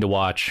hard scene to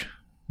watch,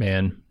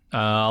 man.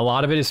 A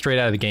lot of it is straight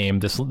out of the game.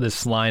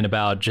 This line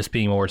about just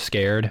being more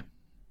scared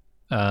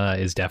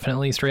is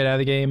definitely straight out of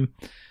the game.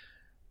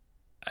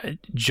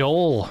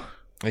 Joel...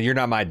 You're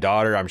not my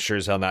daughter. I'm sure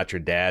as hell not your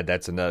dad.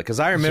 That's another. Because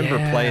I remember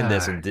playing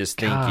this and just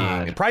thinking,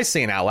 and probably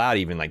saying out loud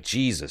even, like,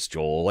 Jesus,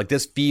 Joel. Like,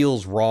 this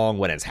feels wrong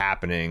when it's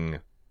happening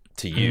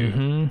to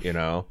you,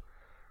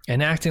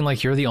 And acting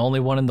like you're the only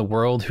one in the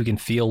world who can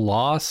feel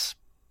loss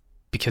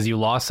because you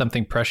lost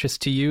something precious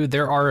to you.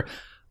 There are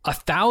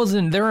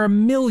a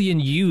million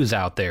yous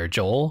out there,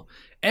 Joel.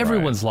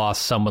 Everyone's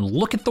lost someone.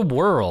 Look at the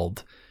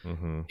world.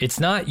 It's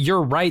not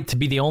your right to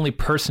be the only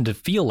person to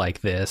feel like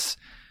this.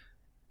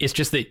 It's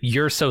just that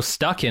you're so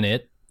stuck in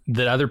it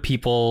that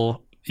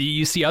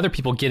you see other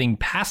people getting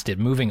past it,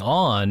 moving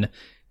on,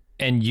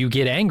 and you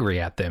get angry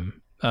at them.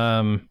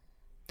 The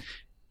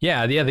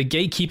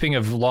gatekeeping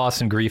of loss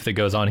and grief that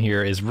goes on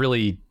here is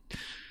really,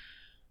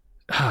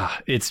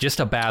 it's just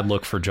a bad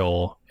look for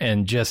Joel,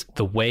 and just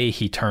the way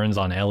he turns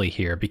on Ellie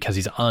here, because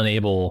he's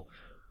unable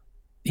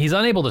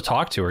to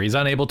talk to her. He's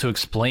unable to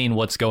explain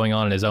what's going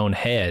on in his own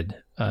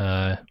head.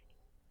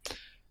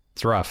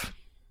 It's rough.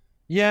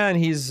 Yeah, and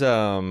he's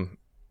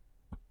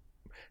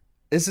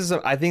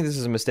I think this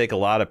is a mistake a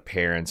lot of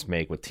parents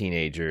make with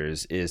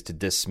teenagers, is to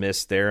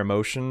dismiss their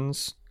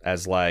emotions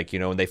as like,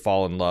 when they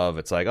fall in love,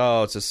 it's like,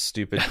 oh, it's just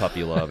stupid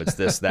puppy love. It's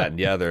this, that, and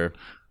the other.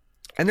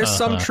 And there's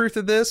some truth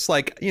to this.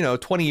 Like,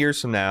 20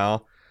 years from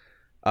now,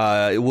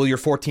 will your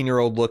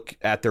 14-year-old look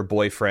at their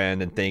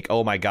boyfriend and think,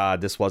 oh my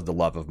God, this was the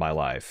love of my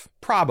life?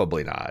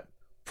 Probably not.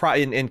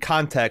 In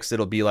context,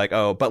 it'll be like,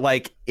 oh, but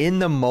like in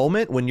the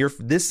moment when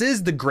this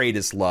is the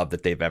greatest love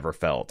that they've ever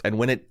felt. And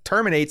when it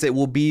terminates, it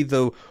will be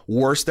the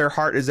worst their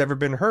heart has ever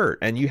been hurt.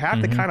 And you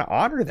have to kind of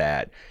honor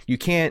that. You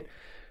can't,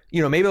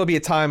 maybe there'll be a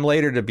time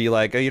later to be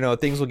like,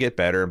 things will get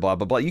better and blah,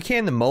 blah, blah. You can't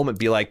in the moment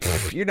be like,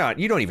 you don't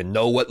even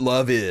know what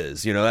love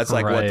is. That's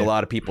like what a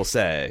lot of people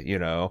say,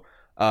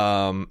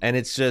 and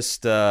it's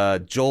just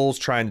Joel's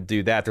trying to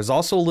do that. There's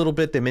also a little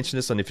bit, they mentioned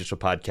this on the official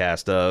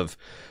podcast, of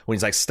when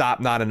he's like, stop,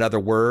 not another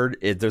word.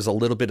 There's a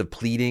little bit of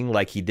pleading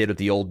like he did with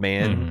the old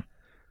man.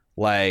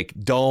 Like,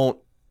 don't,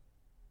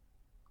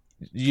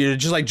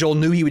 just like Joel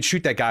knew he would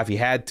shoot that guy if he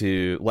had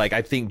to. Like,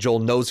 I think Joel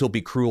knows he'll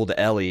be cruel to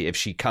Ellie if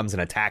she comes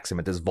and attacks him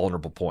at this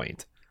vulnerable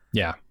point.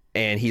 Yeah.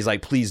 And he's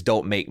like, please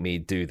don't make me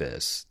do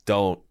this.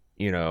 Don't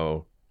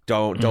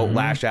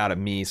lash out at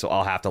me, so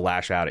I'll have to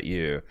lash out at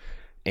you.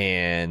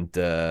 And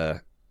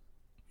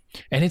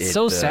it's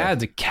so sad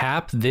to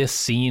cap this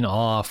scene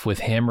off with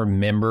him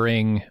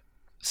remembering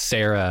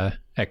Sarah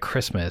at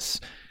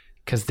Christmas,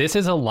 because this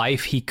is a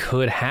life he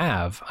could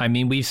have. I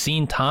mean, we've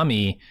seen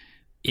Tommy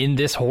in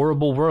this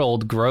horrible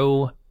world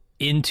grow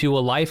into a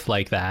life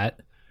like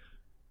that.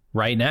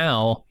 Right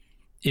now,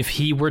 if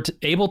he were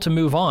able to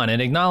move on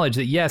and acknowledge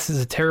that, yes, this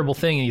is a terrible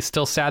thing, and he's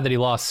still sad that he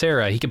lost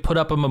Sarah, he could put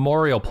up a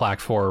memorial plaque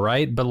for her,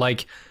 right? But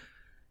like,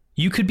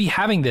 you could be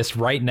having this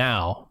right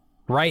now.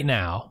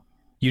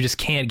 You just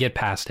can't get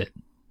past it.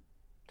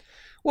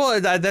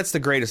 Well, that's the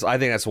greatest. I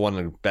think that's one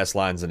of the best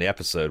lines in the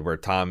episode, where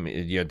Tom,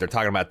 they're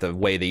talking about the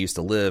way they used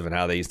to live and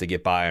how they used to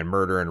get by on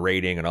murder and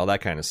raiding and all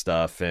that kind of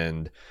stuff.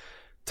 And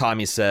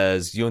Tommy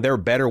says, there were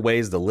better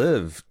ways to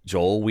live,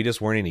 Joel. We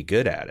just weren't any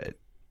good at it.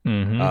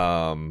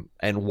 And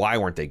why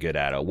weren't they good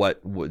at it?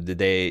 What did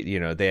they,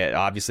 they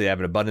obviously have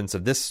an abundance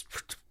of this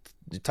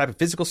type of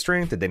physical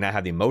strength. Did they not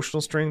have the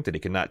emotional strength? Did they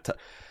could not?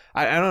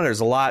 I don't know.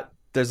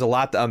 There's a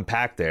lot to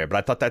unpack there, but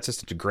I thought that's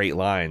just such a great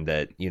line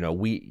that,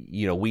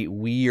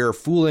 we are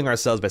fooling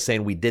ourselves by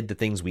saying we did the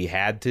things we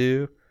had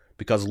to,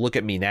 because look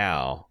at me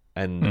now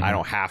and I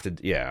don't have to.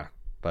 Yeah.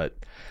 But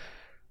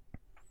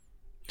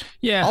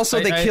Yeah. Also,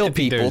 they kill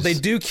people. there's- They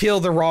do kill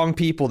the wrong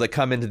people that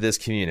come into this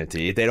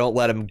community. They don't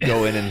let them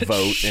go in and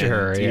vote.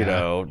 Sure, and, yeah. you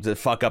know, to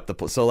fuck up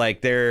the. So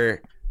like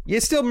you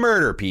still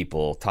murder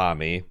people,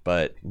 Tommy,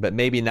 but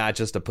maybe not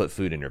just to put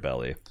food in your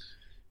belly.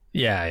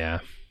 Yeah.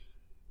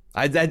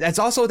 That's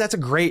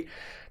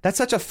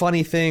such a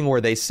funny thing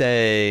where they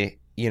say,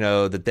 you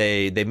know, that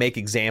they make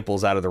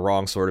examples out of the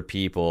wrong sort of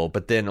people,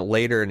 but then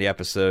later in the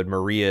episode,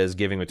 Maria is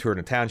giving a tour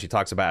in town. She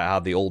talks about how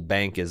the old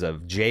bank is a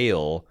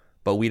jail,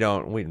 but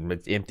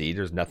it's empty.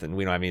 There's nothing.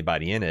 We don't have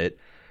anybody in it.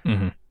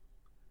 Mm-hmm.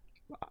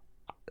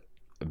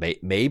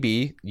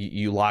 Maybe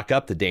you lock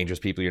up the dangerous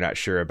people you're not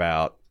sure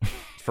about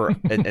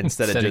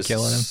instead of just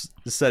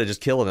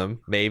killing them.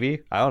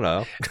 Maybe, I don't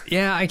know.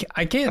 Yeah,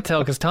 I can't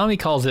tell because Tommy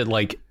calls it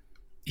like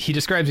he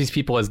describes these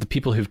people as the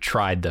people who've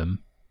tried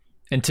them.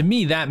 And to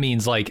me, that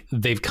means like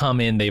they've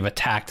come in, they've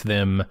attacked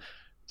them,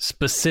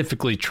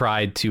 specifically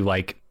tried to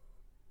like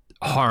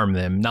harm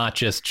them, not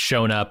just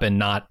shown up and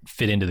not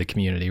fit into the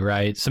community,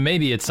 right? So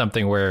maybe it's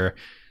something where,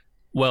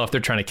 well, if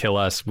they're trying to kill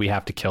us, we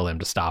have to kill them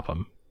to stop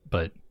them.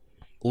 But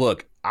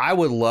look, I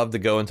would love to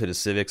go into the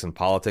civics and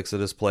politics of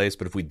this place,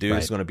 but if we do,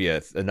 it's going to be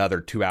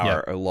another 2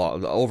 hour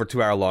long, over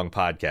 2 hour long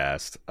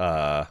podcast.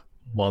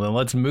 Well, then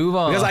let's move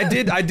on. Because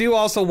I do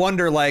also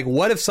wonder, like,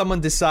 what if someone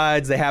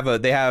decides they have a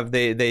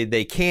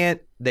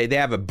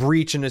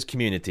breach in this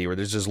community where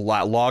there's just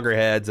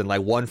loggerheads and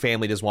like one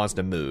family just wants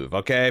to move.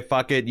 Okay,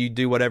 fuck it, you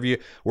do whatever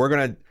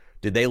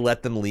did they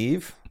let them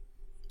leave?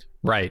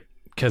 Right,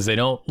 because they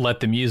don't let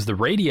them use the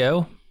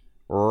radio.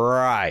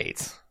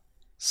 Right.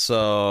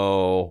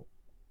 So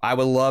I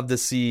would love to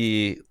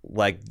see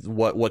like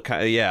what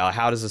kind of,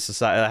 how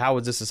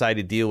would this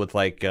society deal with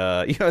like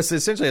it's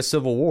essentially a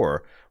civil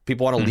war.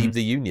 People want to leave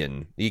the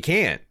union. You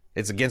can't.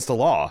 It's against the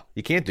law.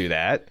 You can't do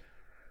that.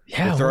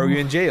 Yeah, they'll throw you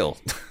in jail.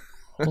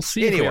 We'll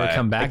see if we ever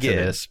come back to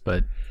this,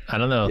 but I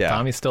don't know. Yeah.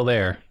 Tommy's still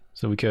there,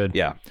 so we could.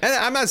 Yeah, and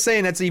I'm not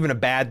saying that's even a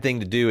bad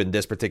thing to do in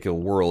this particular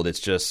world. It's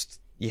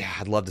just,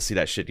 I'd love to see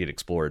that shit get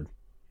explored.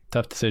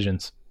 Tough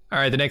decisions. All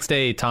right, the next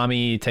day,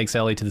 Tommy takes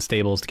Ellie to the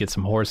stables to get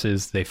some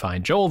horses. They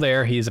find Joel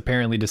there. He's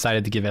apparently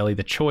decided to give Ellie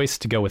the choice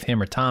to go with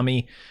him or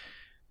Tommy.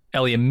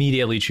 Ellie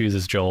immediately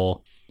chooses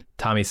Joel.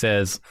 Tommy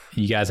says,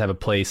 you guys have a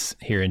place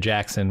here in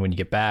Jackson when you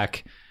get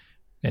back.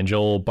 And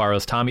Joel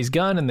borrows Tommy's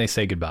gun and they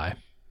say goodbye.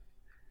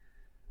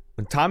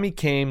 When Tommy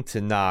came to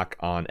knock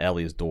on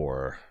Ellie's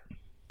door,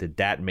 did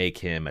that make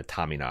him a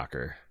Tommy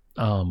knocker?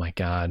 Oh my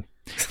God.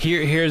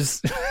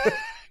 Here's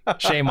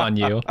shame on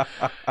you.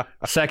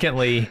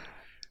 Secondly,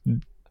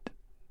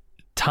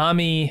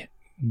 Tommy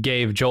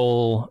gave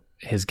Joel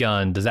his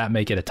gun. Does that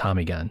make it a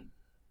Tommy gun?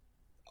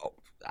 Oh,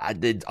 I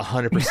did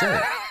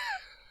 100%.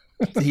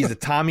 He's a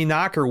Tommy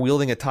knocker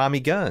wielding a Tommy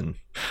gun.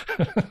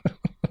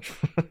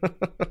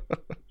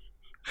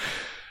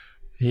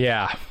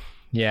 Yeah.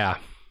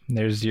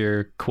 There's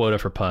your quota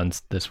for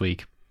puns this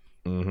week.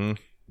 Mm-hmm.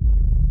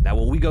 Now,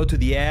 when we go to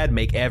the ad,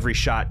 make every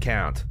shot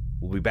count.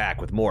 We'll be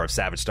back with more of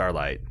Savage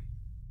Starlight.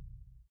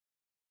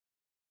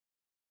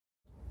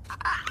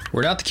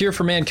 We're not the cure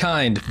for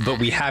mankind, but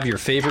we have your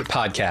favorite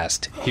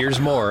podcast. Here's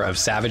more of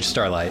Savage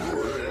Starlight.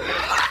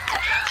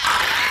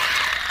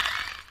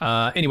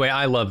 Anyway,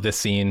 I love this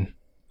scene.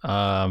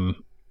 Joel,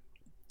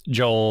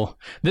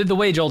 the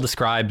way Joel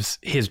describes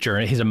his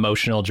journey, his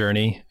emotional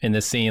journey in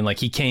this scene, like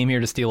he came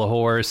here to steal a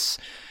horse.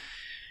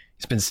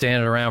 He's been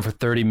standing around for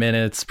 30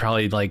 minutes,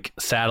 probably like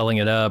saddling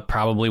it up,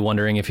 probably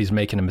wondering if he's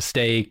making a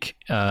mistake.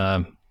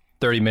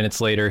 30 minutes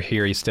later,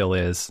 here he still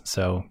is.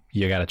 So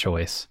you got a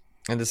choice.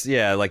 And this,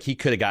 like he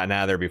could have gotten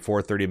out of there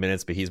before 30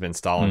 minutes, but he's been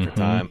stalling for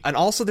time. And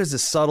also there's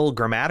this subtle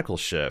grammatical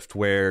shift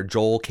where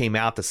Joel came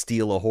out to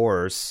steal a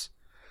horse.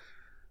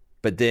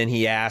 But then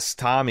he asks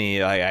Tommy,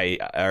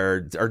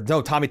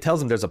 Tommy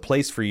tells him there's a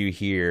place for you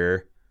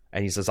here,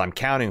 and he says, I'm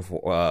counting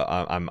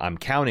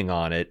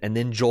on it. And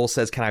then Joel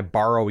says, can I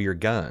borrow your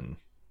gun?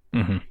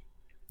 Mm-hmm.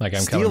 Like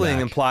I'm stealing coming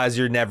back. Implies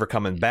you're never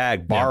coming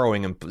back.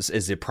 Borrowing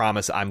is a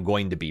promise I'm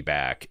going to be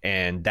back,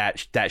 and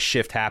that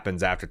shift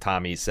happens after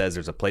Tommy says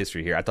there's a place for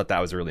you here. I thought that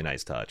was a really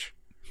nice touch.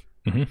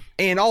 Mm-hmm.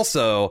 And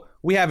also,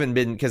 we haven't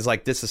been, because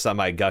like this is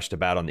something I gushed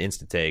about on the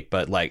Instant Take,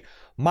 but like,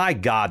 my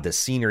God, the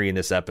scenery in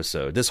this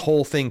episode, this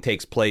whole thing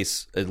takes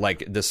place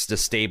like this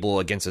stable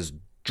against this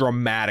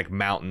dramatic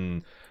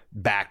mountain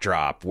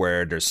backdrop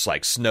where there's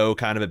like snow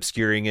kind of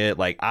obscuring it.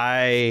 Like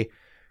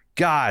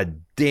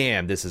God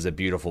damn, this is a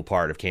beautiful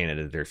part of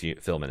Canada that they're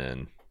filming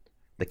in.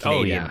 The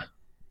Canadian,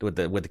 with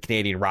the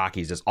Canadian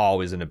Rockies just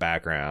always in the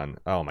background.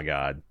 Oh my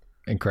God,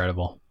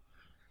 incredible.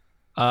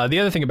 The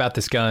other thing about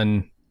this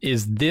gun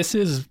is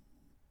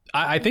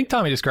I think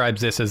Tommy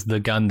describes this as the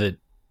gun that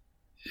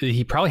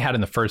he probably had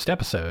in the first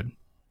episod,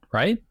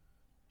 right?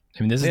 I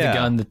mean, this is the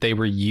gun that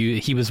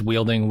he was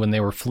wielding when they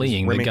were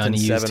fleeing. The gun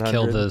he used to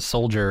kill the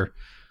soldier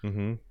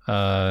who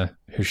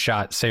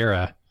shot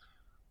Sarah.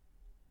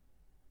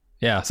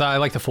 Yeah, so I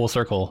like the full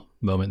circle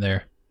moment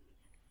there.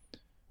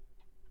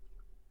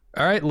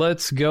 All right,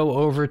 let's go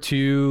over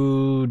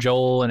to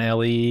Joel and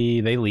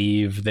Ellie. They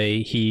leave.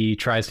 He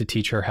tries to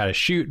teach her how to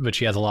shoot, but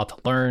she has a lot to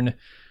learn.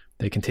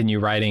 They continue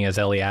riding as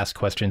Ellie asks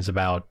questions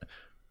about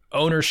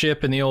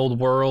ownership in the old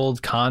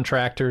world,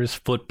 contractors,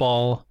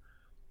 football.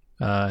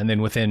 And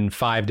then within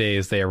 5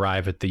 days, they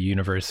arrive at the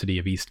University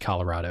of East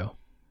Colorado.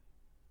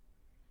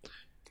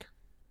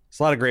 It's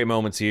a lot of great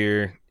moments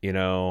here,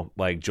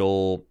 like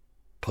Joel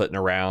putting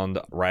around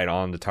right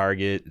on the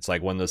target. It's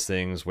like one of those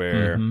things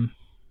where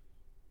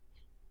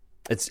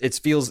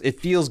it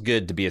feels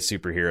good to be a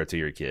superhero to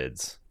your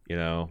kids.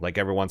 Like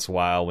every once in a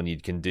while when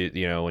you can do,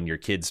 when your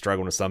kid's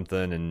struggling with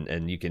something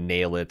and you can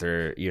nail it,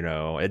 or,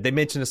 they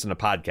mentioned this in a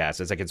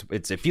podcast. It's like,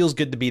 it feels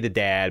good to be the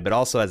dad, but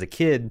also as a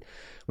kid,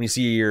 when you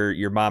see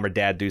your mom or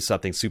dad do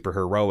something super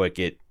heroic,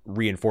 it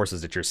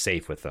reinforces that you're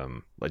safe with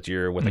them, like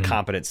you're with a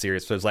competent,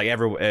 serious. So it's like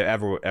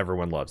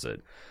everyone loves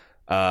it.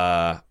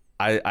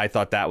 I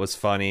thought that was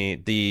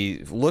funny.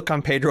 The look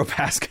on Pedro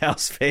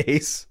Pascal's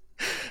face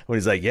when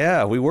he's like,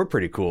 yeah, we were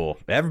pretty cool.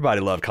 Everybody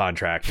loved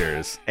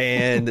contractors.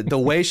 And the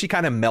way she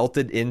kind of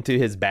melted into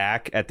his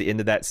back at the end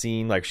of that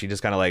scene, like she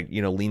just kind of like,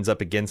 leans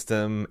up against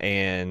him,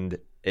 and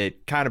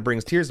it kind of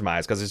brings tears to my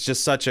eyes because it's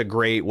just such a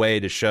great way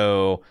to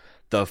show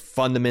the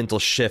fundamental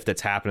shift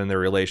that's happened in their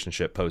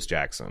relationship post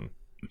Jackson.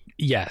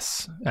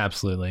 Yes,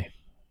 absolutely.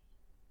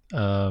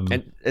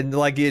 And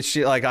like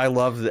I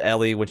love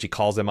Ellie when she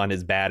calls him on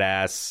his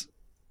badass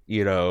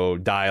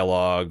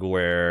dialogue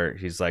where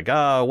he's like,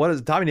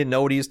 Tommy didn't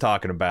know what he was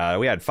talking about.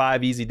 We had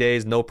 5 easy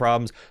days, no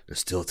problems. There's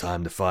still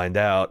time to find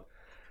out.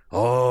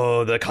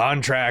 Oh, the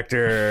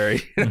contractor.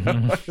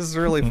 It's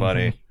really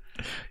funny.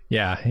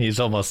 Yeah, he's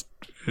almost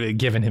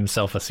given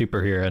himself a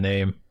superhero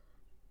name,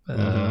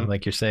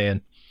 like you're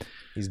saying.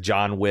 He's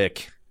John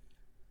Wick.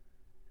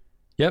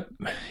 Yep,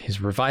 he's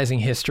revising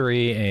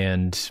history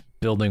and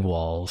building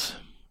walls.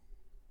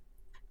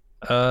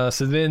 So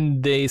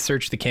then they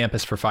search the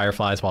campus for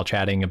fireflies while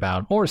chatting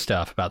about more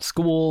stuff, about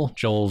school,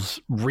 Joel's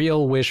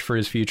real wish for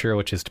his future,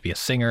 which is to be a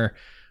singer.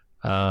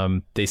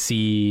 They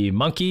see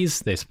monkeys.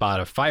 They spot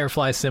a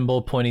firefly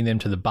symbol pointing them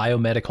to the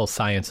biomedical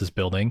sciences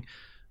building.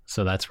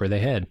 So that's where they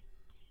head.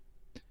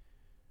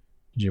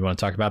 Do you want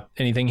to talk about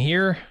anything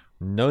here?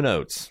 No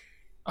notes.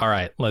 All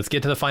right, let's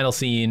get to the final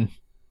scene.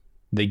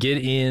 They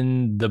get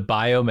in the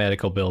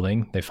biomedical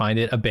building. They find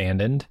it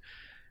abandoned.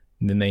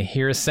 And then they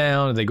hear a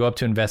sound. They go up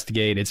to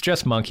investigate. It's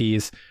just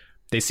monkeys.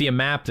 They see a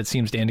map that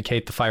seems to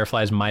indicate the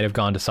fireflies might have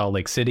gone to Salt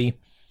Lake City.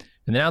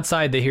 And then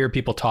outside, they hear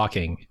people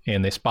talking,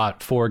 and they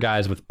spot 4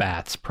 guys with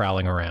bats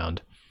prowling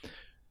around.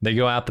 They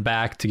go out the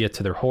back to get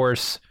to their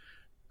horse.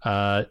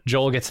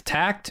 Joel gets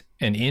attacked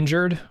and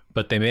injured,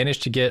 but they manage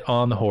to get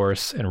on the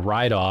horse and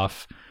ride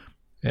off.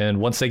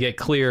 And once they get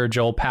clear,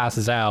 Joel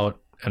passes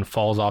out and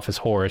falls off his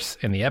horse,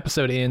 and the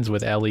episode ends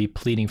with Ellie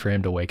pleading for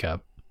him to wake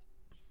up.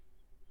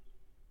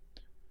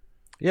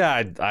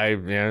 Yeah,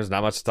 there's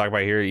not much to talk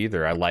about here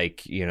either. I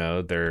like,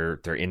 they're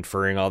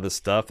inferring all this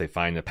stuff. They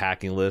find the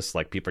packing list,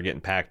 like people are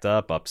getting packed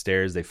up.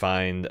 Upstairs, they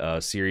find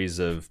a series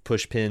of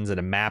push pins and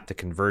a map that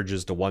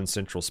converges to one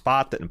central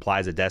spot that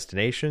implies a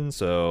destination.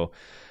 So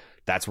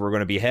that's where we're going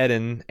to be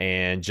heading.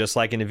 And just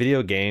like in a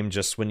video game,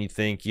 just when you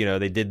think,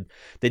 they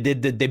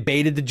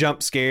baited the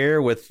jump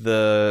scare with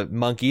the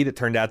monkey that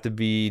turned out to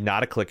be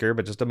not a clicker,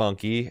 but just a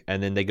monkey.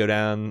 And then they go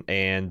down,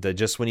 and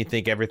just when you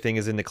think everything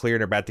is in the clear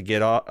and they're about to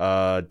get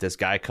off, this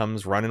guy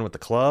comes running with the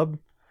club.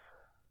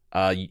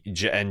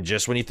 And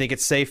just when you think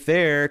it's safe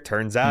there,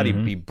 turns out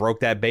he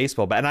broke that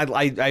baseball bat.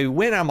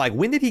 And I'm like,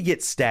 when did he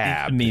get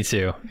stabbed? Me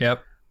too.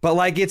 Yep. But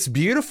like, it's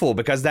beautiful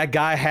because that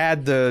guy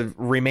had the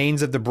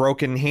remains of the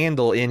broken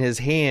handle in his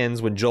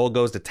hands when Joel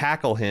goes to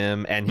tackle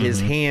him, and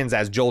his hands,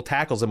 as Joel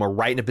tackles him, are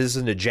right in a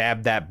position to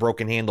jab that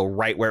broken handle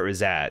right where it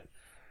was at.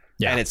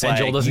 Yeah, and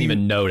Joel doesn't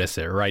even notice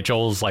it, right?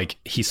 Joel's like,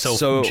 he's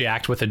so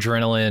jacked with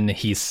adrenaline.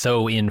 He's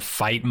so in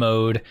fight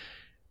mode.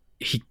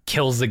 He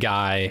kills the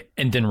guy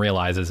and then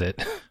realizes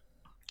it.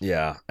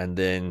 Yeah, and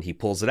then he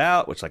pulls it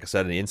out, which, like I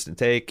said, in the instant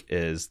take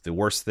is the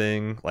worst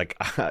thing. Like,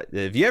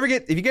 if you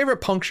ever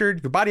punctured,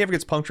 if your body ever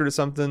gets punctured or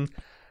something,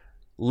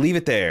 leave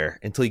it there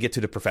until you get to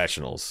the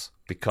professionals,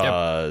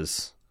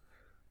 because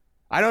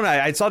I don't know.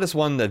 I saw this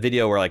one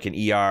video where like an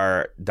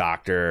ER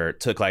doctor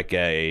took like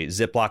a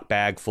Ziploc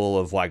bag full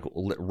of like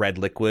red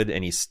liquid,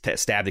 and he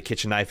stabbed a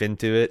kitchen knife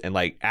into it, and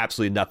like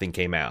absolutely nothing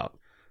came out.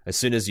 As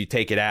soon as you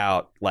take it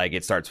out,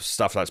 like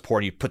stuff starts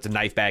pouring. You put the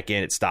knife back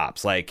in, it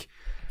stops. Like.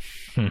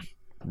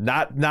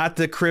 Not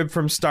the crib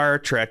from Star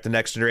Trek: The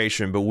Next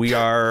Generation, but we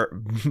are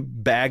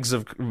bags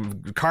of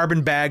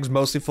carbon bags,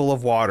 mostly full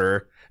of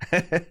water,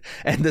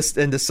 and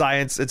the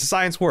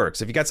science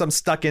works. If you got something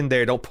stuck in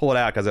there, don't pull it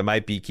out because it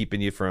might be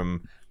keeping you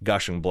from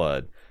gushing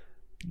blood.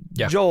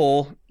 Yeah.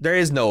 Joel, there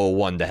is no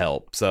one to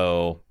help,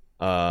 so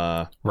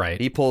right,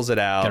 he pulls it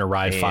out. Gonna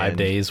ride 5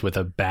 days with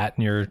a bat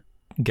in your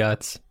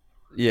guts.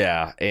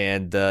 Yeah,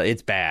 and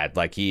it's bad.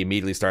 Like, he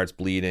immediately starts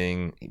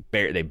bleeding.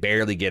 They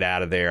barely get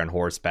out of there on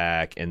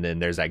horseback, and then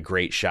there's that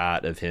great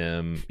shot of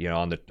him,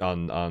 on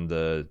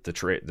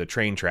the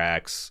train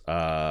tracks,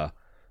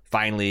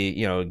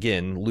 finally,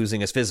 again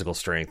losing his physical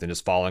strength and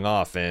just falling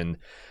off. And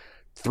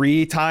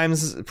 3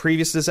 times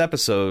previous to this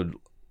episode,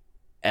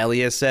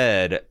 Ellie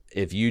said,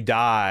 "If you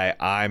die,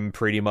 I'm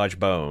pretty much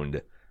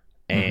boned."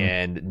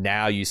 And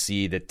now you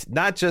see that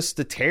not just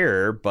the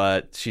terror,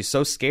 but she's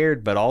so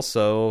scared, but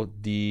also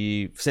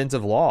the sense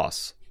of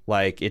loss.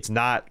 Like, it's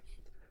not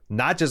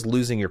just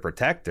losing your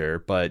protector,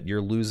 but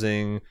you're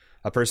losing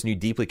a person you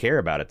deeply care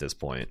about at this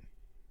point.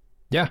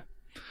 Yeah.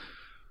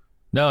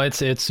 No,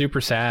 it's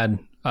super sad.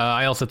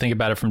 I also think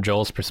about it from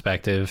Joel's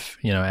perspective,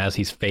 as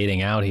he's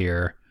fading out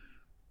here.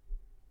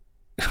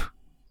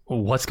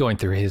 What's going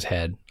through his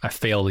head? I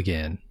failed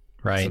again,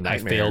 right? I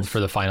failed for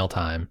the final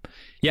time.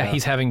 Yeah,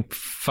 he's having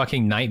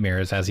fucking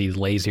nightmares as he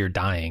lays here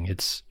dying.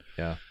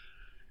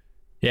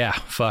 Yeah,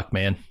 fuck,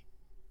 man.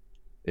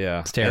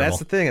 Yeah, it's terrible. And that's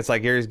the thing. It's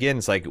like, here again,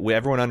 it's like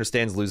everyone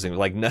understands losing.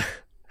 Like, no,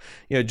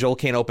 Joel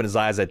can't open his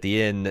eyes at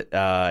the end,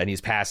 and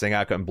he's passing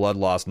out, getting blood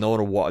loss. No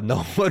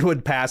one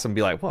would pass him and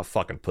be like, "What a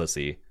fucking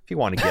pussy." If he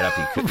wanted to get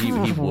up, he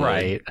would.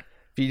 Right.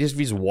 If he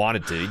just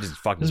wanted to, he just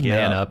fucking just get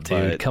man up,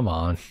 dude. Come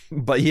on.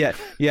 But yeah,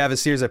 you have a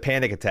series of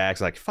panic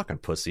attacks. Like, fucking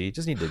pussy. You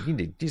just need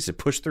to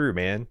push through,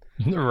 man.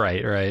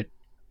 Right.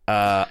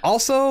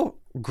 Also,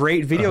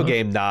 great video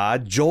game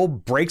nod. Joel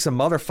breaks a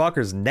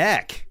motherfucker's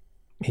neck.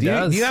 He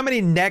does. Do you know how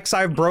many necks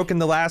I've broken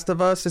The Last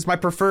of Us? It's my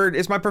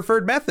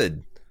preferred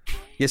method.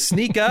 You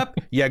sneak up,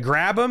 you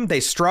grab them, they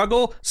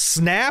struggle,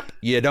 snap.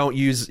 You don't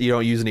use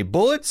any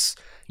bullets.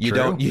 You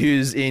don't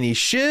use any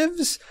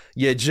shivs.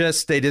 They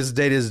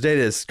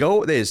just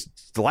go. The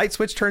light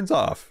switch turns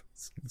off.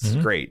 It's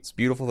great. It's a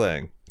beautiful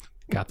thing.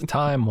 Got the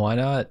time. Why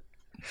not?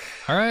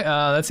 All right.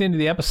 That's the end of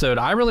the episode.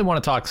 I really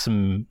want to talk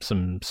some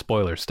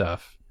spoiler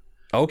stuff.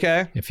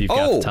 Okay. If you've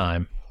got the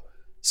time.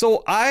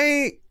 So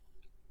I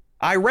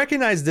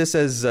recognize this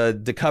as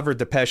the cover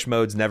Depeche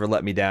Mode's "Never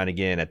Let Me Down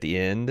Again" at the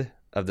end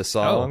of the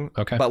song.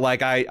 Oh, okay. But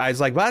like I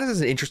was like, wow, this is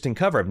an interesting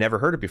cover. I've never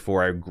heard it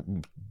before. I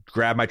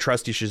grabbed my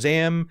trusty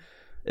Shazam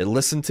and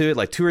listened to it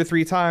like 2 or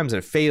 3 times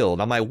and it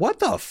failed. I'm like, what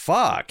the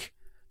fuck?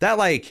 That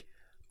like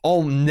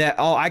all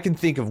I can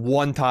think of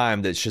one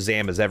time that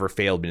Shazam has ever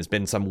failed me. It's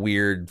been some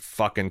weird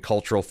fucking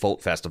cultural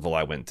folk festival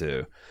I went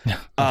to.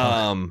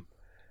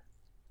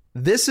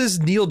 This is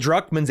Neil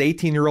Druckmann's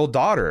 18-year-old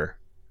daughter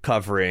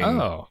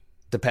covering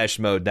Depeche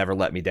Mode, "Never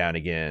Let Me Down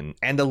Again."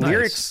 And the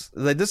lyrics,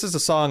 like, this is a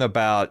song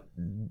about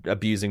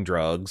abusing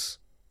drugs.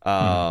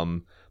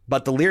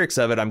 But the lyrics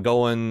of it, I'm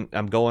going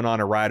on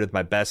a ride with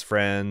my best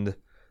friend.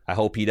 I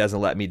hope he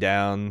doesn't let me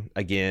down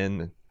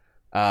again.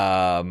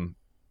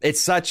 It's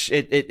such,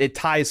 it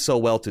ties so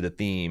well to the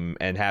theme,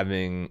 and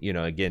having,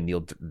 again,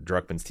 Neil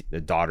Druckmann's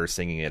daughter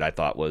singing it, I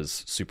thought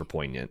was super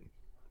poignant.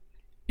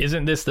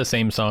 Isn't this the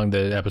same song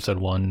that episode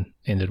 1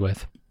 ended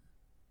with?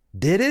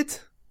 Did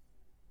it?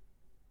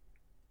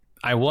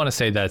 I want to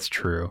say that's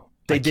true.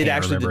 They did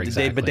actually,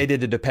 but they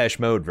did the Depeche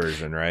Mode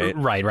version, right?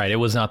 Right. It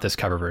was not this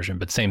cover version,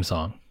 but same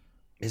song.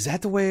 Is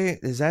that the way?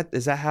 Is that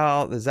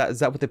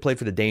what they played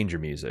for the Danger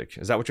music?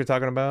 Is that what you're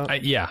talking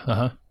about?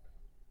 Yeah.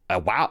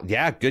 Wow.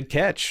 Yeah. Good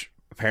catch.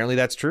 Apparently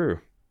that's true.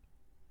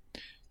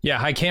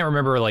 Yeah, I can't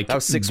remember like that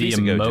was 6 the weeks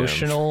ago,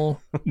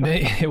 emotional.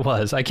 It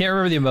was. I can't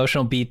remember the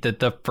emotional beat that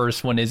the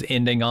first one is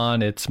ending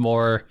on. It's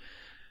more.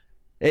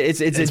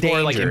 It's a danger,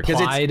 more like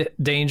implied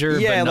danger,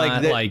 but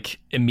not like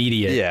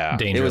immediate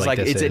danger. It was like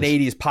it's an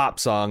 80s pop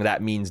song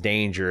that means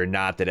danger,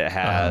 not that it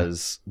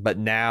has. But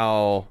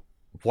now,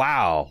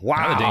 wow,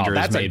 now the danger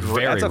is made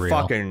very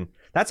real.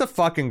 That's a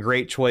fucking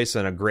great choice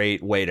and a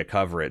great way to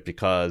cover it,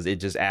 because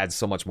it just adds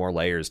so much more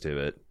layers to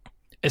it.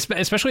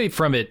 Especially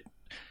from it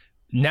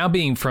now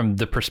being from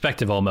the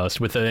perspective,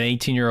 almost with an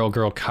 18-year-old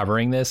girl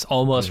covering this,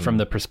 almost from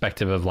the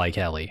perspective of like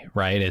Ellie,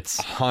 right?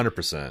 It's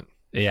 100%.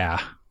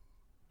 Yeah.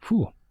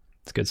 Whew.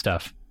 It's good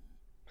stuff.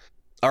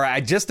 All right,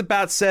 I just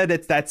about said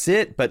that's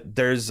it, but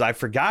I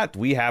forgot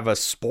we have a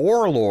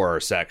Spore Lore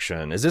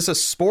section. Is this a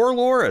Spore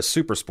Lore or a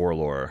Super Spore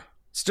Lore?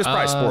 It's just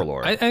probably Spore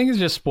Lore. I think it's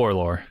just Spore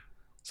Lore.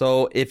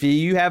 So if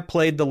you have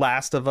played The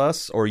Last of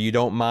Us, or you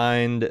don't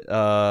mind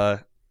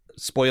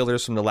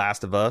spoilers from The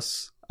Last of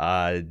Us,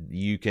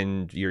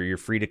 you're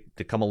free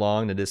to come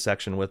along to this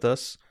section with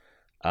us.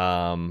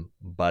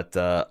 But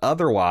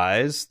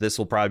otherwise, this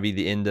will probably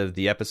be the end of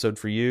the episode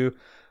for you.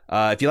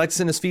 If you'd like to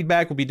send us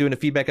feedback, we'll be doing a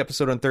feedback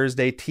episode on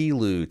Thursday.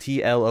 TLOU,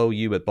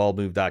 TLOU at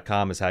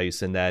baldmove.com is how you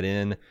send that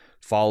in.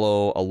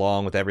 Follow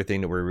along with everything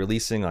that we're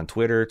releasing on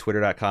Twitter,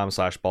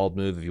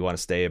 twitter.com/baldmove if you want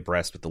to stay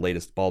abreast with the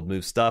latest Bald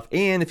Move stuff.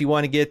 And if you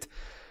want to get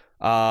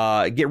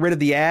rid of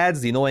the ads,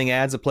 the annoying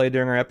ads that play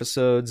during our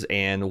episodes,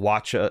 and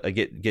watch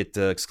get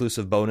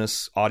exclusive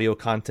bonus audio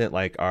content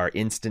like our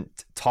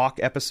Instant Talk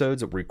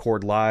episodes that we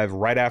record live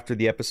right after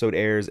the episode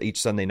airs each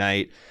Sunday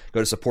night,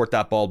 go to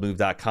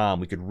support.baldmove.com.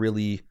 We could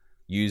really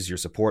use your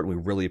support, and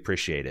we really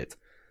appreciate it.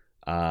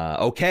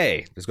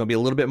 Okay, there's going to be a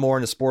little bit more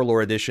in the Spore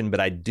Lore edition, but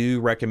I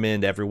do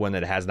recommend everyone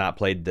that has not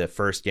played the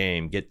first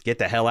game, get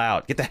the hell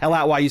out. Get the hell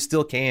out while you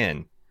still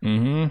can.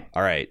 Mm-hmm.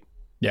 All right.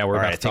 Yeah, we're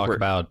about to talk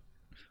about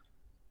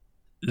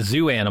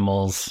zoo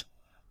animals.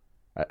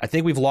 I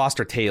think we've lost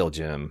our tail,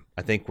 Jim.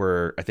 I think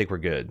we're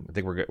good. I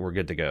think we're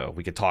good to go.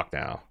 We can talk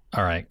now.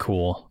 All right,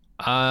 cool.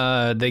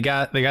 They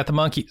got the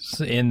monkeys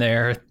in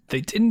there.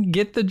 They didn't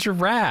get the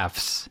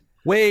giraffes.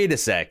 Wait a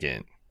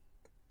second.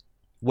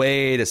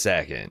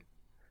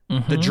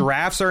 The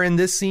giraffes are in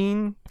this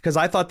scene? Because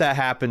I thought that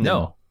happened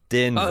in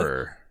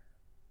Denver.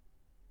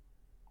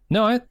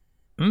 No,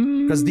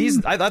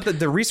 because I thought that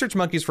the research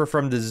monkeys were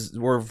from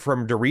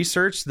the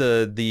research.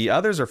 The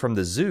others are from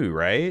the zoo,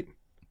 right?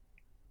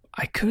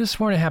 I could have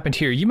sworn it happened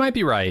here. You might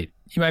be right.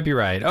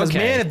 Because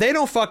man, if they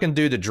don't fucking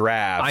do the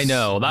giraffes, I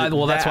know.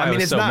 That's why I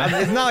was so mad.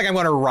 It's not like I'm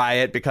going to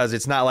riot because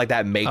it's not like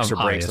that makes or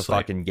breaks the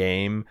fucking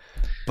game.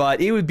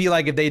 But it would be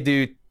like if they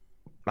do,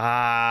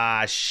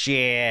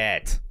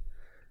 shit.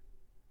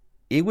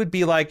 It would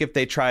be like if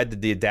they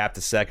tried to adapt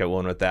the second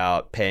one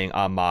without paying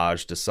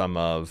homage to some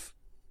of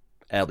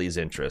Ellie's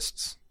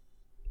interests.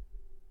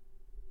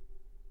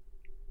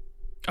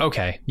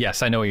 Okay.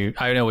 Yes, I know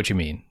what you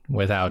mean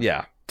without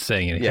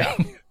saying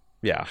anything.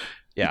 Yeah.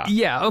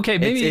 Okay.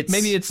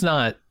 Maybe it's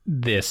not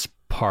this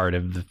part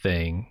of the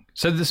thing.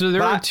 So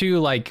there are two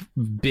like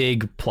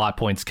big plot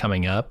points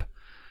coming up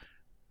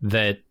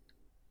that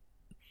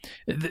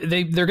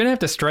they're gonna have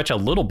to stretch a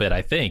little bit.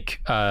 I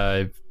think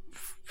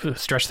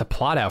stretch the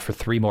plot out for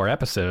 3 more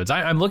episodes.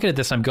 I'm looking at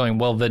this. I'm going,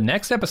 well, the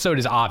next episode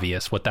is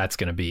obvious what that's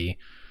gonna be.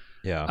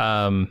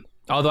 Yeah.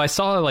 Although I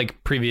saw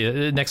like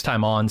previous next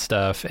time on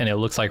stuff, and it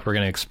looks like we're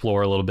gonna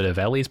explore a little bit of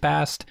Ellie's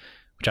past,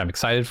 which I'm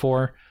excited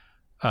for.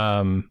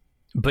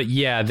 But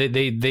yeah,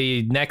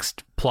 the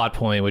next plot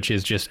point, which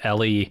is just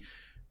Ellie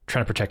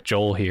trying to protect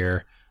Joel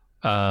here,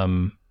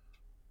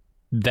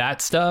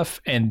 that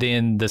stuff, and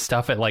then the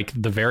stuff at like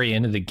the very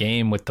end of the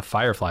game with the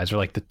Fireflies are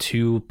like the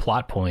 2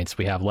 plot points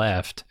we have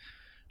left.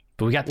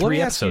 But we got 3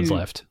 episodes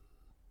left.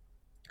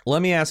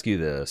 Let me ask you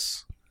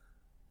this.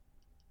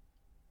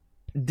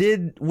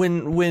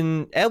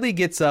 When Ellie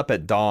gets up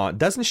at dawn,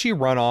 doesn't she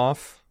run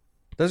off?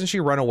 Doesn't she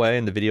run away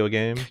in the video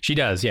game? She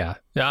does, yeah.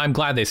 I'm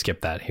glad they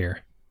skipped that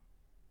here.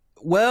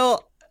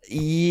 Well,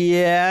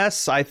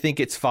 yes, I think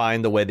it's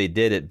fine the way they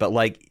did it, but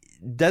like,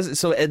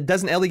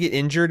 doesn't Ellie get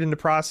injured in the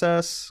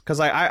process?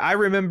 Because I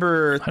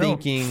remember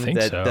thinking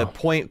that the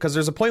point, because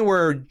there's a point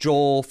where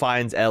Joel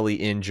finds Ellie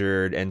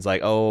injured and's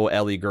like, "Oh,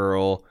 Ellie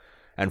girl,"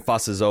 and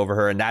fusses over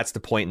her, and that's the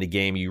point in the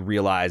game you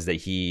realize that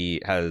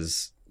he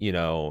has, he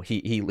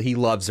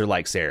loves her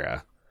like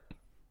Sarah.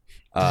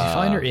 Does he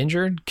find her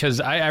injured?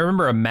 Because I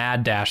remember a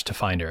mad dash to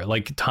find her.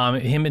 Like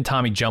him and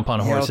Tommy jump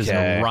on horses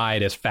and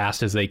ride as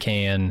fast as they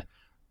can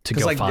to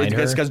go find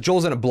her. Because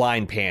Joel's in a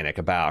blind panic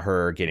about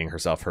her getting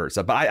herself hurt.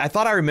 So, but I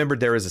thought I remembered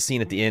there was a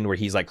scene at the end where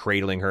he's like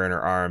cradling her in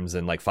her arms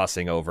and like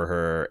fussing over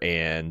her,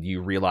 and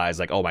you realize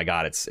like, oh my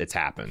god, it's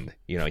happened.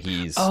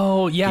 He's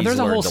there's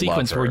a whole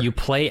sequence where you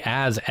play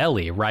as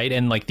Ellie, right?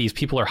 And like these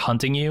people are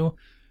hunting you.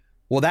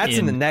 Well, that's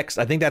in the next.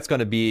 I think that's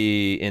going to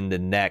be in the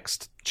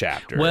next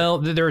chapter. Well,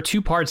 there are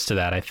 2 parts to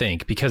that, I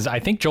think, because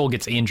I think Joel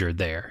gets injured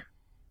there.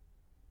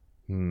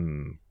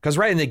 Because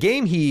right in the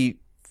game he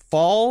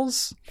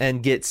falls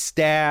and gets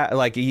stabbed,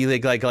 like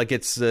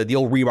it's the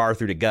old rebar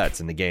through the guts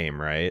in the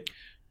game, right?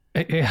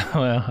 Yeah,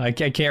 well, I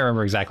can't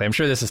remember exactly. I'm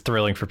sure this is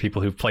thrilling for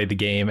people who've played the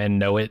game and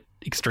know it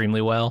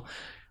extremely well.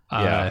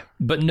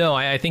 But no,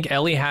 I think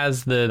Ellie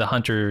has the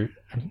hunter,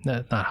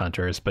 not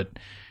hunters, but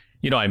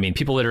you know what I mean?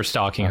 People that are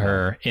stalking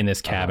her in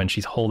this cabin.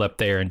 She's holed up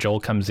there, and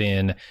Joel comes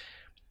in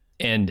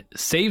and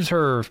saves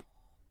her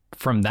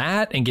from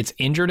that and gets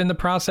injured in the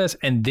process.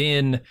 And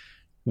then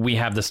we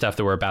have the stuff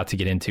that we're about to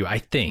get into, I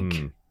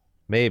think.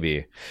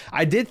 Maybe.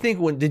 I did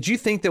think did you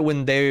think that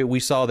when we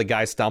saw the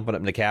guy stomping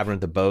up in the cabin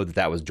with the bow,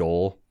 that was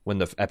Joel when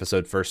the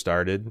episode first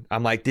started?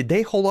 I'm like, did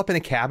they hole up in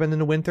a cabin in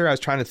the winter? I was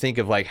trying to think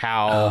of like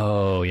how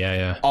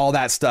all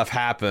that stuff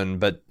happened.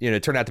 But,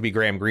 it turned out to be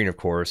Graham Greene, of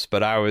course. But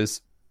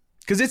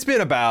because it's been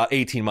about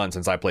 18 months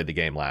since I played the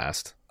game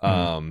last.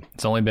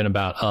 It's only been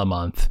about a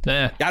month.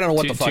 I don't know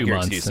what the fuck your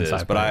excuse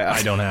is, but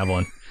I don't have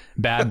one.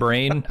 Bad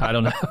brain? I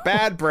don't know.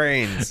 Bad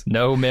brains.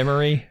 No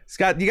memory.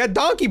 You got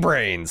donkey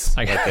brains.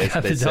 I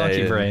got the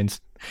donkey brains.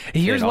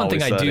 Here's one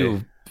thing I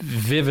do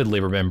vividly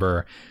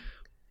remember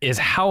is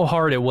how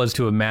hard it was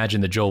to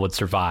imagine that Joel would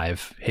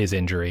survive his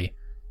injury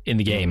in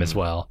the game as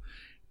well.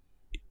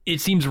 It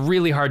seems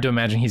really hard to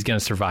imagine he's going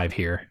to survive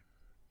here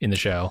in the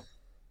show.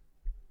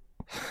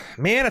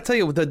 Man, I tell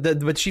you,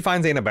 but she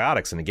finds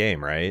antibiotics in the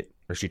game, right?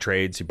 Or she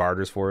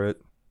barters for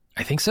it.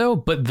 I think so,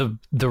 but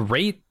the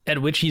rate at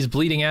which he's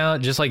bleeding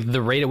out, just like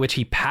the rate at which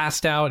he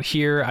passed out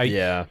here,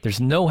 there's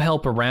no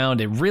help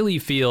around. It really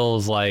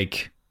feels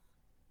like,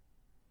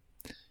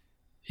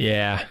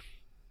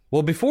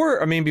 Well,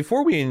 before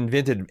we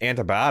invented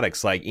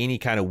antibiotics, like any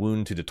kind of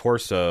wound to the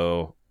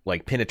torso,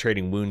 like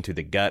penetrating wound to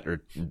the gut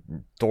or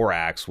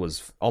thorax,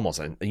 was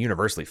almost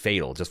universally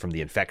fatal just from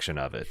the infection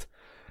of it.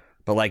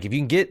 But like if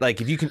you can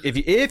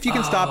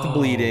stop the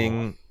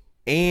bleeding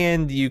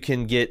and you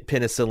can get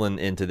penicillin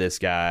into this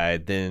guy,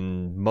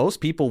 then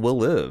most people will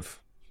live,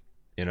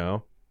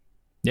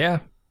 Yeah.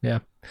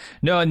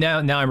 No,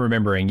 now I'm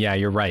remembering. Yeah,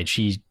 you're right.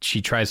 She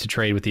tries to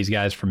trade with these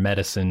guys for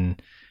medicine.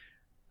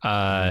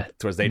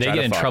 Towards they get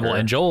in trouble,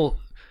 and Joel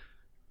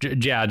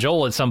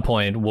at some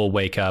point will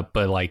wake up,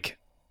 but like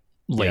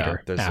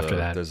later after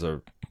that. There's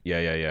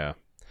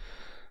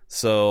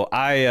So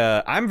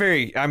I'm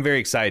very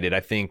excited. I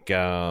think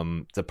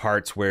the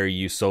parts where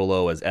you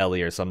solo as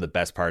Ellie are some of the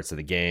best parts of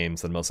the game,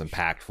 some of the most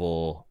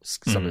impactful,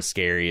 some of the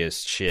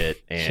scariest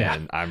shit,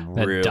 and I'm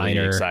that really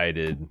diner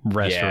excited.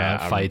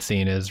 Restaurant fight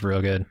scene is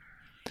real good.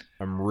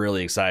 I'm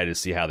really excited to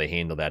see how they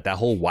handle that. That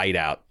whole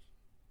whiteout,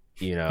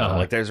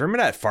 like remember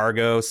that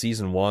Fargo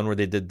season 1 where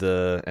they did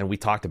and we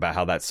talked about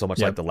how that's so much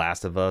like The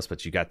Last of Us,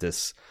 but you got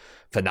this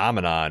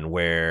phenomenon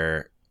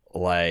where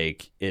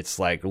like it's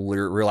like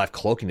real life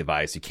cloaking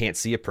device. You can't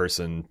see a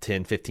person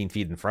 10, 15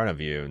 feet in front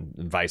of you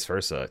and vice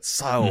versa. It's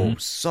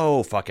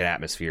so fucking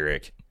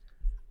atmospheric.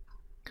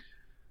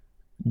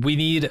 We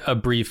need a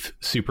brief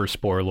super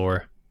spore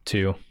lore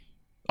too.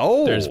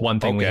 Oh, there's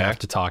one thing we have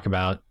to talk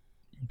about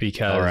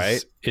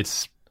because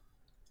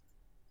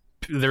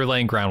they're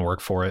laying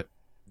groundwork for it.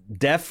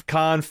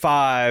 DEFCON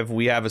 5,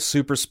 we have a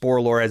super spore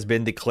lore has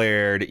been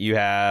declared. You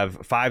have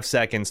 5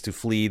 seconds to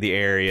flee the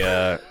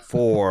area.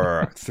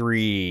 4,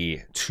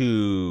 3,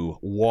 2,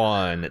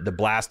 1. The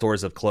blast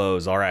doors have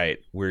closed. All right,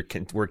 we're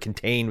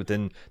contained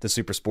within the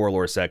super spore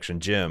lore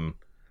section. Jim,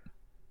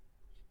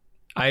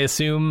 I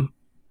assume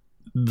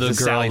the girl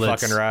Sally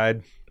fucking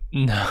ride.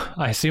 No,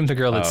 I assume the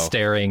girl that's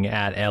staring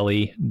at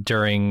Ellie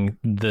during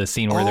the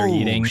scene where they're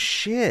eating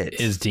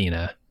is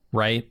Dina,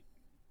 right?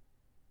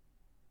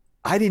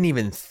 I didn't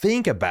even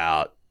think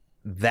about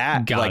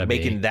that,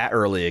 making that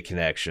early a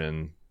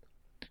connection.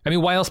 I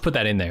mean, why else put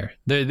that in there?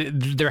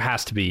 There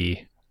has to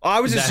be. I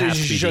was just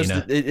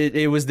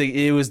it was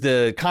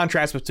the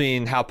contrast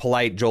between how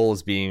polite Joel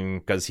is being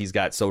because he's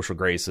got social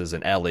graces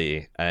and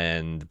Ellie,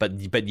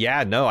 but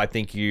yeah, no, I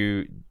think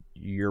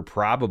you're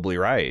probably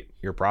right.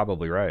 You're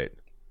probably right.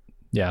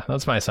 Yeah,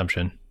 that's my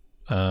assumption.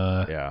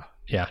 Yeah,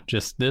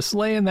 just this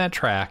laying that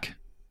track.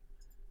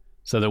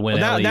 So that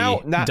when Ellie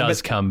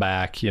does come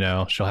back,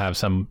 she'll have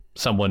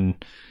someone.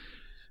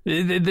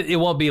 It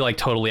won't be like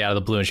totally out of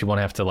the blue, and she won't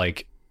have to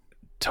like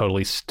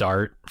totally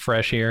start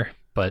fresh here.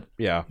 But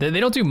yeah, they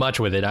don't do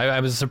much with it. I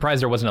was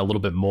surprised there wasn't a little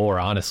bit more,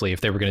 honestly,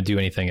 if they were going to do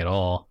anything at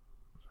all.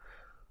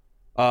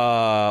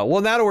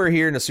 Well, now that we're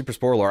here in the super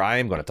spore lore, I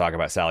am going to talk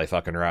about Sally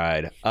fucking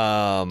Ride.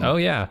 Oh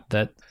yeah,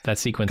 that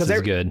sequence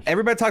is good.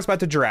 Everybody talks about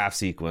the giraffe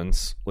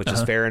sequence, which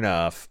is fair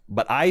enough,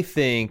 but I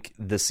think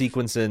the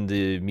sequence in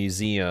the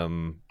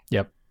museum.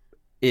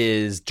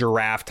 Is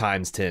giraffe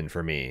times 10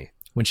 for me.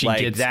 When she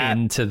gets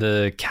into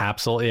the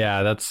capsule,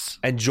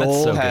 and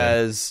Joel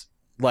has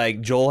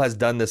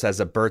done this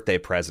as a birthday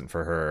present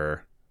for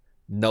her,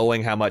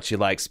 knowing how much she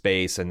likes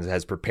space, and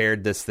has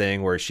prepared this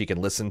thing where she can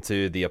listen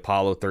to the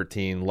Apollo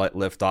 13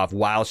 lift off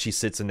while she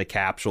sits in the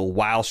capsule,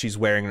 while she's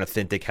wearing an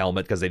authentic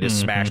helmet because they just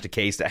smashed a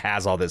case that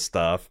has all this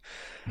stuff.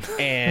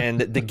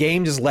 And the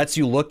game just lets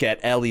you look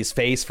at Ellie's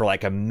face for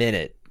like a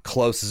minute,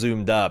 close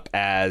zoomed up,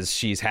 as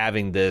she's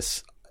having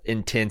this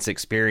intense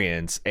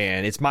experience,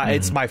 and it's my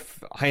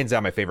hands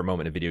down my favorite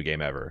moment in a video game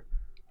ever.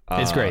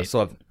 It's great.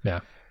 So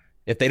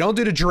if they don't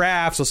do the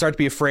giraffes, they'll start to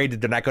be afraid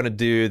that they're not going to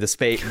do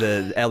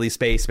the Ellie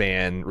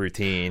Spaceman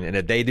routine, and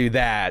if they do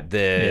that,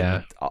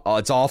 then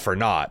it's all for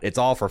naught. It's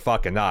all for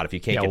fucking naught if you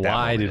can't get that.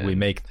 Why did we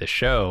make the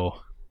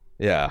show?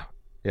 Yeah,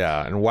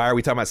 and why are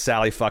we talking about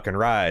Sally fucking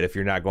Ride if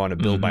you're not going to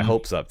build my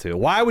hopes up to?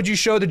 Why would you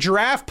show the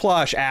giraffe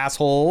plush,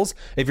 assholes,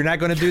 if you're not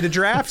going to do the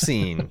giraffe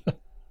scene?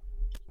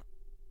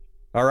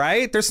 All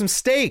right, there's some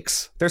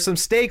stakes.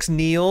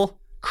 Neil,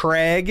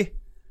 Craig.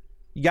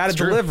 You got to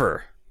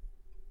deliver.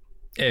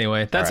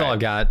 Anyway, that's all I've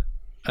got.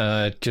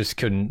 Just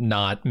couldn't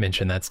not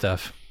mention that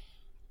stuff.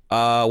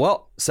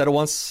 Well, said it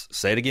once,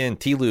 say it again.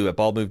 TLOU at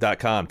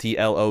baldmove.com.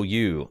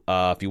 TLOU.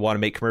 If you want to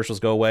make commercials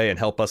go away and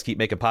help us keep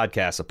making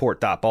podcasts,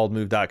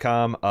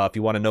 support.baldmove.com. If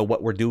you want to know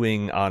what we're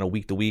doing on a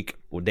week-to-week,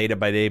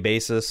 day-by-day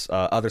basis,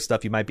 other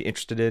stuff you might be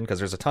interested in, because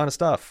there's a ton of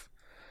stuff.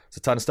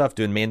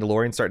 Doing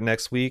Mandalorian starting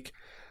next week.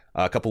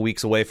 A couple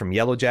weeks away from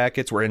Yellow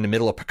Jackets. We're in the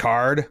middle of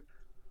Picard.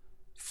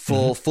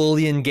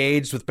 Fully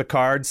engaged with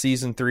Picard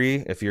season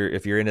 3. If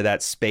you're into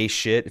that space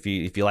shit, if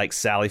you like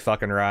Sally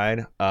fucking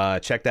Ride,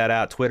 check that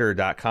out.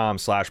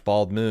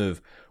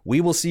 Twitter.com/baldmove.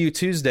 We will see you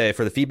Tuesday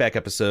for the feedback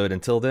episode.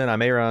 Until then,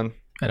 I'm Aaron.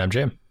 And I'm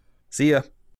Jim. See ya.